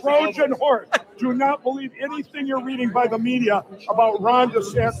the Trojan horse. Do not believe anything you're reading by the media about Ron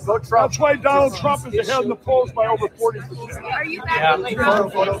DeSantis. That's why Donald Trump is ahead in the polls by over 40%. Are you backing Trump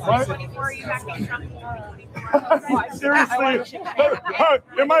in 2024? Are you backing Trump? Seriously,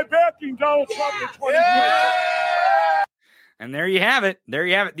 am I backing Donald Trump in 2024? And there you have it. There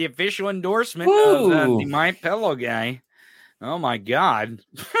you have it. The official endorsement of the My Pillow guy. Oh my God.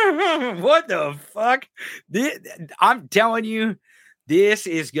 What the fuck? I'm telling you, this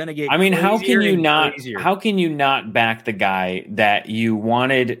is going to get how can you not back the guy that you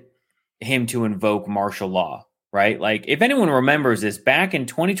wanted him to invoke martial law, right? Like if anyone remembers this, back in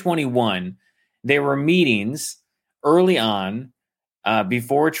 2021, there were meetings early on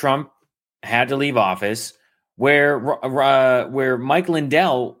before Trump had to leave office where Mike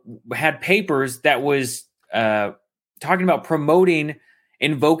Lindell had papers that was talking about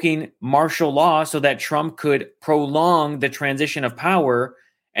invoking martial law so that Trump could prolong the transition of power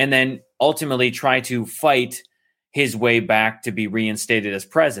and then ultimately try to fight his way back to be reinstated as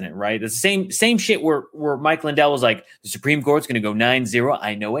president, right? The same shit where Mike Lindell was like, the Supreme Court's going to go 9-0.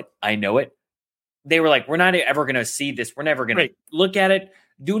 I know it. They were like, we're not ever going to see this. We're never going to look at it.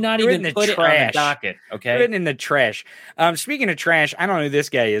 Do not even put it on the docket, okay? Put it in the trash. Speaking of trash, I don't know who this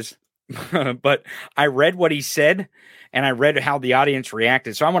guy is. but I read what he said, and I read how the audience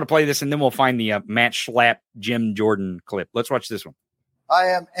reacted. So I want to play this, and then we'll find the Matt Schlapp Jim Jordan clip. Let's watch this one. I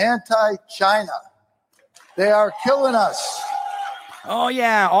am anti-China. They are killing us. Oh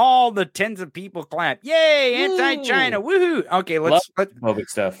yeah, all the tens of people clap. Yay, anti-China. Woohoo. Okay, let's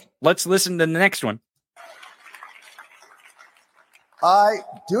stuff. Let's listen to the next one. I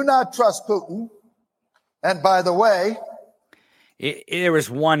do not trust Putin. And by the way, there was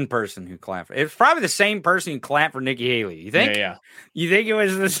one person who clapped. It's probably the same person who clapped for Nikki Haley. You think? Yeah. You think it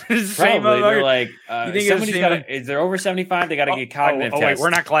was the same? Probably. They're like, you think somebody's got is they're over 75? They got to get cognitive wait, test.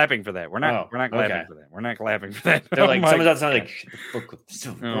 we're not clapping for that. We're not clapping for that. We're not clapping for that. They're like, someone's outside like,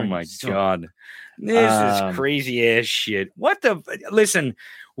 oh my God. This is crazy ass shit. What the? Listen,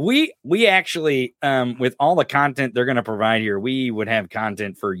 we actually, with all the content they're going to provide here, we would have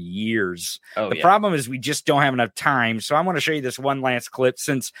content for years. The problem is we just don't have enough time. So I want to show you this one last clip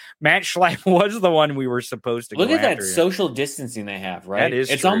since Matt Schlapp was the one we were supposed to look go at that after. social distancing they have, right? That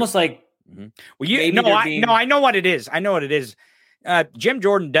is it's true. almost like well, I know what it is. I know what it is. Jim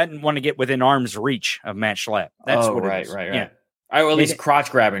Jordan doesn't want to get within arm's reach of Matt Schlapp. That's what it is. Right. Yeah. Or at least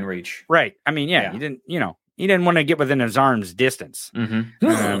crotch grabbing reach. Right. I mean, he didn't want to get within his arm's distance. Mm-hmm.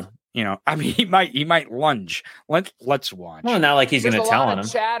 I mean, he might lunge. Let's watch. Well, not like he's going to tell on him.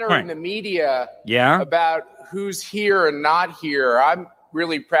 There's a lot of chatter in the media about who's here and not here. I'm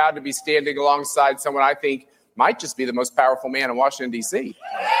really proud to be standing alongside someone I think might just be the most powerful man in Washington, D.C.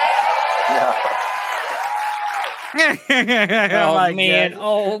 Man. God.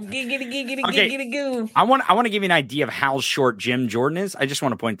 Giggity goo. I want to give you an idea of how short Jim Jordan is. I just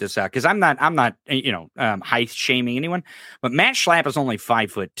want to point this out because I'm not height shaming anyone, but Matt Schlapp is only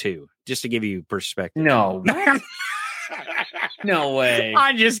 5'2", just to give you perspective. No. No way.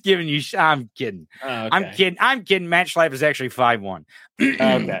 I'm just giving you. I'm kidding. Oh, okay. I'm kidding. Matt Schlapp is actually 5'1".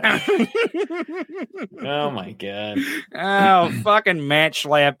 Okay. Oh my God. Oh, fucking Matt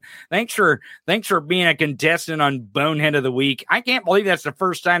Schlapp. Thanks for being a contestant on Bonehead of the Week. I can't believe that's the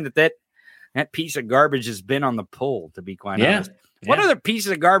first time that piece of garbage has been on the poll, to be quite honest. What other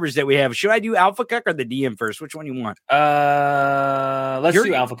pieces of garbage that we have? Should I do Alpha Cuck or the DM first? Which one you want? Let's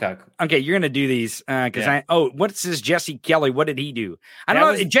do Alpha Cuck. Okay, you're gonna do these because what's this Jesse Kelly? What did he do? I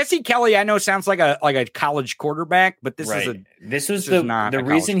don't know. Jesse Kelly, I know sounds like a college quarterback, but this is the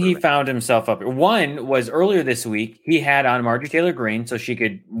reason he found himself up. One was earlier this week he had on Marjorie Taylor Greene so she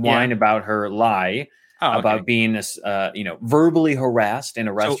could whine about her lie. About being verbally harassed in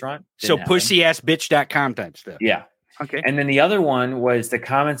a restaurant. So pussyassbitch.com type stuff. Yeah. Okay. And then the other one was the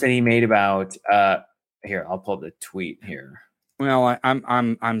comments that he made about here, I'll pull up the tweet here. Well,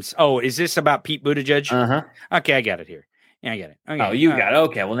 is this about Pete Buttigieg? Uh-huh. Okay, I got it here. Yeah, I get it. Okay. Oh, you got it.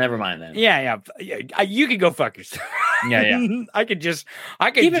 Okay, well, never mind then. Yeah. You can go fuck yourself. Yeah. I could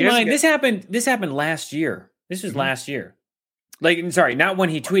keep in mind this happened last year. This was last year. Like, sorry, not when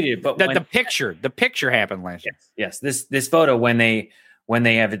he tweeted it, but the picture happened last year. Yes. This photo when they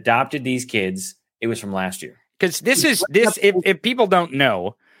have adopted these kids, it was from last year. Because this if people don't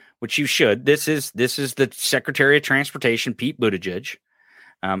know, which you should, this is the Secretary of Transportation, Pete Buttigieg,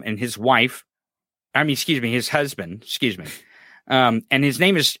 and his wife. His husband. And his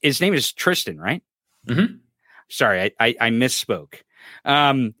name is Tristan, right? Mm-hmm. Sorry, I misspoke.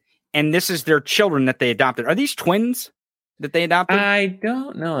 And this is their children that they adopted. Are these twins that they adopted? I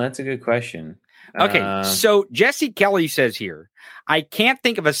don't know. That's a good question. Okay, so Jesse Kelly says here, I can't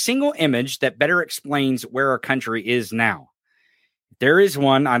think of a single image that better explains where our country is now. If there is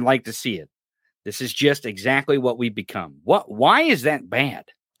one, I'd like to see it. This is just exactly what we've become. Why is that bad?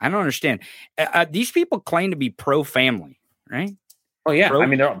 I don't understand. These people claim to be pro-family, right? Oh, yeah.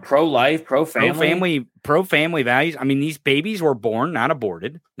 They're pro-life, pro-family. Pro-family values. I mean, these babies were born, not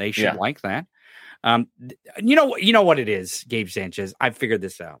aborted. They should like that. You know what it is, Gabe Sanchez. I figured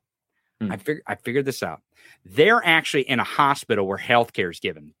this out. I figured this out. They're actually in a hospital where healthcare is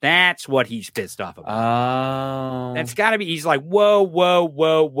given. That's what he's pissed off about. Oh. That's got to be. He's like,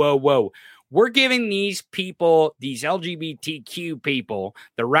 whoa. We're giving these people, these LGBTQ people,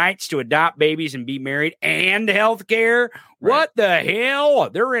 the rights to adopt babies and be married and healthcare. Right. What the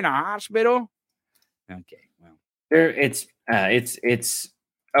hell? They're in a hospital. Okay, well, it's.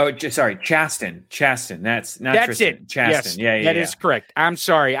 Oh, sorry, Chasten. That's not That's Tristan. it. Chasten. Yes, Yeah. That is correct. I'm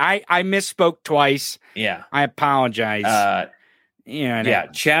sorry. I misspoke twice. Yeah. I apologize.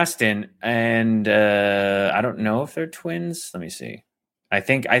 Chasten and I don't know if they're twins. Let me see. I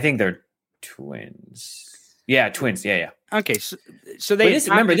think they're twins. Yeah, twins. Yeah. Okay, so they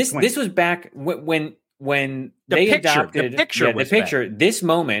remember this was back when they adopted the picture. This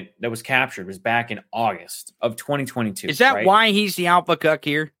moment that was captured was back in August of 2022. Is that right? why he's the alpha cuck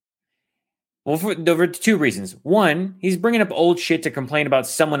here? Well, there were two reasons. One, he's bringing up old shit to complain about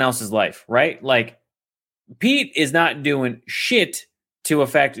someone else's life, right? Like, Pete is not doing shit to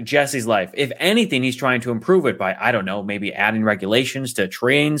affect Jesse's life. If anything, he's trying to improve it by, I don't know, maybe adding regulations to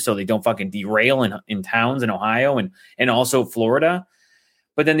trains so they don't fucking derail in towns in Ohio and also Florida.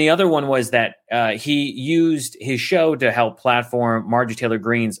 But then the other one was that he used his show to help platform Marjorie Taylor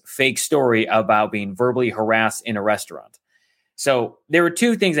Greene's fake story about being verbally harassed in a restaurant. So there were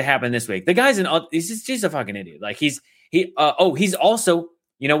two things that happened this week. The guy's he's a fucking idiot. Like he's also,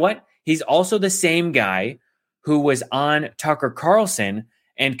 you know what? He's also the same guy who was on Tucker Carlson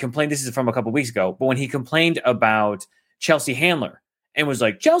and complained. This is from a couple weeks ago, but when he complained about Chelsea Handler and was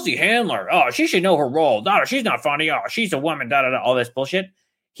like, Chelsea Handler, oh, she should know her role. No, she's not funny. Oh, she's a woman, all this bullshit.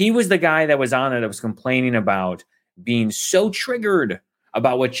 He was the guy that was on there that was complaining about being so triggered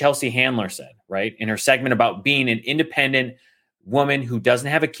about what Chelsea Handler said, right? In her segment about being an independent woman who doesn't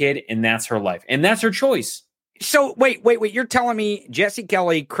have a kid, and that's her life. And that's her choice. So wait. You're telling me Jesse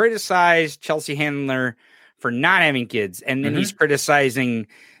Kelly criticized Chelsea Handler for not having kids, and then he's criticizing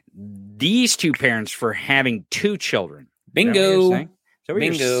these two parents for having two children. Bingo. Is that what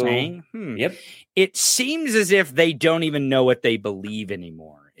you're saying? Yep. It seems as if they don't even know what they believe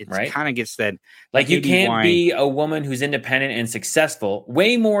anymore. It kind of gets that. Like you can't be a woman who's independent and successful,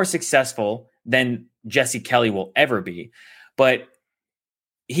 way more successful than Jesse Kelly will ever be. But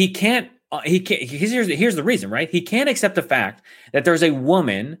he can't. Here's the reason, right? He can't accept the fact that there's a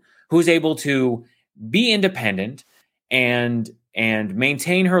woman who's able to be independent and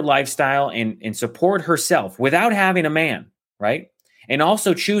maintain her lifestyle and support herself without having a man, right? And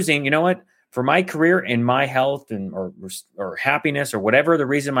also choosing, you know what, for my career and my health and or happiness or whatever the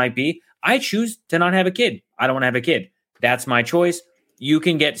reason might be, I choose to not have a kid. I don't want to have a kid. That's my choice. You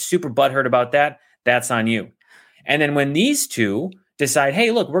can get super butthurt about that. That's on you. And then when these two decide, hey,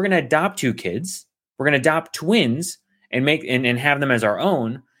 look, we're going to adopt two kids, we're going to adopt twins and make and have them as our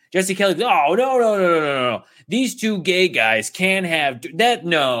own. Jesse Kelly, oh, no. These two gay guys can't have that.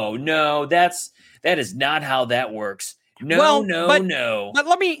 No, that is not how that works. No. But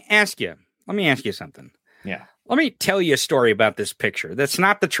let me ask you something. Yeah. Let me tell you a story about this picture. That's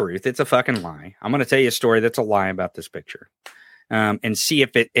not the truth. It's a fucking lie. I'm going to tell you a story that's a lie about this picture, and see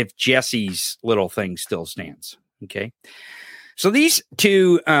if Jesse's little thing still stands. Okay. So these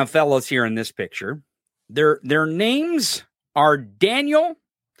two fellows here in this picture, their names are Daniel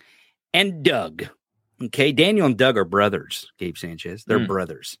and Doug. Okay. Daniel and Doug are brothers, Gabe Sanchez. They're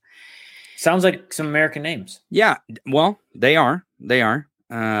brothers. Sounds like some American names. Yeah. Well, they are. They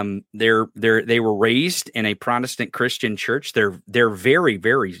were raised in a Protestant Christian church. They're very,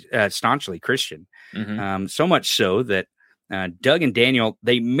 very staunchly Christian. So much so that Doug and Daniel,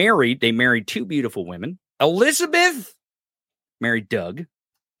 they married two beautiful women. Elizabeth married Doug,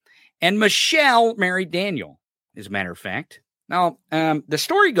 and Michelle married Daniel, as a matter of fact. Now, the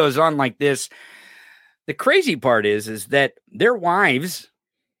story goes on like this. The crazy part is that their wives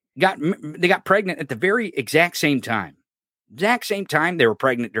got pregnant at the very exact same time. They were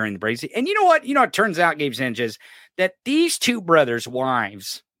pregnant during the pregnancy. And you know what? It turns out, Gabe Sanchez, that these two brothers'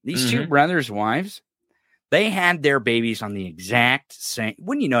 wives, they had their babies on the exact same,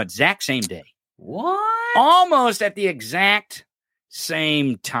 exact same day. What? Almost at the exact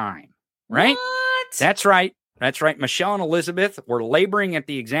same time, right? What? That's right. Michelle and Elizabeth were laboring at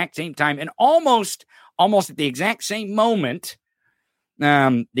the exact same time, and almost at the exact same moment,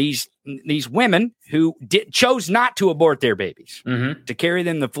 these women who chose not to abort their babies, to carry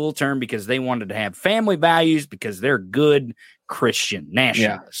them the full term because they wanted to have family values, because they're good Christian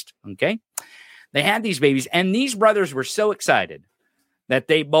nationalists. Yeah. Okay. They had these babies, and these brothers were so excited that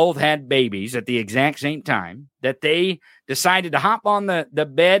they both had babies at the exact same time that they decided to hop on the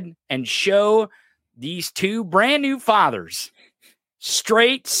bed and show these two brand new fathers,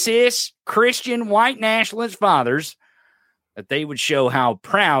 straight, cis, Christian, white nationalist fathers, that they would show how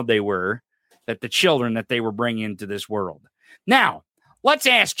proud they were that the children that they were bringing into this world. Now, let's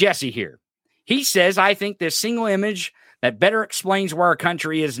ask Jesse here. He says, I think this single image that better explains where our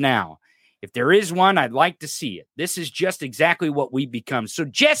country is now. If there is one, I'd like to see it. This is just exactly what we've become. So,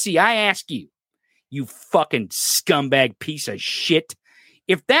 Jesse, I ask you, you fucking scumbag piece of shit,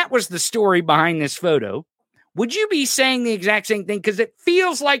 if that was the story behind this photo, would you be saying the exact same thing? Because it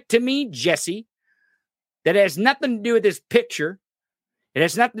feels like to me, Jesse, that it has nothing to do with this picture. It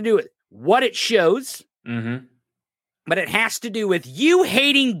has nothing to do with what it shows. But it has to do with you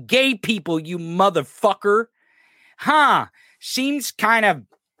hating gay people, you motherfucker. Seems kind of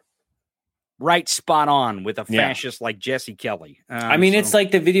right spot on with a fascist like Jesse Kelly. I mean, it's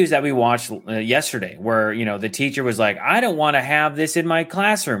like the videos that we watched yesterday where, the teacher was like, I don't want to have this in my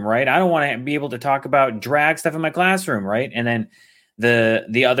classroom, right? I don't want to be able to talk about drag stuff in my classroom, right? And then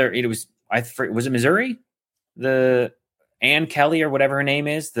the other, was it Missouri? The Ann Kelly or whatever her name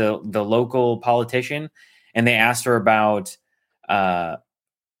is, the local politician. And they asked her about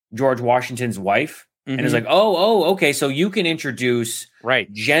George Washington's wife. And it's like, okay. So you can introduce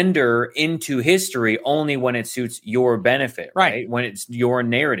gender into history only when it suits your benefit, right? When it's your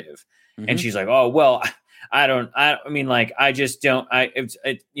narrative. And she's like, oh, well,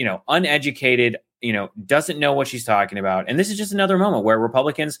 uneducated, doesn't know what she's talking about. And this is just another moment where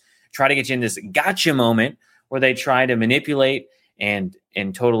Republicans try to get you in this gotcha moment where they try to manipulate and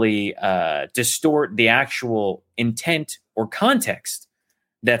totally distort the actual intent or context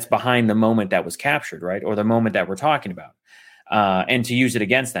that's behind the moment that was captured, right? Or the moment that we're talking about. And to use it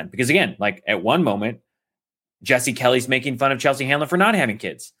against them. Because again, like at one moment, Jesse Kelly's making fun of Chelsea Handler for not having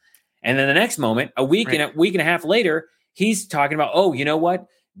kids. And then the next moment, a week and a half later, he's talking about, oh, you know what?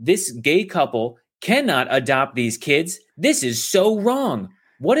 This gay couple cannot adopt these kids. This is so wrong.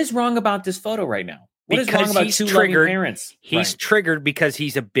 What is wrong about this photo right now? What is wrong about two loving parents? He's triggered because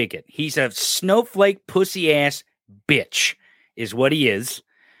he's a bigot. He's a snowflake pussy ass bitch is what he is.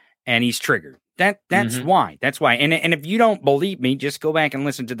 And he's triggered. That's why. That's why. And if you don't believe me, just go back and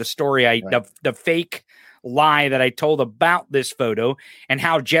listen to the story. The fake lie that I told about this photo and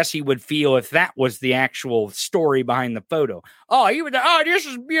how Jesse would feel if that was the actual story behind the photo. Oh, he would. Oh, this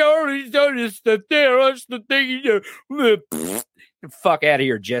is the thing. Fuck out of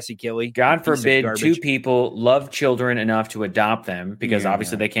here, Jesse Kelly. God forbid two people love children enough to adopt them because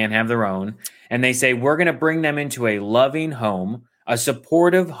obviously they can't have their own, and they say we're going to bring them into a loving home. A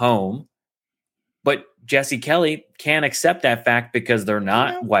supportive home, but Jesse Kelly can't accept that fact because they're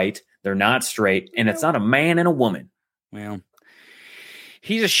not white, they're not straight, and it's not a man and a woman. Well,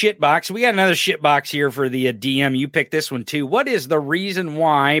 he's a shitbox. We got another shitbox here for the DM. You picked this one too. What is the reason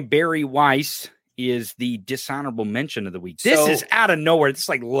why Barry Weiss is the dishonorable mention of the week? This is out of nowhere. This is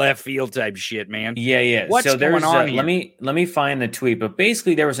like left field type shit, man. Yeah. What's going on here? Let me find the tweet. But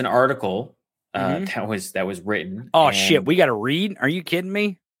basically, there was an article. That was written. Oh shit, we got to read? Are you kidding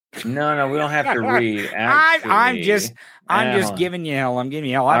me? No, we don't have to read. I'm just giving you hell. I'm giving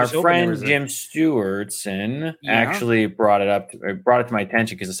you hell. Our friend Jim Stewartson actually brought it to my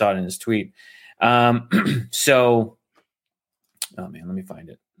attention because I saw it in his tweet. So, oh man, let me find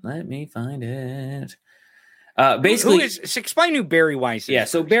it. Basically, explain who Barry Weiss is. Yeah,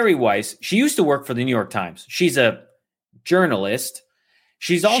 so Barry Weiss, she used to work for the New York Times. She's a journalist.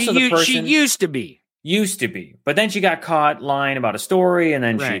 She's also the person she used to be, but then she got caught lying about a story, and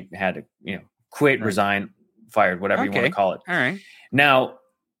then she had to, quit, resign, fired, whatever you want to call it. All right. Now,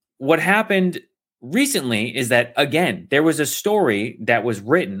 what happened recently is that again, there was a story that was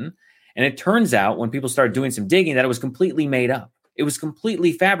written, and it turns out when people started doing some digging that it was completely made up. It was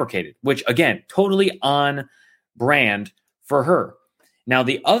completely fabricated, which again, totally on brand for her. Now,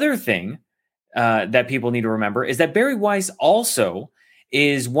 the other thing that people need to remember is that Barry Weiss also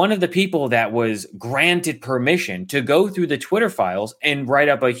is one of the people that was granted permission to go through the Twitter files and write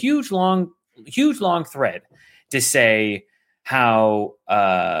up a huge long thread to say how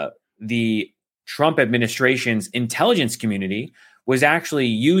the Trump administration's intelligence community was actually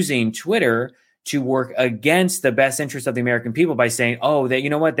using Twitter to work against the best interest of the American people by saying, oh, that, you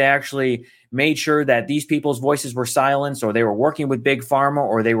know what, they actually made sure that these people's voices were silenced, or they were working with Big Pharma,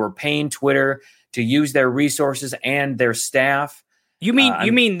 or they were paying Twitter to use their resources and their staff. You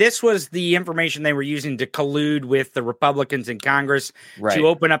mean this was the information they were using to collude with the Republicans in Congress to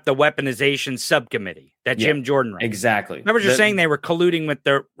open up the weaponization subcommittee that Jim Jordan ran? Exactly. Remember you're saying they were colluding with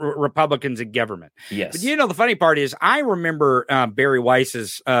the Republicans in government. Yes. But the funny part is I remember Barry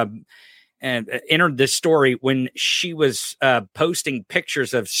Weiss's entered this story when she was posting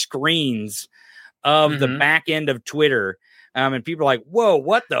pictures of screens of the back end of Twitter. And people are like, whoa,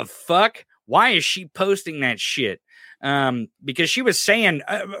 what the fuck? Why is she posting that shit? Because she was saying,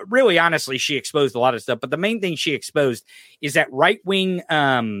 really honestly, she exposed a lot of stuff. But the main thing she exposed is that right-wing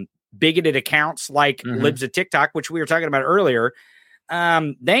bigoted accounts like Libs of TikTok, which we were talking about earlier,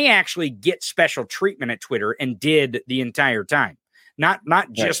 they actually get special treatment at Twitter and did the entire time.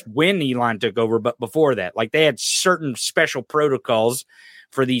 Not just when Elon took over, but before that. Like they had certain special protocols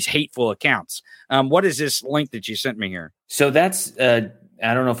for these hateful accounts. What is this link that you sent me here? So that's I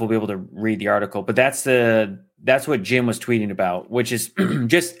don't know if we'll be able to read the article, but that's what Jim was tweeting about, which is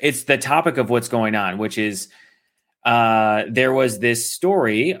just it's the topic of what's going on, which is there was this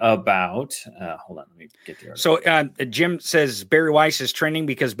story about, hold on, let me get the article. So Jim says Barry Weiss is trending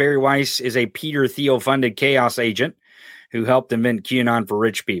because Barry Weiss is a Peter Thiel funded chaos agent who helped invent QAnon for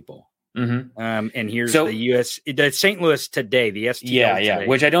rich people. And here's the St. Louis Today, the STL Today.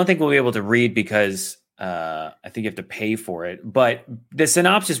 Which I don't think we'll be able to read because I think you have to pay for it. But the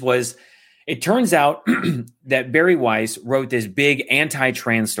synopsis was, it turns out that Barry Weiss wrote this big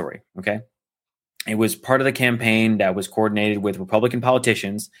anti-trans story. Okay. It was part of the campaign that was coordinated with Republican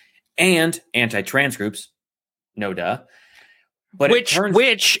politicians and anti-trans groups. No duh. But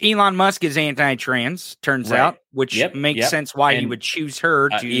which Elon Musk is anti-trans, turns out, which makes sense why he would choose her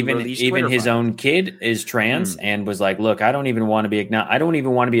to release Twitter his own kid is trans and was like, look, I don't even want to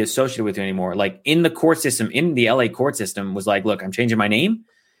be associated with you anymore. Like in the court system, in the LA court system, was like, look, I'm changing my name.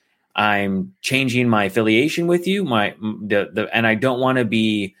 I'm changing my affiliation with you, and I don't want to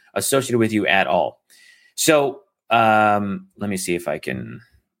be associated with you at all. So let me see if I can.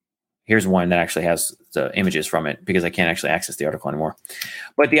 Here's one that actually has the images from it because I can't actually access the article anymore.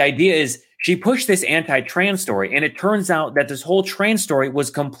 But the idea is she pushed this anti-trans story, and it turns out that this whole trans story was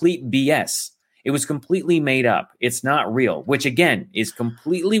complete BS. It was completely made up. It's not real, which again is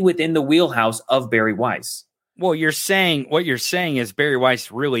completely within the wheelhouse of Barry Weiss. Well, what you're saying is Barry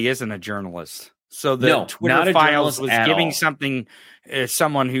Weiss really isn't a journalist. So the Twitter files was giving something,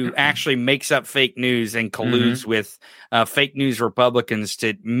 someone who actually makes up fake news and colludes with fake news Republicans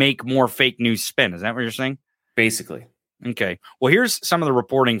to make more fake news spin. Is that what you're saying? Basically. Okay. Well, here's some of the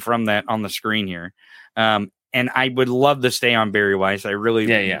reporting from that on the screen here. And I would love to stay on Barry Weiss. I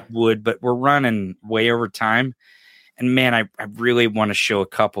really would, but we're running way over time. And man, I really want to show a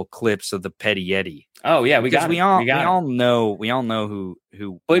couple clips of the Petty Yeti. Oh yeah, we all know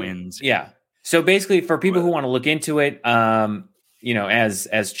who wins. Yeah. So basically, for people who want to look into it,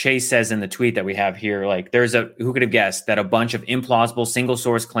 as Chase says in the tweet that we have here, like who could have guessed that a bunch of implausible single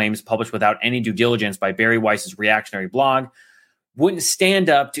source claims published without any due diligence by Barry Weiss's reactionary blog wouldn't stand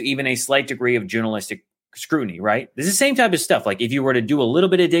up to even a slight degree of journalistic scrutiny, right? This is the same type of stuff. Like if you were to do a little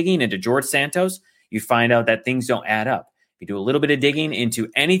bit of digging into George Santos, you find out that things don't add up. If you do a little bit of digging into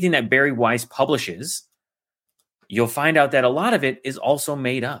anything that Barry Weiss publishes, you'll find out that a lot of it is also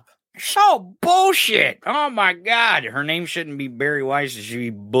made up. So bullshit. Oh my God. Her name shouldn't be Barry Weiss. It should be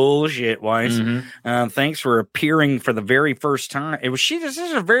Bullshit Weiss. Thanks for appearing for the very first time. This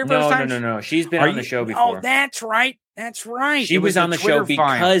is her very first time? No. She's been on the show before. Oh, that's right. That's right. She was on the show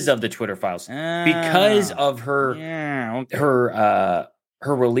because of the Twitter files. Because of her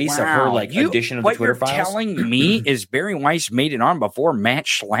her release of her edition of the Twitter files. What you're telling me is Barry Weiss made it on before Matt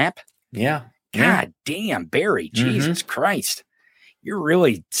Schlapp? Yeah. God damn, Barry. Jesus Christ. You're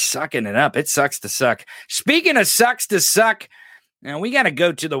really sucking it up. It sucks to suck. Speaking of sucks to suck, now we got to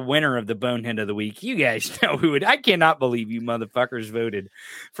go to the winner of the Bonehead of the Week. You guys know who it. I cannot believe you motherfuckers voted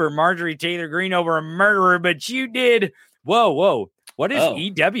for Marjorie Taylor Greene over a murderer, but you did. Whoa. What is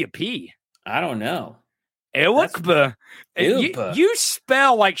EWP? I don't know. Ilkba. You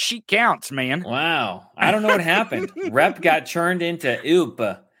spell like she counts, man. Wow. I don't know what happened. Rep got turned into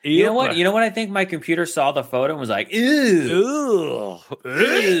Ilpa. You know what? You know what? I think my computer saw the photo and was like, "Ew,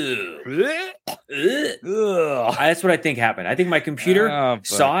 That's what I think happened. I think my computer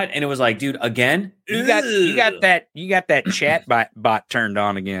saw it and it was like, "Dude, again." You got that chat bot turned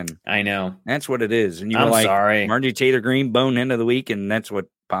on again. I know. That's what it is. And you were like, sorry, Marjorie Taylor Greene, Bonehead of the Week, and that's what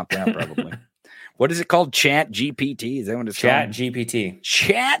popped out probably. What is it called? Chat GPT? Is that what it's called? GPT.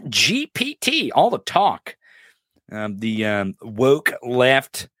 Chat GPT. All the talk. The woke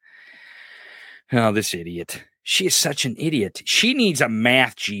left. Oh, this idiot. She is such an idiot. She needs a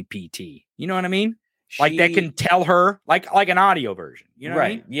math GPT. You know what I mean? Like that can tell her like an audio version. You know what I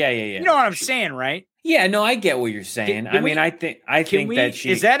mean? Yeah. You know what I'm saying, right? Yeah, no, I get what you're saying. I think that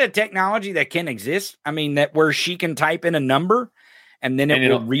she is that a technology that can exist? I mean, that where she can type in a number and then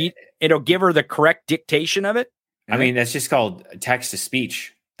it'll give her the correct dictation of it. I mean, that's just called text to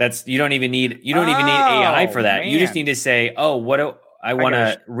speech. You don't even need AI for that. Man. You just need to say, I want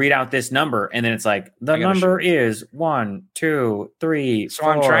to read out this number. And then it's like, the number is 1, 2, 3, So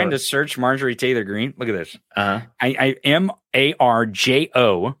 4. I'm trying to search Marjorie Taylor Greene. Look at this. I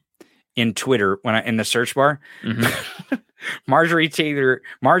MARJO in Twitter in the search bar. Marjorie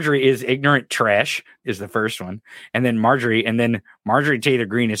is ignorant trash is the first one. And then Marjorie Taylor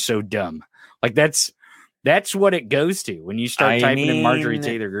Greene is so dumb. Like that's what it goes to when you start typing in Marjorie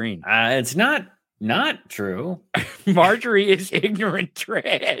Taylor Greene. It's not true. Marjorie is ignorant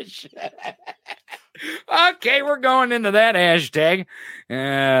trash. Okay, we're going into that hashtag.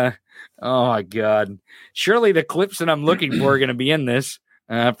 Oh my God. Surely the clips that I'm looking for are going to be in this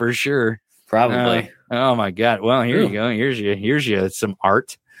for sure. Probably. Oh my God. Well, here you go. Here's you some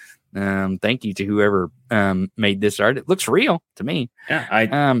art. Thank you to whoever made this art. It looks real to me.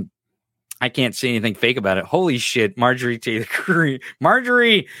 Yeah. I can't see anything fake about it. Holy shit, Marjorie Taylor Greene.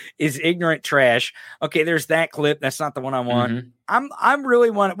 Marjorie is ignorant trash. Okay, there's that clip. That's not the one I want. I'm really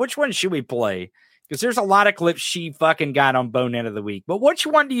want. Which one should we play? Because there's a lot of clips she fucking got on Bonehead of the Week. But which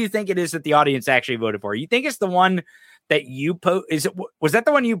one do you think it is that the audience actually voted for? You think it's the one that you post? Was that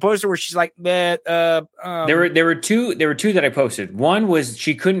the one you posted where she's like, there were two that I posted. One was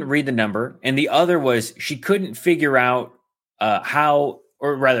she couldn't read the number, and the other was she couldn't figure out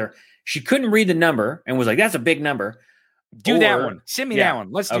she couldn't read the number and was like, that's a big number. That one. Send me that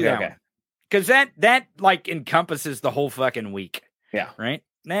one. Let's do that one. Because that like encompasses the whole fucking week. Yeah. Right?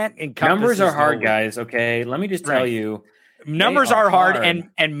 That encompasses numbers are hard, guys. Okay. Let me just tell you. Numbers are hard and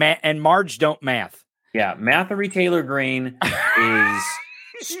Marge don't math. Yeah. Marjorie Taylor Greene is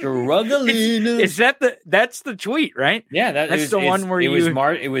struggling. Is that's the tweet, right? Yeah. That's the one where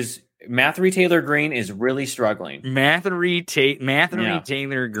it was Marjorie Taylor Greene is really struggling. Marjorie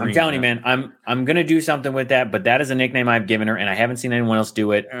Taylor Greene. I'm telling you, man, I'm gonna do something with that, but that is a nickname I've given her, and I haven't seen anyone else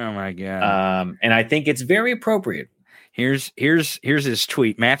do it. Oh my God. And I think it's very appropriate. Here's his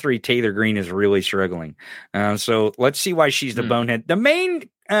tweet. Marjorie Taylor Greene is really struggling. So let's see why she's the bonehead. The main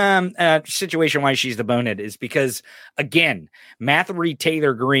situation why she's the bonehead is because, again, Marjorie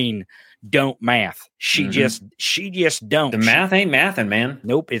Taylor Greene don't math. She just don't. The math ain't mathing, man.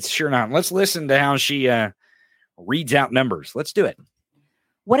 Nope, it's sure not. Let's listen to how she reads out numbers. Let's do it.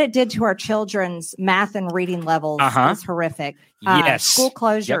 What it did to our children's math and reading levels is horrific. Yes. School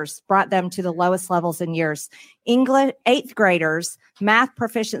closures brought them to the lowest levels in years. English 8th graders math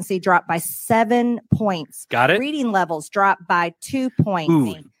proficiency dropped by 7 points. Got it. Reading levels dropped by 2 points.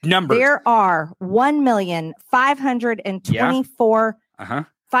 Ooh, numbers. There are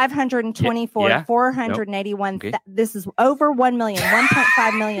 1,524,524, 481. Okay. This is over 1 million,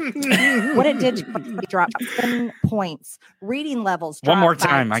 1.5 million. What it did drop 7 points. Reading levels dropped one more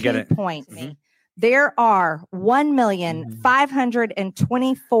time. by I get 2 it. points. There are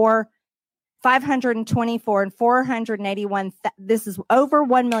 1,524,524 and 481. This is over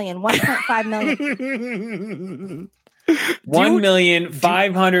 1 million, 1.5 million.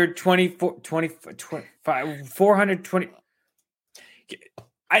 1,524,420.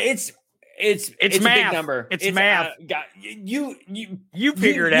 It's math. a big number. It's math. You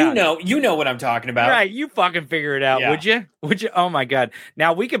figure it out. You know what I'm talking about. Right. You fucking figure it out. Yeah. Would you? Oh my God.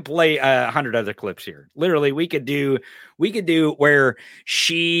 Now we could play 100 other clips here. Literally, we could do where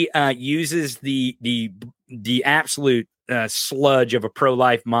she uses the absolute sludge of a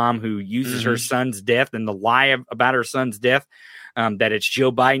pro-life mom who uses her son's death and the lie about her son's death. That it's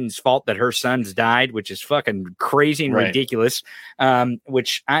Joe Biden's fault that her sons died, which is fucking crazy and ridiculous.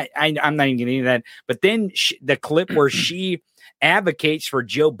 Which I'm not even getting into that. But then the clip where she advocates for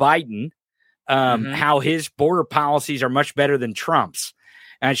Joe Biden, how his border policies are much better than Trump's.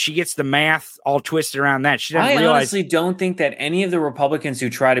 And she gets the math all twisted around that. She doesn't realize. Honestly don't think that any of the Republicans who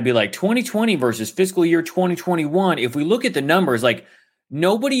try to be like 2020 versus fiscal year 2021, if we look at the numbers, like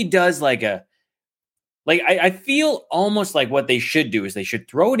nobody does I feel almost like what they should do is they should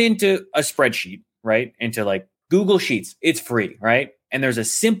throw it into a spreadsheet, right? Into like Google Sheets. It's free, right? And there's a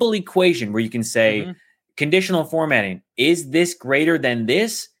simple equation where you can say conditional formatting. Is this greater than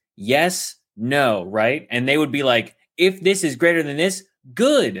this? Yes, no, right? And they would be like, if this is greater than this,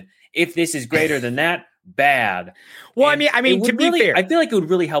 good. If this is greater than that, bad. Well, and I mean, to be fair, I feel like it would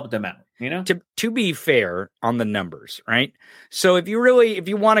really help them out. You know, to be fair on the numbers, right? So if you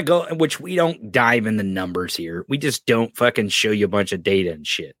want to go, which we don't dive in the numbers here, we just don't fucking show you a bunch of data and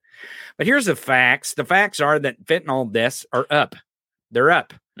shit. But here's the facts. The facts are that fentanyl deaths are up. They're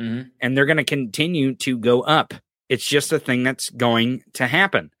up, and they're going to continue to go up. It's just a thing that's going to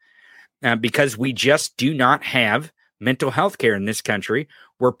happen because we just do not have mental health care in this country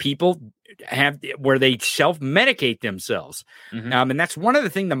where people where they self-medicate themselves. And that's one of the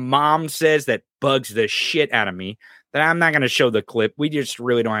things the mom says that bugs the shit out of me, that I'm not going to show the clip. We just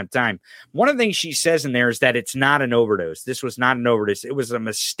really don't have time. One of the things she says in there is that it's not an overdose. This was not an overdose. It was a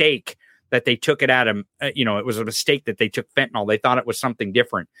mistake that they took it out of, it was a mistake that they took fentanyl. They thought it was something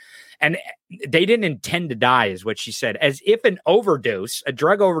different. And they didn't intend to die is what she said, as if an overdose, a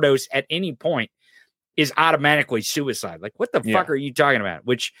drug overdose at any point is automatically suicide. Like, what the fuck are you talking about?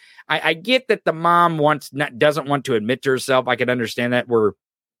 Which I get that the mom doesn't want to admit to herself. I can understand that, where,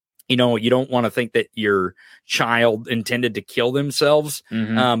 you don't want to think that your child intended to kill themselves.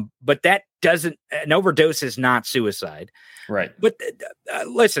 But that an overdose is not suicide. Right. But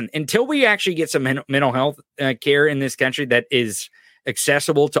listen, until we actually get some mental health care in this country that is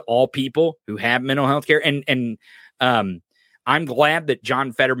accessible to all people who have mental health care. And I'm glad that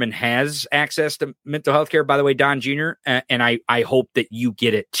John Fetterman has access to mental health care, by the way, Don Jr., and I hope that you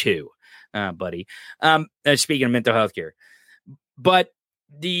get it too, buddy. Speaking of mental health care. But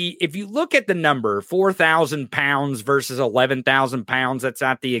if you look at the number, 4,000 pounds versus 11,000 pounds, that's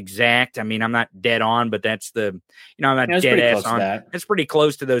not the exact. I mean, I'm not dead on, but that's I'm not dead ass on. It's pretty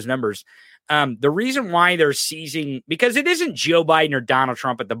close to those numbers. The reason why they're seizing, because it isn't Joe Biden or Donald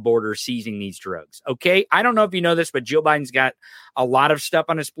Trump at the border seizing these drugs. Okay. I don't know if you know this, but Joe Biden's got a lot of stuff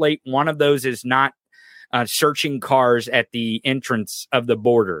on his plate. One of those is not searching cars at the entrance of the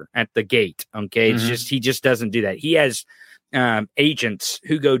border at the gate. Okay. It's he just doesn't do that. He has agents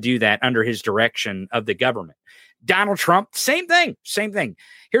who go do that under his direction of the government. Donald Trump, same thing.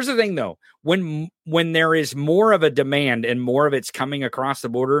 Here's the thing though. When there is more of a demand and more of it's coming across the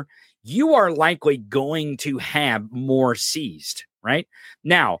border, you are likely going to have more seized, right?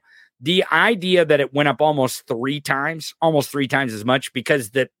 Now, the idea that it went up almost three times as much, because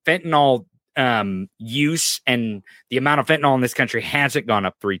the fentanyl use and the amount of fentanyl in this country hasn't gone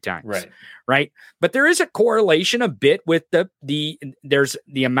up three times. Right. But there is a correlation a bit with there's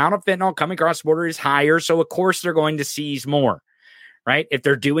the amount of fentanyl coming across the border is higher. So of course they're going to seize more, right? If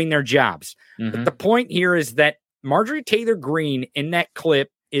they're doing their jobs. But the point here is that Marjorie Taylor Greene in that clip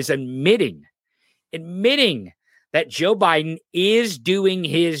is admitting that Joe Biden is doing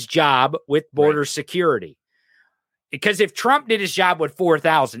his job with border security. Because if Trump did his job with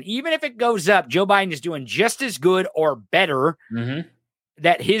 4,000, even if it goes up, Joe Biden is doing just as good or better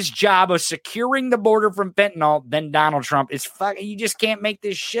that his job of securing the border from fentanyl than Donald Trump is. You just can't make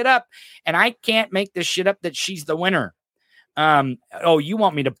this shit up. And I can't make this shit up that she's the winner. You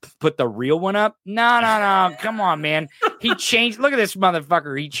want me to put the real one up? No. Come on, man. He changed. Look at this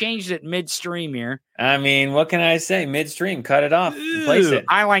motherfucker. He changed it midstream here. I mean, what can I say? Midstream, cut it off, replace it.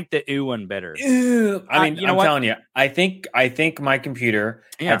 I like the ooh one better. I mean, I'm telling you, I think my computer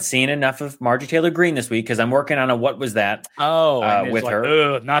had seen enough of Marjorie Taylor Greene this week because I'm working on a what was that? With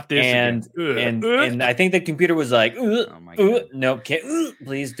her, not this, and I think the computer was like, no,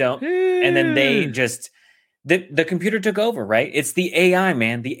 please don't. And then they just. The computer took over, right? It's the AI,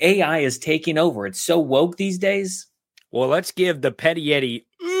 man. The AI is taking over. It's so woke these days. Well, let's give the Petty Yeti,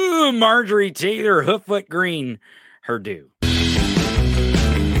 Marjorie Taylor Hooffoot Greene, her due.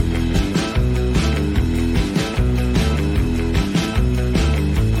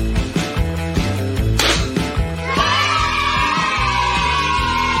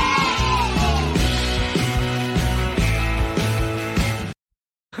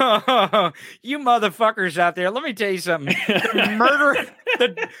 You motherfuckers out there, let me tell you something.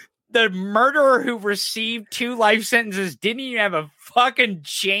 The murderer who received 2 life sentences didn't even have a fucking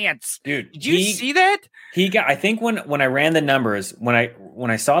chance. Dude, did you see that? He got, I think when I ran the numbers, when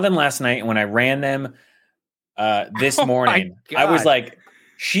I saw them last night and when I ran them this morning, I was like,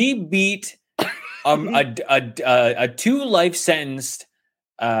 she beat a 2 life sentenced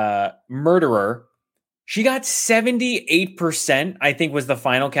murderer. She got 78%, I think was the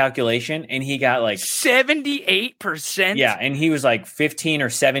final calculation. And he got like 78%. Yeah. And he was like 15 or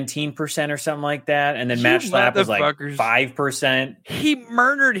 17% or something like that. And then Matt Schlapp was like 5%. He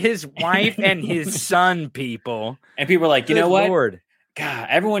murdered his wife and his son, people. And people were like, you know what? Lord. God,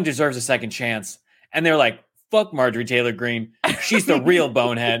 everyone deserves a second chance. And they're like, fuck Marjorie Taylor Greene. She's the real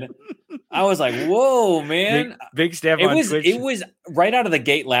bonehead. I was like, whoa, man. Big step on Twitch. It was right out of the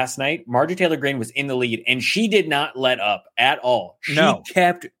gate last night. Marjorie Taylor Greene was in the lead, and she did not let up at all. She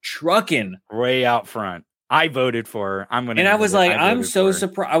kept trucking. Way out front. I voted for her. I was like, I'm so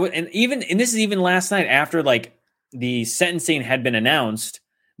surprised. And this is even last night after like the sentencing had been announced,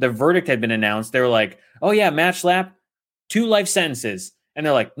 the verdict had been announced. They were like, oh yeah, Matt Schlapp, 2 life sentences. And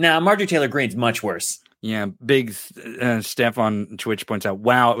they're like, nah, Marjorie Taylor Greene's much worse. Yeah, big Steph on Twitch points out,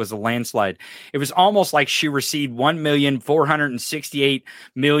 wow, it was a landslide. It was almost like she received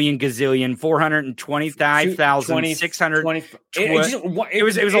 1,468,425,600. It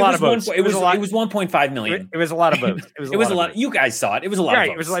was a lot of votes. It was 1.5 million. It was a lot of votes. It was a lot. You guys saw it. It was a lot of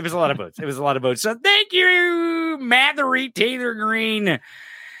votes. It was a lot of votes. It was a lot of votes. So thank you, Marjorie Taylor Greene.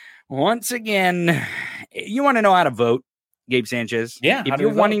 Once again, you want to know how to vote? Gabe Sanchez. Yeah.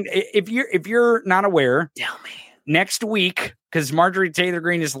 If you're not aware, tell me next week, because Marjorie Taylor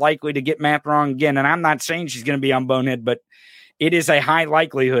Greene is likely to get math wrong again. And I'm not saying she's going to be on Bonehead, but it is a high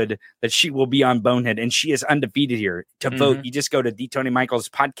likelihood that she will be on Bonehead, and she is undefeated here. To vote, you just go to The Tony Michaels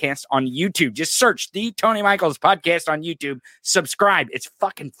Podcast on YouTube. Just search The Tony Michaels Podcast on YouTube. Subscribe. It's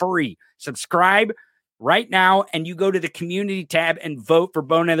fucking free. Subscribe, right now, and you go to the community tab and vote for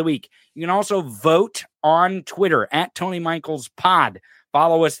Bonehead of the Week. You can also vote on Twitter at Tony Michaels Pod.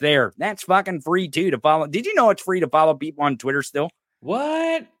 Follow us there. That's fucking free too to follow. Did you know it's free to follow people on Twitter still?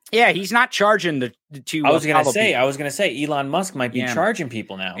 What? Yeah, he's not charging the two. I was gonna say Elon Musk might be charging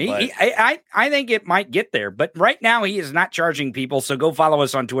people now. I think it might get there, but right now he is not charging people. So go follow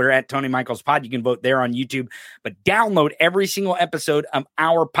us on Twitter at Tony Michaels Pod. You can vote there on YouTube, but download every single episode of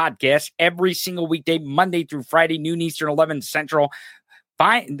our podcast every single weekday, Monday through Friday, noon Eastern, 11 Central.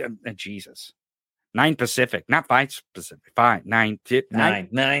 9 Pacific, not 5 Pacific. 5, 9, 5.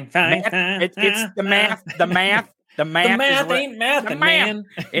 It's the math. The math ain't mathing, man.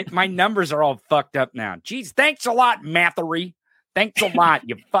 My numbers are all fucked up now. Jeez, thanks a lot, Mathery. Thanks a lot.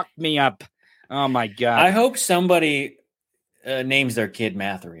 You fucked me up. Oh, my God. I hope somebody names their kid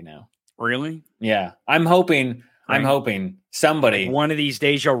Mathery now. Really? Yeah. I'm hoping somebody. Like one of these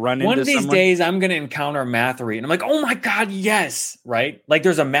days you'll run into One of these someone? days I'm going to encounter Mathery. And I'm like, oh, my God, yes. Right? Like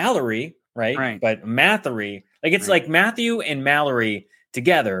there's a Mallory, right? But Mathery, like it's like Matthew and Mallory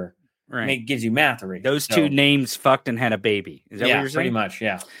together. Right. Gives you Mathery. Those two names fucked and had a baby. Is that what you're saying? Pretty much,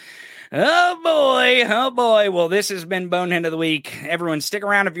 yeah. Oh, boy. Well, this has been Bonehead of the Week. Everyone, stick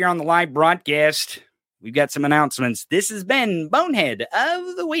around if you're on the live broadcast. We've got some announcements. This has been Bonehead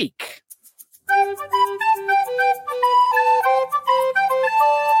of the Week.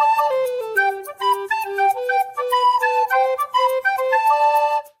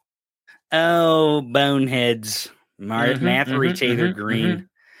 Oh, boneheads. Mathery Taylor Green.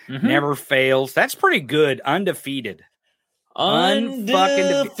 Never fails. That's pretty good. Undefeated.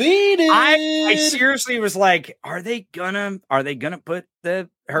 Undefeated. I seriously was like, are they gonna put her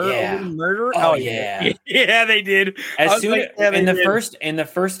over the murderer? Oh yeah. Yeah, they did. As soon in the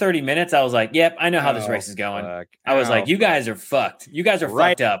first 30 minutes, I was like, yep, I know how this race is going. I was like, you guys are fucked. You guys are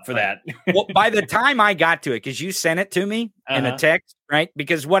fucked up for that. Well, by the time I got to it, because you sent it to me in a text, right?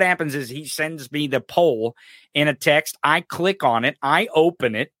 Because what happens is he sends me the poll in a text. I click on it, I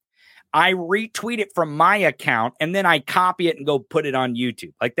open it, I retweet it from my account, and then I copy it and go put it on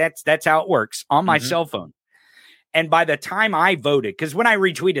YouTube. Like that's how it works on my cell phone. And by the time I voted, because when I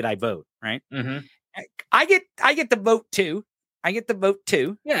retweet it, I vote, right? I get the vote too. I get the vote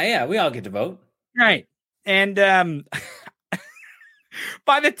too. Yeah, we all get to vote. Right. And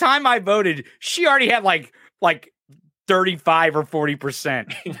by the time I voted, she already had like 35 or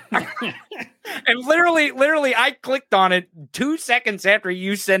 40%. And literally I clicked on it 2 seconds after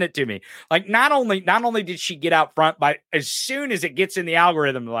you sent it to me. Like not only did she get out front, but as soon as it gets in the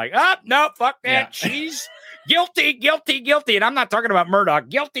algorithm, like, oh no, fuck that. Yeah. She's guilty. And I'm not talking about Murdoch.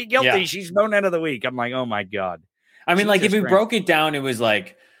 Guilty. Yeah. She's Bonehead of the Week. I'm like, oh my God. I mean, like if we broke it down, it was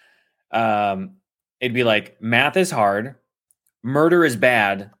like, it'd be like math is hard, murder is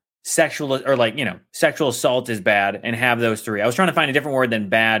bad, sexual assault is bad, and have those three. I was trying to find a different word than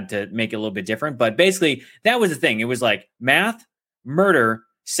bad to make it a little bit different, but basically that was the thing. It was like math, murder,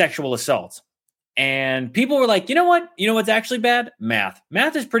 sexual assault. And people were like, you know what? You know what's actually bad? Math.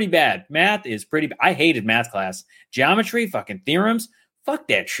 Math is pretty bad. I hated math class. Geometry, fucking theorems. Fuck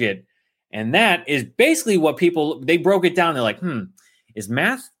that shit. And that is basically what they broke it down. They're like, is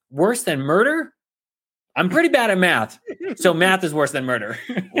math worse than murder? I'm pretty bad at math. So math is worse than murder.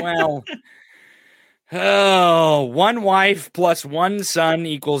 Well, one wife plus one son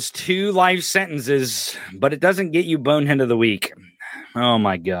equals 2 life sentences, but it doesn't get you Bonehead of the Week. Oh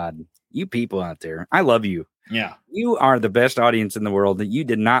my God. You people out there, I love you. Yeah. You are the best audience in the world. That you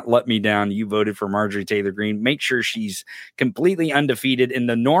did not let me down. You voted for Marjorie Taylor Greene. Make sure she's completely undefeated in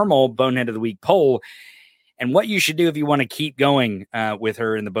the normal Bonehead of the Week poll. And what you should do if you want to keep going with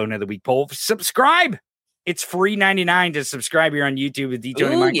her in the Bonehead of the Week poll, subscribe. It's free $99 to subscribe here on YouTube with the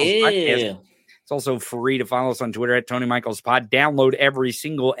Tony Michaels Podcast. It's also free to follow us on Twitter at Tony Michaels Pod. Download every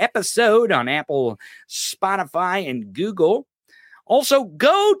single episode on Apple, Spotify, and Google. Also,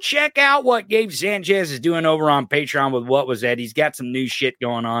 go check out what Gabe Sanchez is doing over on Patreon with What Was That. He's got some new shit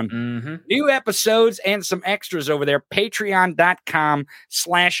going on. New episodes and some extras over there.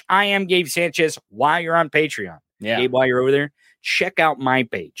 Patreon.com/I am Gabe Sanchez while you're on Patreon. Yeah. Gabe, while you're over there, check out my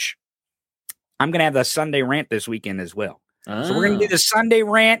page. I'm going to have the Sunday rant this weekend as well. So we're going to do the Sunday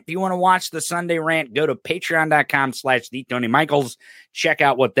rant. If you want to watch the Sunday rant, go to patreon.com/TheTonyMichaels. Check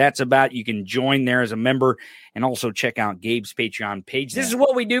out what that's about. You can join there as a member and also check out Gabe's Patreon page. This is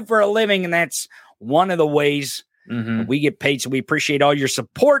what we do for a living, and that's one of the ways we get paid. So we appreciate all your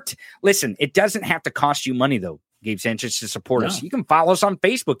support. Listen, it doesn't have to cost you money, though, Gabe Sanchez, to support us. You can follow us on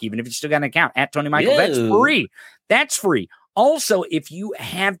Facebook, even if you still got an account, at Tony Michaels. That's free. That's free. Also, if you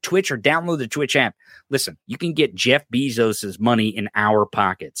have Twitch or download the Twitch app, listen, you can get Jeff Bezos's money in our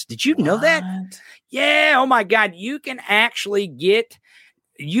pockets. Did you know that? Yeah. Oh my God. You can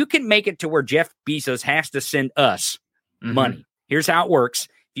make it to where Jeff Bezos has to send us money. Here's how it works.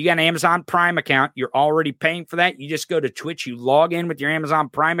 If you got an Amazon Prime account, you're already paying for that. You just go to Twitch, you log in with your Amazon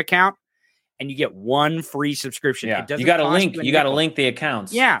Prime account, and you get one free subscription. Yeah. You got to link. You got to link the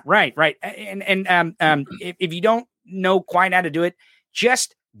accounts. Yeah. Right. And if you don't know quite how to do it,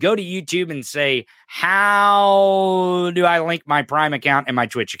 just go to YouTube and say, how do I link my Prime account and my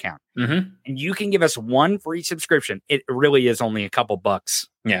Twitch account? And you can give us one free subscription. It really is only a couple bucks.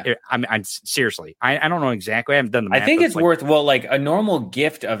 Yeah. I'm seriously, I don't know exactly. I haven't done the math. I think it's worth, like a normal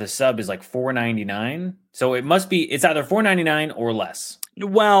gift of a sub is like $4.99. So it's either $4.99 or less.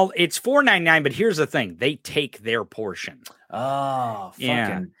 Well, it's $4.99, but here's the thing. They take their portion. Oh,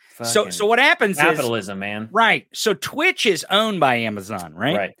 yeah. So what happens capitalism, man. Right. So Twitch is owned by Amazon,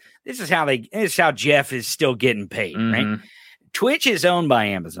 right? Right. This is how Jeff is still getting paid, right? Twitch is owned by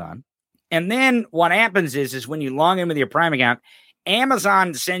Amazon. And then what happens is when you log in with your Prime account,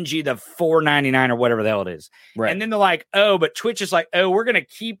 Amazon sends you the $4.99 or whatever the hell it is. Right. And then they're like, oh, but Twitch is like, oh, we're going to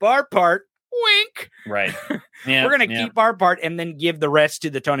keep our part. Wink. Right. Yeah. We're going to keep our part and then give the rest to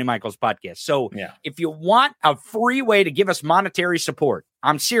the Tony Michaels podcast. So if you want a free way to give us monetary support,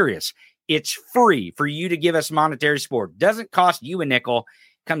 I'm serious. It's free for you to give us monetary support. Doesn't cost you a nickel.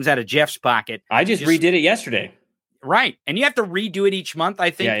 Comes out of Jeff's pocket. I just redid it yesterday. Right. And you have to redo it each month, I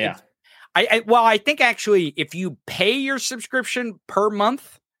think. Yeah. I think actually if you pay your subscription per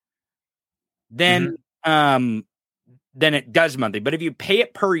month, then it does monthly. But if you pay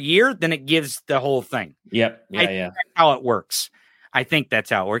it per year, then it gives the whole thing. Yep. I think that's how it works. I think that's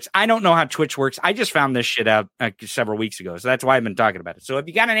how it works. I don't know how Twitch works. I just found this shit out several weeks ago. So that's why I've been talking about it. So if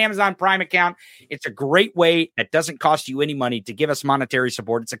you got an Amazon Prime account, it's a great way that doesn't cost you any money to give us monetary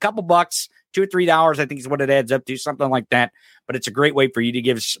support. It's a couple bucks, $2 or $3, I think is what it adds up to, something like that. But it's a great way for you to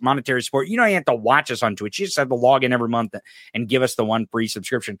give us monetary support. You don't even have to watch us on Twitch. You just have to log in every month and give us the one free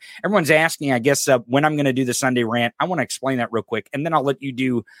subscription. Everyone's asking, I guess, when I'm going to do the Sunday rant. I want to explain that real quick, and then I'll let you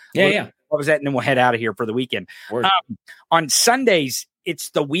do. What was that? And then we'll head out of here for the weekend. On Sundays, it's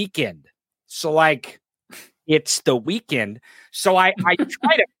the weekend. So it's the weekend. So I try to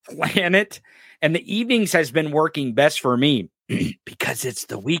plan it, and the evenings has been working best for me because it's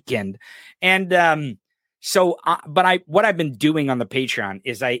the weekend. And what I've been doing on the Patreon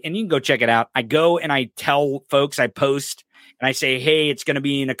is and you can go check it out. I go and I tell folks, I post and I say, hey, it's going to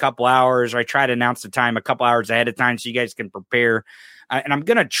be in a couple hours. Or I try to announce the time a couple hours ahead of time so you guys can prepare. And I'm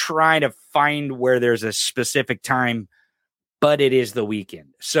going to try to find where there's a specific time, but it is the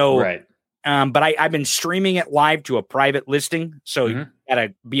weekend. So, but I've been streaming it live to a private listing. So you got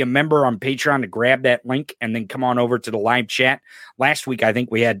to be a member on Patreon to grab that link and then come on over to the live chat. Last week, I think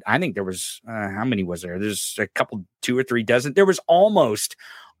there was, how many was there? There's a couple, 2 or 3 dozen. There was almost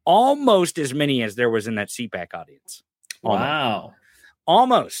as many as there was in that CPAC audience. Wow.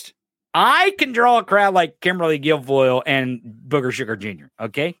 Almost. I can draw a crowd like Kimberly Guilfoyle and Booger Sugar Jr.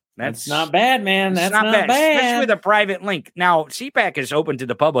 Okay. That's not bad, man. That's not bad. Especially with a private link. Now, CPAC is open to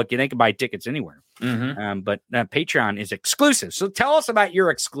the public and they can buy tickets anywhere. But Patreon is exclusive. So tell us about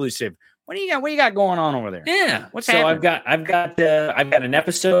your exclusive. What do you got? What you got going on over there? Yeah. I've got an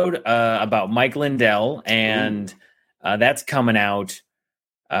episode about Mike Lindell, and that's coming out.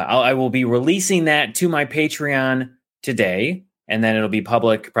 I will be releasing that to my Patreon today, and then it'll be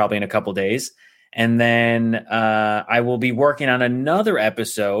public probably in a couple days. And then I will be working on another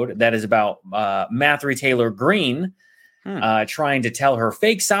episode that is about Mathery Taylor Greene trying to tell her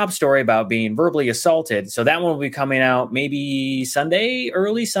fake sob story about being verbally assaulted. So that one will be coming out maybe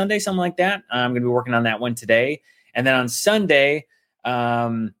early Sunday, something like that. I'm going to be working on that one today. And then on Sunday,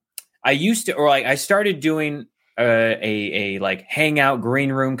 I started doing a like hangout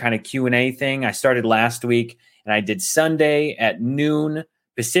green room kind of Q&A thing. I started last week, and I did Sunday at noon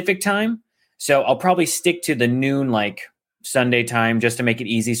Pacific time. So I'll probably stick to the noon, like Sunday time, just to make it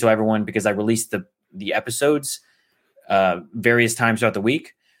easy. So everyone, because I released the episodes various times throughout the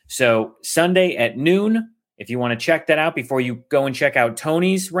week. So Sunday at noon, if you want to check that out before you go and check out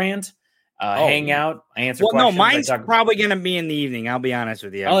Tony's rant, hang out, I answer questions. No, mine's probably going to be in the evening. I'll be honest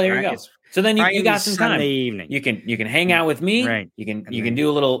with you. Oh, there you go. So then you got some time. Sunday evening. You can hang out with me. Right. You can do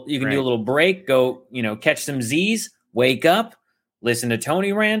a little break. Go, catch some Z's. Wake up, listen to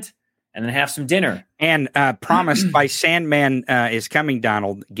Tony rant, and then have some dinner. And promised by Sandman is coming,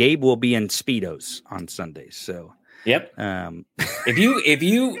 Donald. Gabe will be in Speedos on Sundays. So yep. If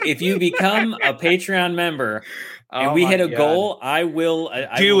you become a Patreon member and we hit a goal, I will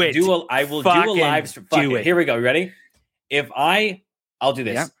do a live stream. Here we go. You ready? I'll do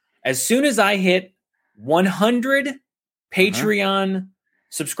this. As soon as I hit 100 Patreon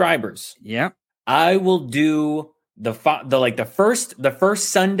subscribers, I will do the first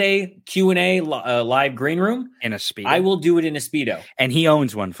Sunday Q&A live green room in a Speedo. I will do it in a Speedo. And he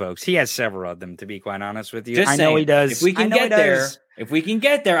owns one, folks. He has several of them, to be quite honest with you. Just I know saying, he does. If we can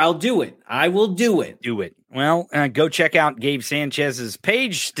get there, I'll do it. I will do it. Do it. Well, go check out Gabe Sanchez's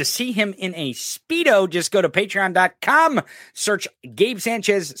page to see him in a Speedo. Just go to patreon.com, search Gabe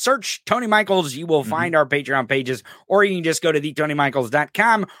Sanchez, search Tony Michaels. You will find our Patreon pages, or you can just go to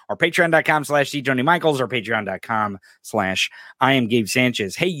theTonyMichaels.com or patreon.com/theTonyMichaels or patreon.com/I am Gabe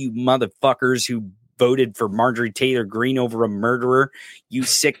Sanchez. Hey, you motherfuckers who voted for Marjorie Taylor Greene over a murderer, you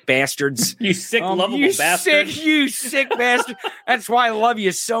sick bastards. You sick, lovable bastards. You sick bastard. That's why I love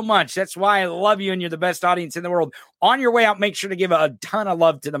you so much. That's why I love you, and you're the best audience in the world. On your way out, make sure to give a ton of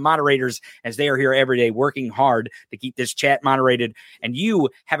love to the moderators, as they are here every day working hard to keep this chat moderated. And you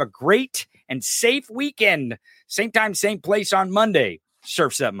have a great and safe weekend. Same time, same place on Monday.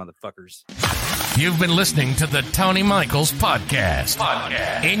 Surf's up, motherfuckers. You've been listening to the Tony Michaels Podcast.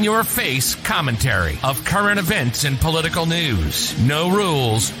 In your face commentary of current events and political news. No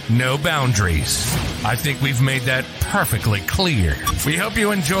rules, no boundaries. I think we've made that perfectly clear. We hope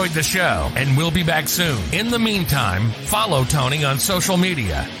you enjoyed the show, and we'll be back soon. In the meantime, follow Tony on social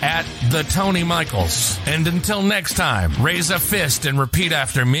media at The Tony Michaels. And until next time, raise a fist and repeat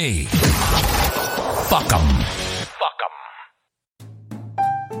after me. Fuck 'em.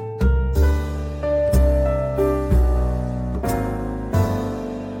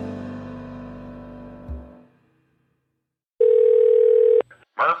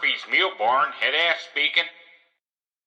 Murphy's Mule Barn, head ass speaking.